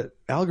know, but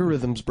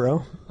Algorithms,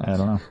 bro. I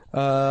don't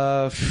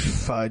know.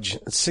 Fudge.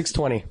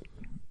 620.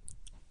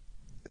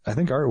 I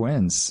think Art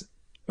wins.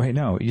 Wait,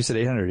 no, you said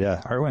 800.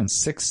 Yeah, Art wins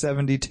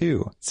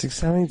 672.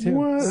 672.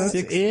 What? That's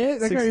it?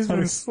 That guy's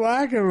been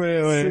slacking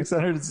lately.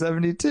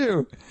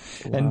 672.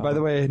 And by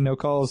the way, no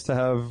calls to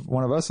have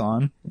one of us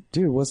on.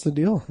 Dude, what's the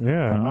deal?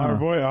 Yeah, our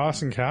boy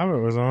Austin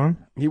Cabot was on.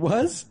 He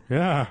was?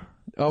 Yeah,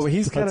 Oh, but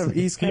he's he kind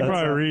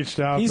probably of, reached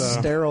out. he's though.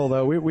 sterile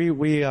though.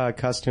 We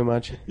cuss too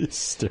much.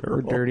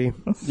 We're dirty.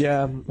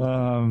 Yeah.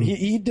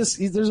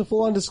 There's a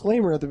full on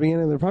disclaimer at the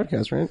beginning of the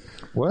podcast, right?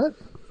 What?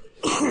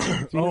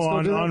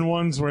 on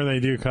ones where they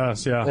do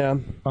cuss. Yeah, Yeah.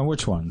 On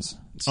which ones?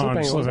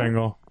 on Slip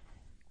Angle.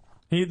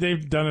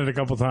 They've done it a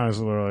couple times.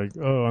 So they're like,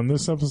 "Oh, on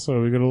this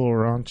episode we get a little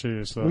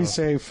raunchy." So We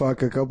say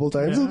fuck a couple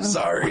times. I'm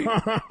sorry.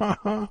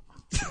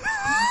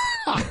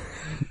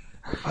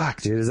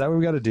 Fuck, dude. Is that what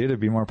we got to do to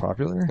be more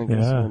popular?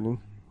 Yeah.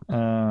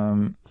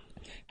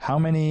 How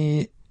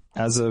many,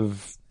 as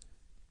of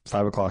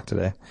 5 o'clock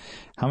today,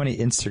 how many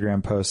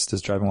Instagram posts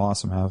does Driving While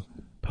Awesome have?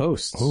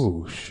 Posts.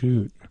 Oh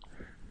shoot!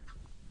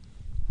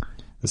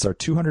 This is our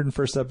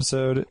 201st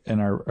episode, and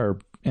our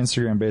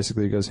Instagram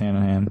basically goes hand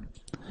in hand.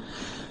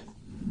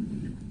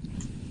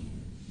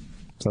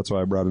 So that's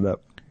why I brought it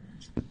up.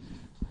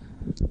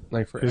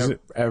 Like for Is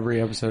it-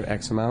 every episode,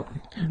 X amount.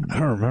 I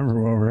don't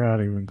remember what we're at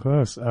even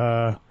close.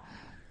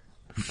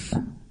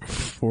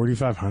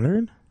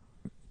 4,500.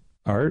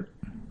 Art?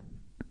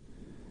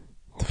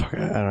 Fuck,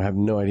 I don't have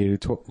no idea.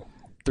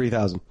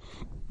 3,000.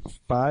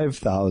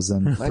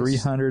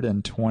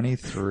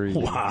 5,323.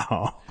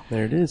 Wow.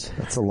 There it is.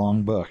 That's a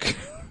long book.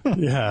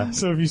 Yeah.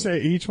 So if you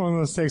say each one of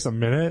those takes a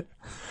minute,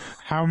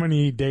 how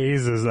many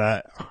days is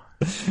that?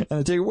 And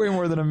it takes way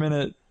more than a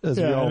minute, as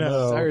we all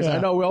know. Cyrus, I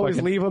know we always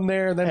Fucking leave them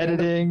there and then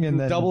editing and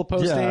then double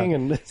posting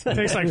and It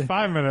takes like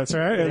 5 minutes,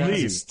 right? At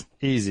least.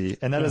 Easy.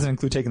 And that doesn't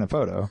include taking the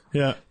photo.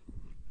 Yeah.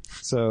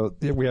 So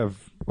we have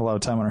a lot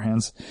of time on our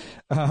hands.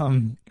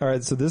 All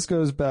right. So this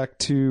goes back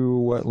to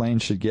what Lane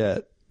should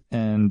get.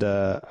 And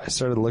I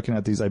started looking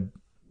at these.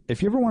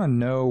 If you ever want to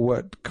know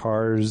what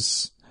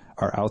cars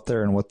are out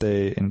there and what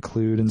they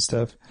include and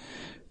stuff,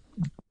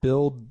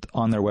 build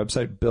on their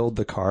website, build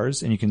the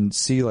cars, and you can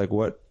see like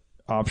what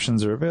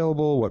options are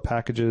available, what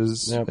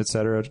packages,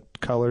 etc.,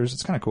 colors.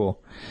 It's kind of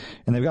cool.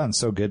 And they've gotten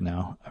so good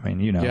now. I mean,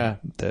 you know,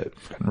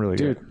 they've gotten really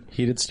good. dude,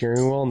 heated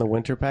steering wheel in the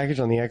winter package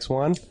on the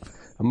X1.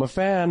 I'm a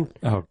fan.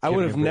 Oh, I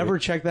would have never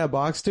checked that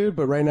box, dude,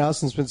 but right now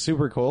since it's been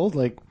super cold,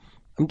 like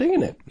I'm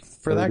digging it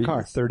for that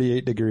car.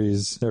 38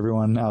 degrees,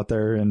 everyone out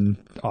there in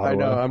Ottawa. I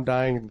know, I'm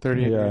dying in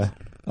 38 degrees.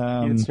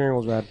 Heated steering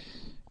wheel's rad.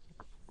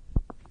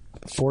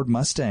 Ford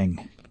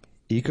Mustang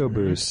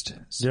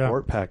EcoBoost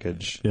Sport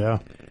Package. Yeah.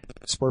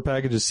 Sport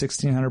Package is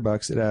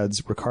 $1,600. It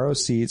adds Recaro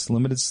seats,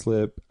 limited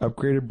slip,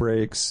 upgraded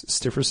brakes,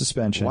 stiffer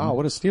suspension. Wow,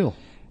 what a steal.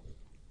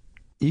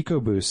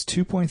 EcoBoost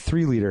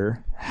 2.3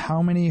 liter.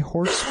 How many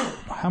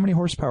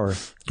horsepower?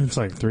 It's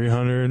like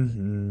 300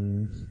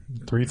 and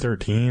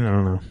 313. I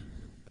don't know.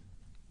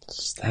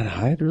 Is that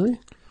high, really?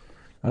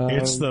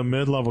 It's the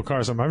mid-level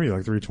car, so it might be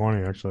like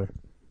 320, actually.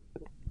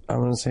 I'm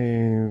going to say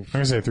I'm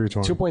going to say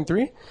 320.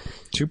 2.3?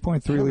 2.3 I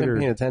haven't liter been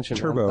paying attention,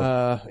 turbo.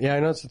 man. Yeah, I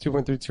know it's a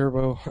 2.3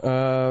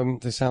 turbo.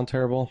 They sound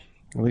terrible,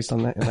 at least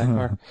in that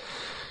car.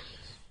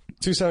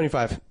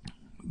 275.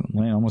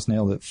 Lane almost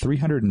nailed it.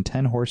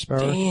 310 horsepower.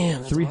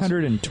 Damn, that's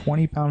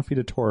 320 pound-feet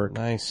of torque.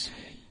 Nice.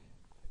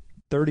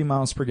 30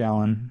 miles per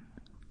gallon.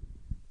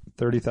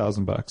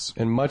 $30,000.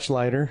 And much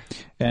lighter.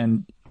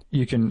 And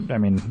you can, I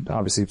mean,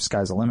 obviously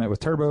sky's the limit with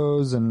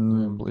turbos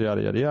and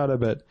yada, yada, yada,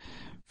 but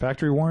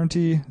factory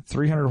warranty,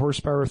 300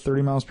 horsepower,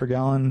 30 miles per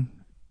gallon.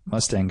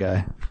 Mustang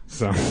guy.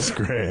 Sounds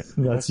great.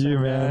 That's you,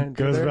 man.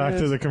 Goes back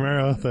to the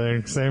Camaro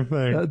thing. Same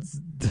thing.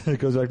 It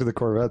goes back to the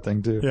Corvette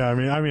thing, too. Yeah,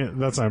 I mean,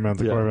 that's what I meant,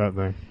 the Corvette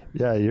thing.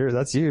 Yeah,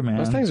 that's you, man.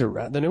 Mustangs are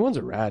rad. The new ones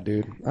are rad,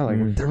 dude. I like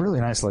them. They're really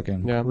nice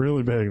looking. Yeah.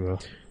 Really big, though.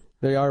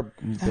 They are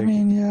big. I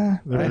mean, yeah.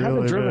 They're I haven't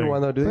really driven big.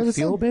 one, though. Do But they it's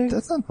feel not, big?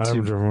 That's not I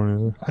haven't too. driven one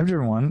either. I've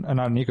driven one,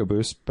 not an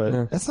EcoBoost,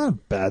 but that's not a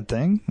bad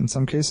thing in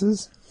some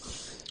cases.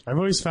 I've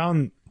always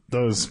found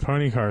those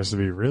pony cars to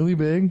be really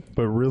big,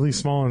 but really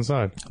small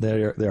inside.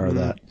 They are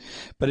that.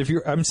 But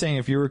I'm saying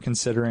if you were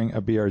considering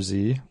a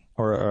BRZ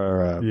or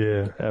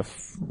a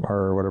F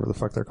or whatever the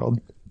fuck they're called,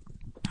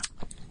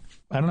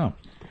 I don't know.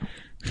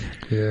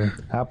 Yeah.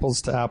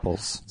 Apples to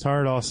apples. It's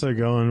hard also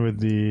going with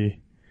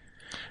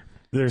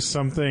there's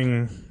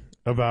something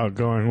about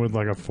going with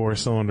like a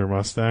 4-cylinder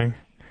Mustang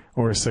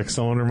or a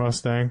 6-cylinder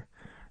Mustang.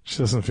 Just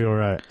doesn't feel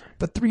right.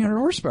 But 300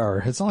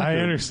 horsepower. It's not like I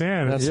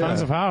understand. It's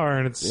tons of power,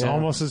 and it's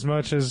almost as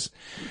much as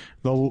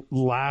the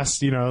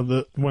last,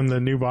 when the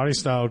new body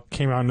style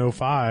came out in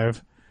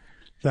 05,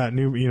 that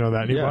new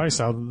body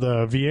style,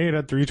 the V8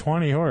 at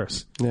 320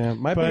 horse. Yeah,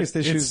 my But biggest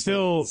issue it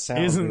still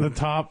isn't the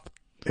top.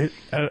 They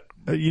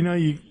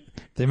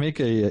make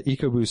a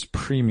EcoBoost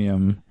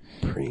Premium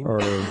or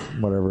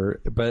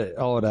whatever, but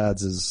all it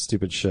adds is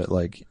stupid shit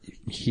like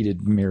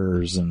heated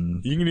mirrors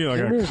and You can do like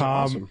a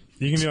Cobb. awesome.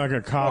 You can do like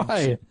a Cobb.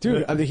 Why?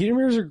 Dude, the heater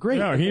mirrors are great.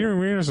 No, heater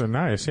mirrors are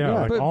nice. Yeah,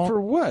 like but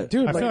for what?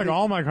 Dude, I feel like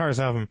all my cars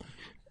have them.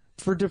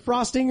 for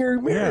defrosting your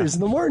mirrors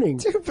in the morning.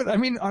 Dude, but I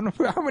mean, on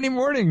how many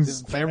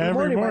mornings? Every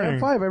morning. I have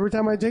 5 every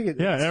time I take it.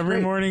 Yeah, It's every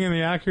great. morning in the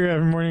Acura,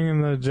 every morning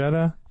in the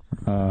Jetta.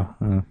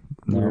 No.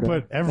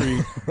 But every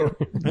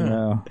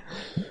No.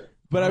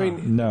 But I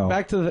mean, No.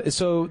 back to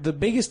the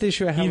biggest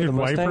issue I have with heated the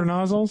Mustang. wiper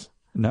nozzles.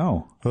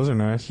 No. Those are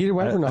nice. Heated I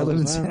wiper live in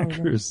nozzles. Santa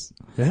Cruz.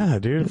 Yeah,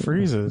 dude, it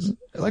freezes.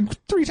 Like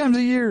 3 times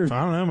a year. I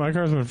don't know. My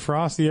car's been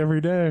frosty every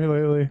day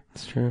lately.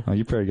 That's true. Oh,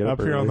 you probably get up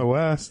Up here on early. the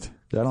west.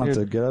 I don't have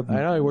to get up. I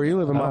know where you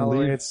live a I mile don't away.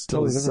 leave It's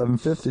till totally different.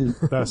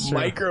 7:50. That's true.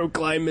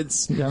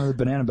 Microclimates. Down to the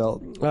banana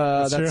belt.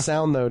 That true.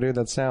 sound though, dude.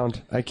 That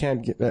sound. I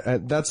can't get.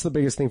 That's the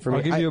biggest thing for me.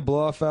 I'll give you a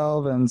blow-off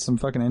valve and some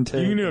fucking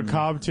intake. You can do a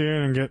Cobb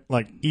tune and get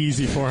like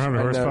easy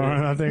 400 horsepower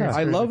on that thing. It's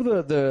I crazy. love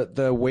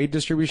the weight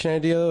distribution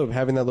idea of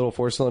having that little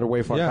 4-cylinder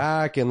way far Yeah.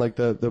 back and like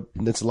the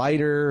it's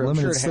lighter. I'm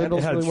sure Limited it slip.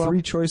 handles It had really well.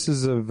 3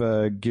 choices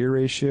of gear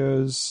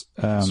ratios.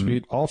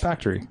 Sweet. All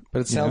factory. But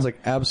it sounds like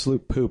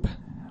absolute poop.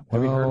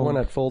 Have you heard one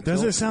at full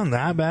Does tilt? it sound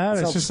that bad?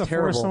 It's sounds just a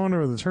terrible.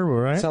 4-cylinder with a turbo,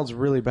 right? It sounds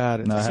really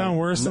bad. No, I sound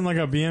worse than like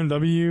a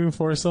BMW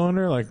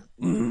 4-cylinder, like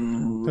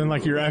than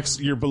like your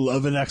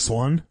beloved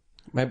X1.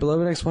 My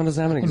beloved X1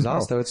 doesn't have an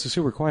exhaust though. It's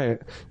super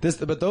quiet.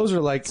 But those are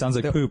like Sounds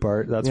like poop,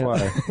 Art. That's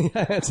why.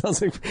 Yeah, it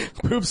sounds like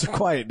poops are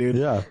quiet, dude.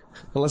 Yeah.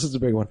 Unless it's a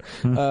big one.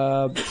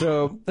 Yeah,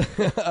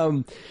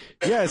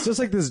 it's just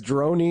like this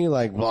droney,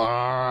 like,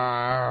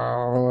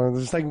 blah.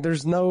 It's like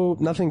there's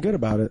nothing good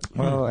about it.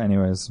 Well,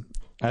 anyways,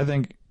 I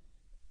think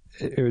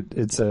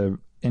it's a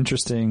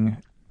interesting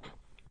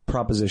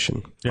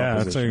proposition.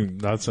 Yeah,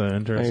 that's an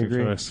interesting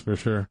agree. choice for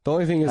sure. The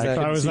only thing is If that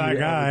I was that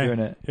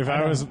guy, if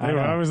I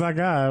was that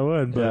guy, I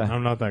would. But Yeah.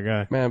 I'm not that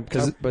guy. man,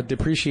 but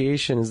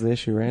depreciation is the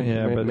issue, right?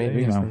 Yeah, but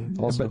maybe you know,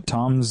 also. but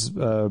Tom's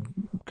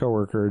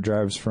coworker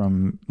drives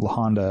from La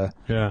Honda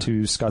Yeah.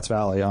 to Scotts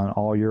Valley on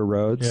all your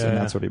roads, Yeah, and yeah.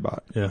 that's what he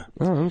bought. Yeah,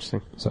 Oh,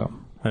 interesting. So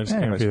I just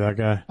Anyways. can't be that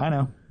guy.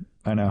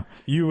 I know.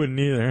 You wouldn't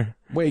either.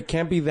 Wait,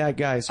 can't be that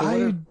guy. So what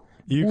if-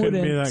 You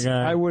couldn't be that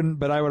guy. I wouldn't,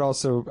 but I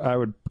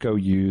would go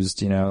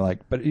used. You know, like.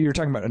 But you're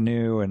talking about a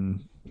new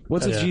and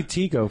what's a Yeah.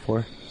 GT go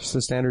for? Just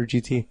a standard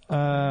GT. they're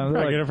I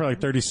like, get it for like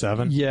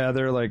 37. yeah,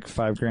 they're like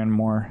 $5,000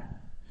 more.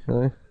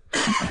 Really?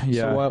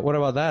 Yeah, So what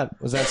about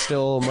that? Was that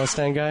still a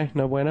Mustang guy?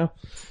 No bueno?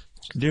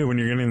 Dude, when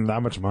you're getting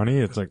that much money,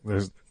 it's like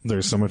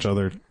there's so much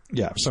other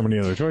yeah. so many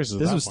other choices.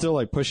 This at was that still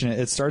like pushing it.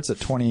 It starts at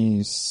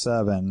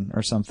 27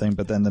 or something,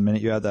 but then the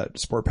minute you add that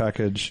sport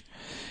package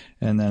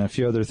and then a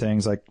few other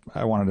things, like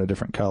I wanted a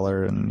different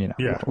color and, you know.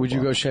 Yeah. Would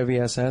you go Chevy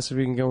SS if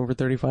you can go over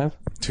 35?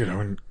 point. Dude, I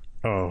wouldn't.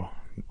 Oh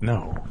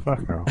no,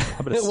 fuck no. How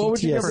about a What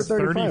would you CTS, get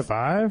for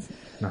 35?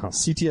 No.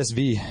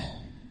 CTSV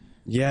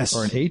Yes.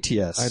 or an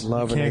ATS? I'd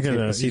love You an can't get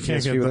a- ATS. you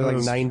can't get with like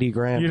those. 90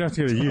 grand. You'd have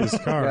to get a used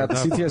car. Yeah, at the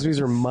that point.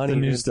 CTSVs are money. the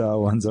new dude.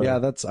 style ones are.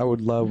 Yeah, I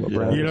would love a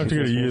brand You'd new have to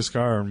get a CTSV. used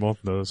car on both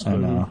of those. I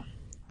know.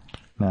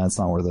 No, it's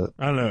not worth it.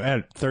 I don't know.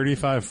 At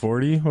 35,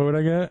 40, what would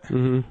I get?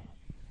 Mhm.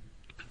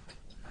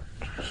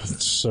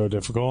 It's so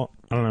difficult.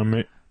 I don't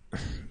know.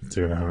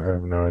 Dude, I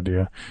have no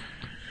idea.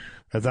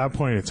 At that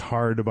point, it's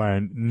hard to buy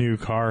a new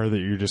car that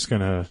you're just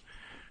gonna.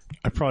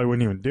 I probably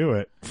wouldn't even do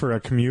it for a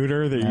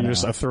commuter that you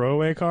just a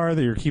throwaway car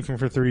that you're keeping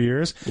for 3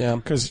 years. Yeah.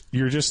 because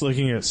you're just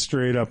looking at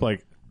straight up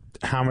like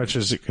how much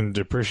is it can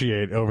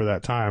depreciate over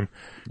that time.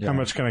 How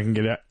much can I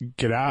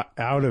get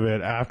out of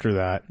it after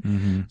that?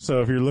 Mm-hmm.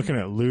 So if you're looking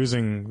at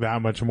losing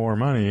that much more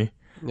money.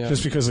 Yeah.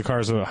 Just because the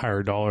car's a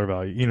higher dollar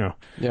value, you know.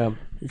 Yeah.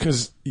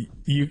 Because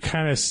you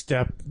kind of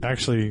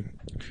actually,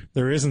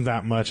 there isn't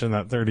that much in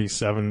that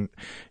 37.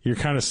 You're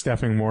kind of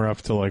stepping more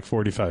up to like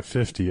 45,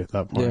 50 at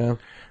that point. Yeah.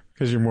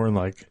 Because you're more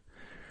like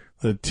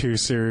the 2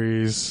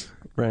 Series.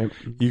 Right.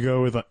 You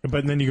go with,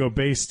 but then you go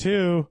base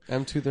 2.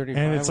 M235.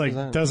 And it's what like, is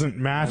that? doesn't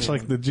match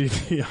like the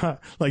GTI.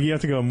 Like you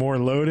have to go more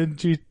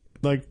loaded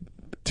like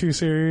 2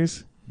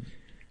 Series.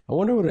 I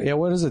wonder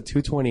what is a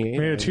 228?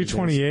 Maybe a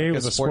 228 Like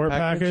with a sport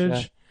package.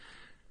 Yeah.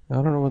 I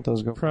don't know what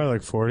those go for. Probably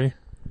like 40.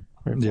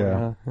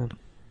 Yeah,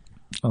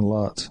 a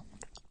lot.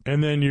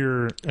 And then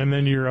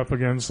you're up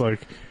against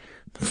like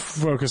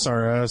Focus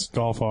RS,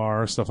 Golf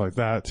R, stuff like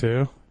that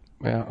too.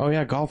 Yeah. Oh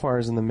yeah, Golf R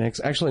is in the mix.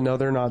 Actually, no,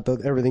 they're not.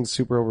 Everything's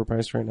super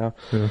overpriced right now.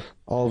 Yeah.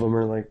 All of them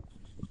are like,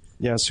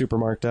 yeah, super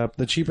marked up.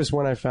 The cheapest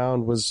one I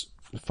found was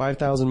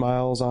 5,000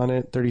 miles on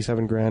it,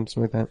 37 grand,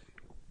 something like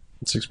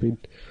that. 6-speed.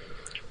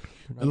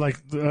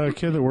 Like the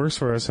kid that works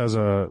for us has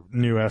a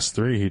new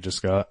S3 he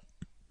just got.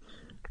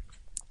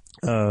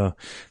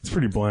 It's a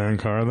pretty bland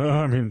car though.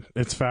 I mean,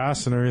 it's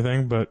fast and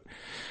everything, but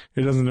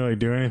it doesn't really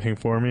do anything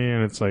for me.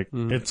 And it's like,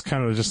 it's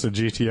kind of just a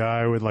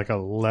GTI with like a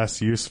less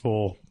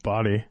useful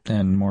body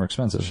And more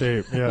expensive.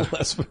 shape. Yeah.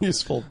 Less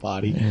useful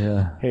body.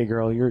 Yeah. Hey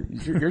girl, you're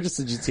just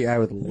a GTI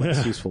with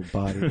less useful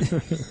body.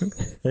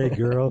 Hey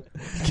girl,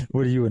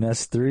 what are you, an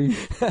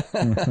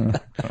S3?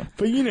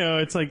 But you know,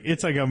 it's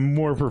like a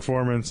more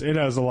performance. It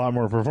has a lot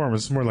more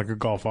performance. It's more like a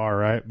Golf R,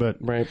 right? But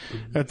Right.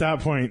 at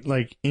that point,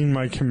 like in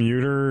my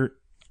commuter,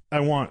 I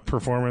want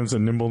performance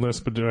and nimbleness,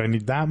 but do I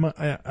need that much?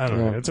 I don't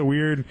know. Yeah.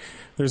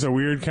 There's a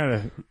weird kind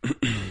of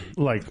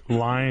like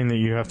line that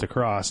you have to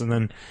cross. And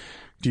then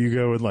do you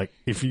go with like,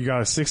 if you got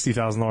a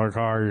 $60,000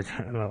 car, you're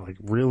kind of like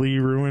really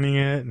ruining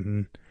it.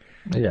 And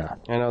Yeah.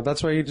 I know.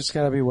 That's why you just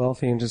gotta be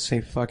wealthy and just say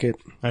fuck it.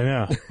 I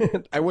know.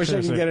 I wish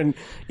I could get an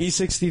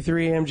E63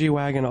 AMG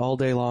wagon all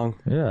day long.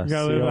 Yeah.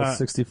 gotta live that.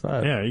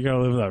 CL65. Yeah. You got to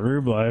live that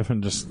Rube life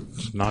and just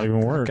not even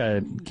work.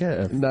 Okay, get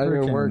a Not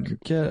even frickin- work.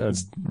 Get a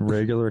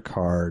regular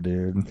car,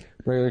 dude.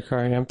 Regular car.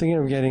 I'm thinking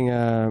of getting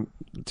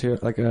what's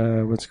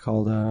it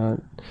called?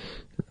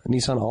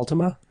 Nissan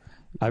Altima.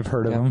 I've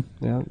heard of them.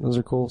 Yeah, those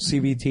are cool.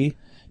 CVT,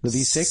 the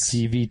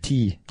V6.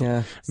 CVT.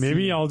 Yeah.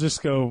 Maybe I'll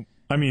just go,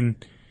 I mean,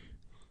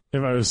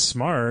 if I was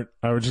smart,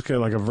 I would just get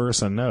like a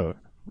Versa Note.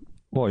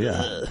 Well,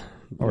 yeah.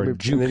 Or a And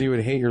Juke. then you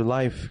would hate your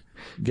life.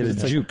 Get a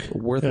Juke.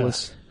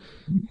 Worthless.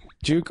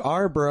 Juke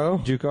R, bro.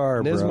 Juke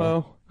R, bro.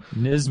 Nismo.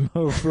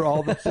 Nismo for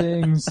all the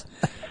things.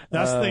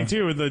 That's the thing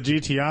too with the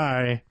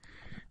GTI.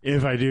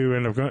 If I do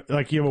end up going,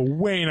 like, you have a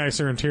way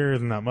nicer interior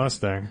than that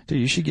Mustang. Dude,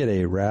 you should get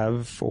a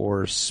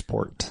RAV4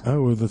 Sport.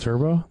 Oh, with the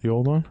turbo, the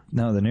old one.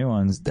 No, the new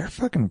ones, they're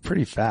fucking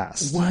pretty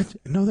fast. What?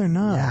 No, they're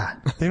not. Yeah.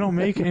 They don't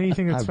make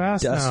anything that's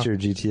fast now. Duster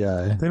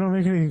GTI. They don't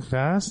make anything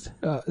fast.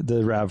 The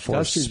RAV4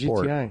 That's your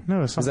Sport. GTI.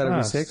 No, it's not Is that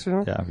fast. a V6 or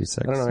no? Yeah, V6.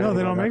 I don't know. No,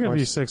 they don't make a That much.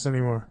 V6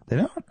 anymore. They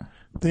don't?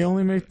 They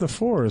only make the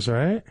 4s,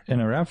 right?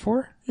 In a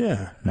RAV4?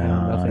 Yeah.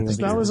 No, nothing. I think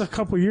That was a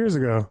couple years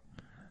ago.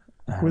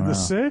 With the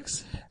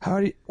 6?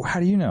 How do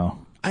you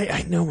know?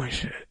 I know my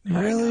shit.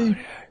 Really?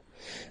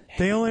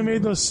 They only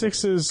made those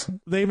sixes.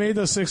 They made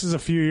those sixes a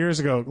few years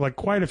ago, like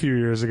quite a few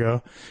years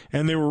ago,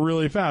 and they were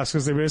really fast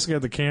because they basically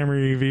had the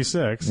Camry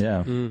V6.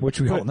 Yeah, which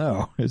we all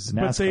know is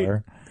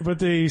NASCAR. But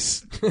they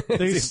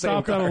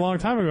stopped that a long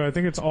time ago. I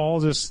think it's all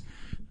just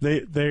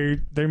they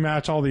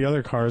match all the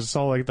other cars. It's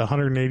all like the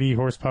 180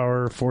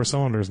 horsepower 4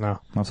 cylinders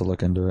now. I'll have to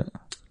look into it.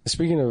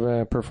 Speaking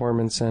of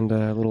performance and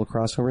little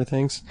crossover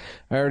things,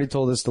 I already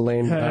told this to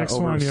Lane X1,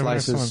 over you have an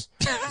slices.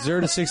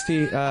 0 to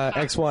 60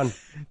 X1.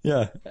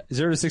 Yeah,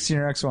 0 to 16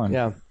 or X1.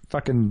 Yeah.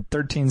 Fucking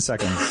 13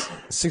 seconds.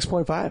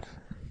 6.5.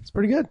 It's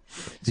pretty good.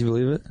 Do you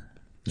believe it?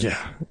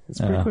 Yeah, It's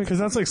pretty quick. because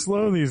that's like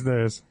slow these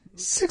days.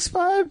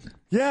 6.5.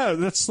 Yeah,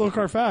 that's slow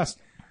car fast.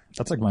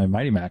 That's like my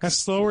Mighty Max. That's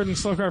slower than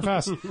slow car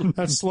fast.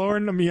 That's slower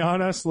than the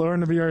Miata, slower than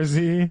the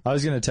BRZ. I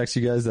was gonna text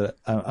you guys that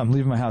I'm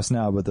leaving my house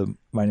now, but the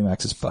Mighty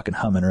Max is fucking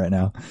humming right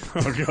now.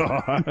 Oh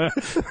god.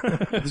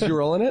 Did you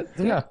roll in it?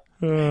 Yeah,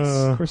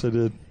 of course I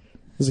did.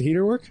 Does the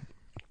heater work?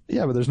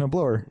 Yeah, but there's no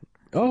blower.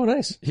 Oh,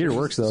 nice. Heater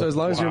works though. So as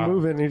long as you're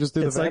moving, you just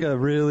do it's the like fan. a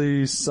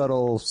really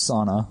subtle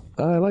sauna.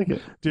 I like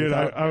it. Dude,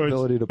 Without I was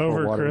ability to pour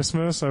over water.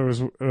 Christmas. I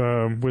was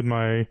with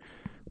my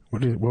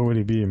what would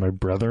he be? My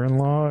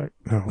brother-in-law?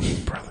 No,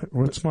 brother.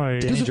 What's my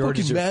Danny George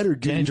is fucking your, matter,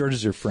 dude. Danny George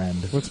is your friend.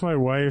 what's my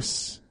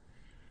wife's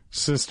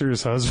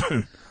sister's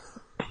husband?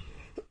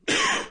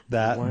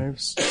 That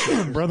Wives.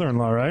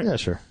 Brother-in-law, right? yeah,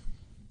 sure.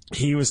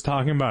 He was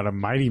talking about a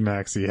Mighty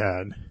Max he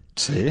had,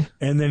 See?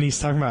 and then he's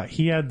talking about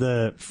he had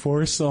the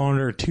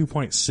 4-cylinder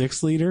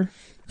 2.6 liter,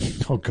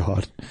 Oh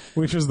God.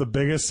 which was the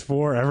biggest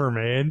 4 ever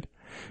made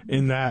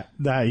in that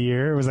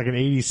year. It was like an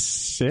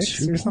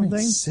 86 or something.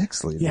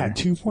 6 liter. Yeah,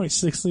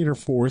 2.6 liter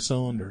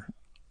 4-cylinder.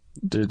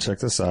 Dude, check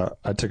this out.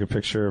 I took a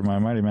picture of my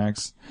Mighty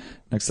Max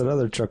next to that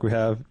other truck we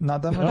have.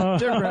 Not that much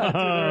different.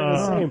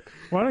 Same.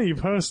 Why don't you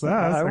post that?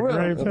 That's I a will.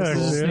 great That's pic, a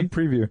little dude. sneak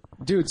preview.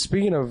 Dude,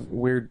 speaking of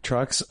weird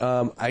trucks,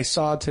 I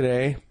saw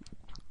today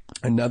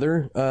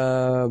another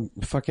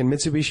fucking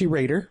Mitsubishi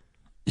Raider.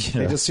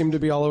 They just seem to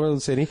be all over the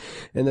city.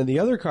 And then the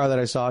other car that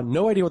I saw,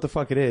 no idea what the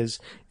fuck it is.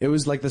 It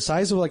was like the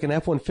size of like an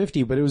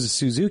F-150, but it was a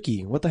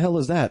Suzuki. What the hell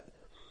is that?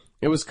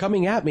 It was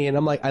coming at me, and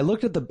I'm like,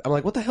 what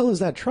the hell is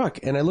that truck?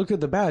 And I looked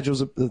at the badge. It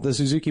was the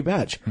Suzuki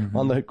badge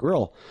on the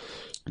grill.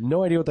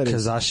 No idea what that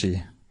is.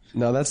 Kazashi.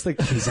 No, that's the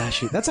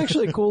Kizashi. That's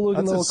actually a cool looking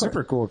That's little a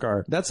super car. cool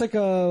car. That's like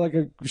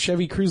a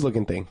Chevy Cruze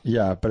looking thing.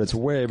 Yeah, but it's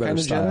way better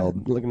Kinda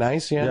styled. Look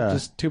nice, yeah. Yeah.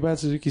 Just too bad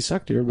Suzuki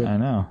sucked here, but I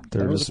know.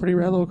 They're that was a just pretty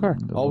rad little car.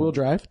 All-wheel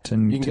drive. You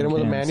can get them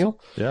with a cans.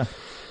 manual. Yeah.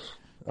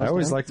 I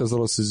always like those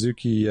little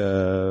Suzuki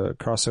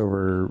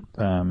crossover.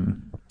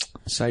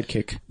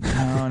 Sidekick.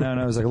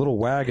 No. It was like a little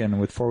wagon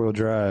with 4-wheel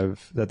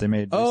drive that they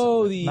made.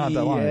 Oh, recently. the not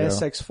that long ago.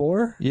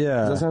 SX4? Yeah.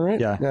 Does that sound right?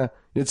 Yeah.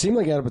 It seemed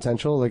like it had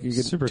potential. Like you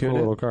could Super tune cool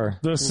it. little car.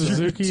 The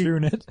Suzuki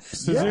Tune it.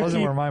 Suzuki That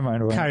wasn't where my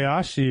mind went.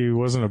 Kayashi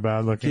wasn't a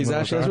bad looking. Kizashi,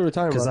 that's what we're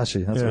talking about.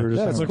 Kazashi. That's Yeah, what we were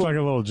just it talking looked about. like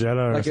a little Jetta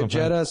or Like a something.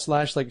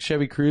 Jetta / like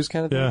Chevy Cruze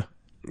kind of thing. Yeah.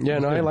 Yeah,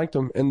 no, I liked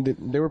them, and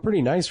they were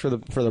pretty nice for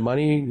the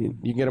money. You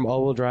can get them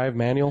all-wheel drive,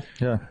 manual.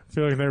 Yeah. I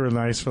feel like they were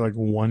nice for like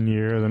 1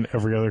 year, then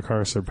every other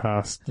car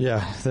surpassed.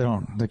 Yeah.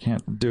 They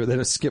can't do it. They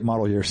just skip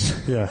model years.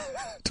 Yeah.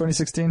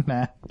 2016?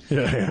 Nah.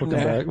 Yeah. We'll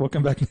come back. We'll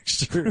come back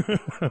next year.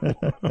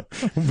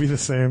 We'll be the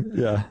same.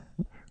 Yeah.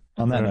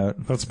 On that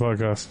note, That's a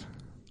podcast.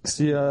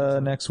 see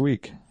you next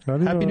week.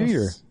 Happy New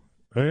Year.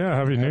 Oh yeah,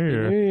 Happy New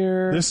Year. New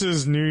Year. This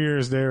is New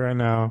Year's Day right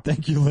now.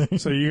 Thank you, Lane.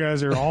 So you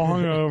guys are all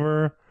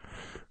hungover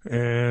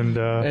and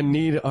And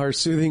need our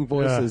soothing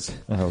voices.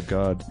 Oh,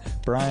 God.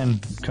 Brian,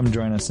 come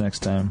join us next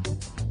time.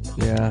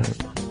 Yeah.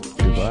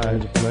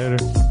 Goodbye. later.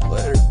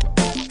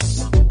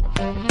 Later.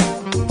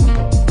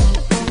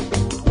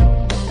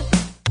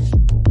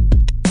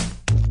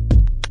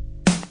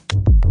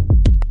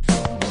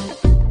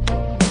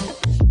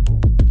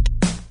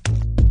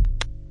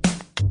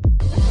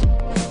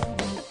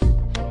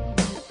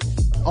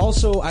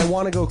 Also, I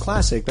want to go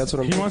classic. That's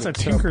what I'm He wants a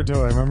thinking. Tinker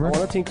toy, I remember?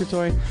 want a Tinker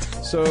Toy.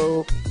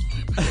 So,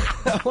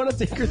 I want a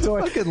Tinker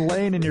Toy. Fucking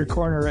Lane in your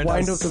corner right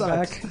Wind now up the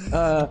sucks. back.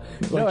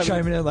 Like No, I mean-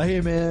 chiming in like,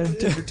 hey man,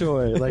 Tinker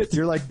Toy. Like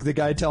you're like the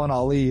guy telling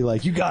Ali,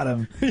 like, you got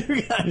him. I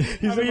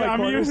mean,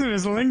 I'm using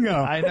his lingo.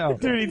 I know.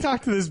 Dude, he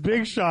talked to this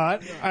big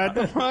shot at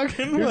the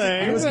fucking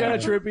place. It was kind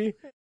of trippy.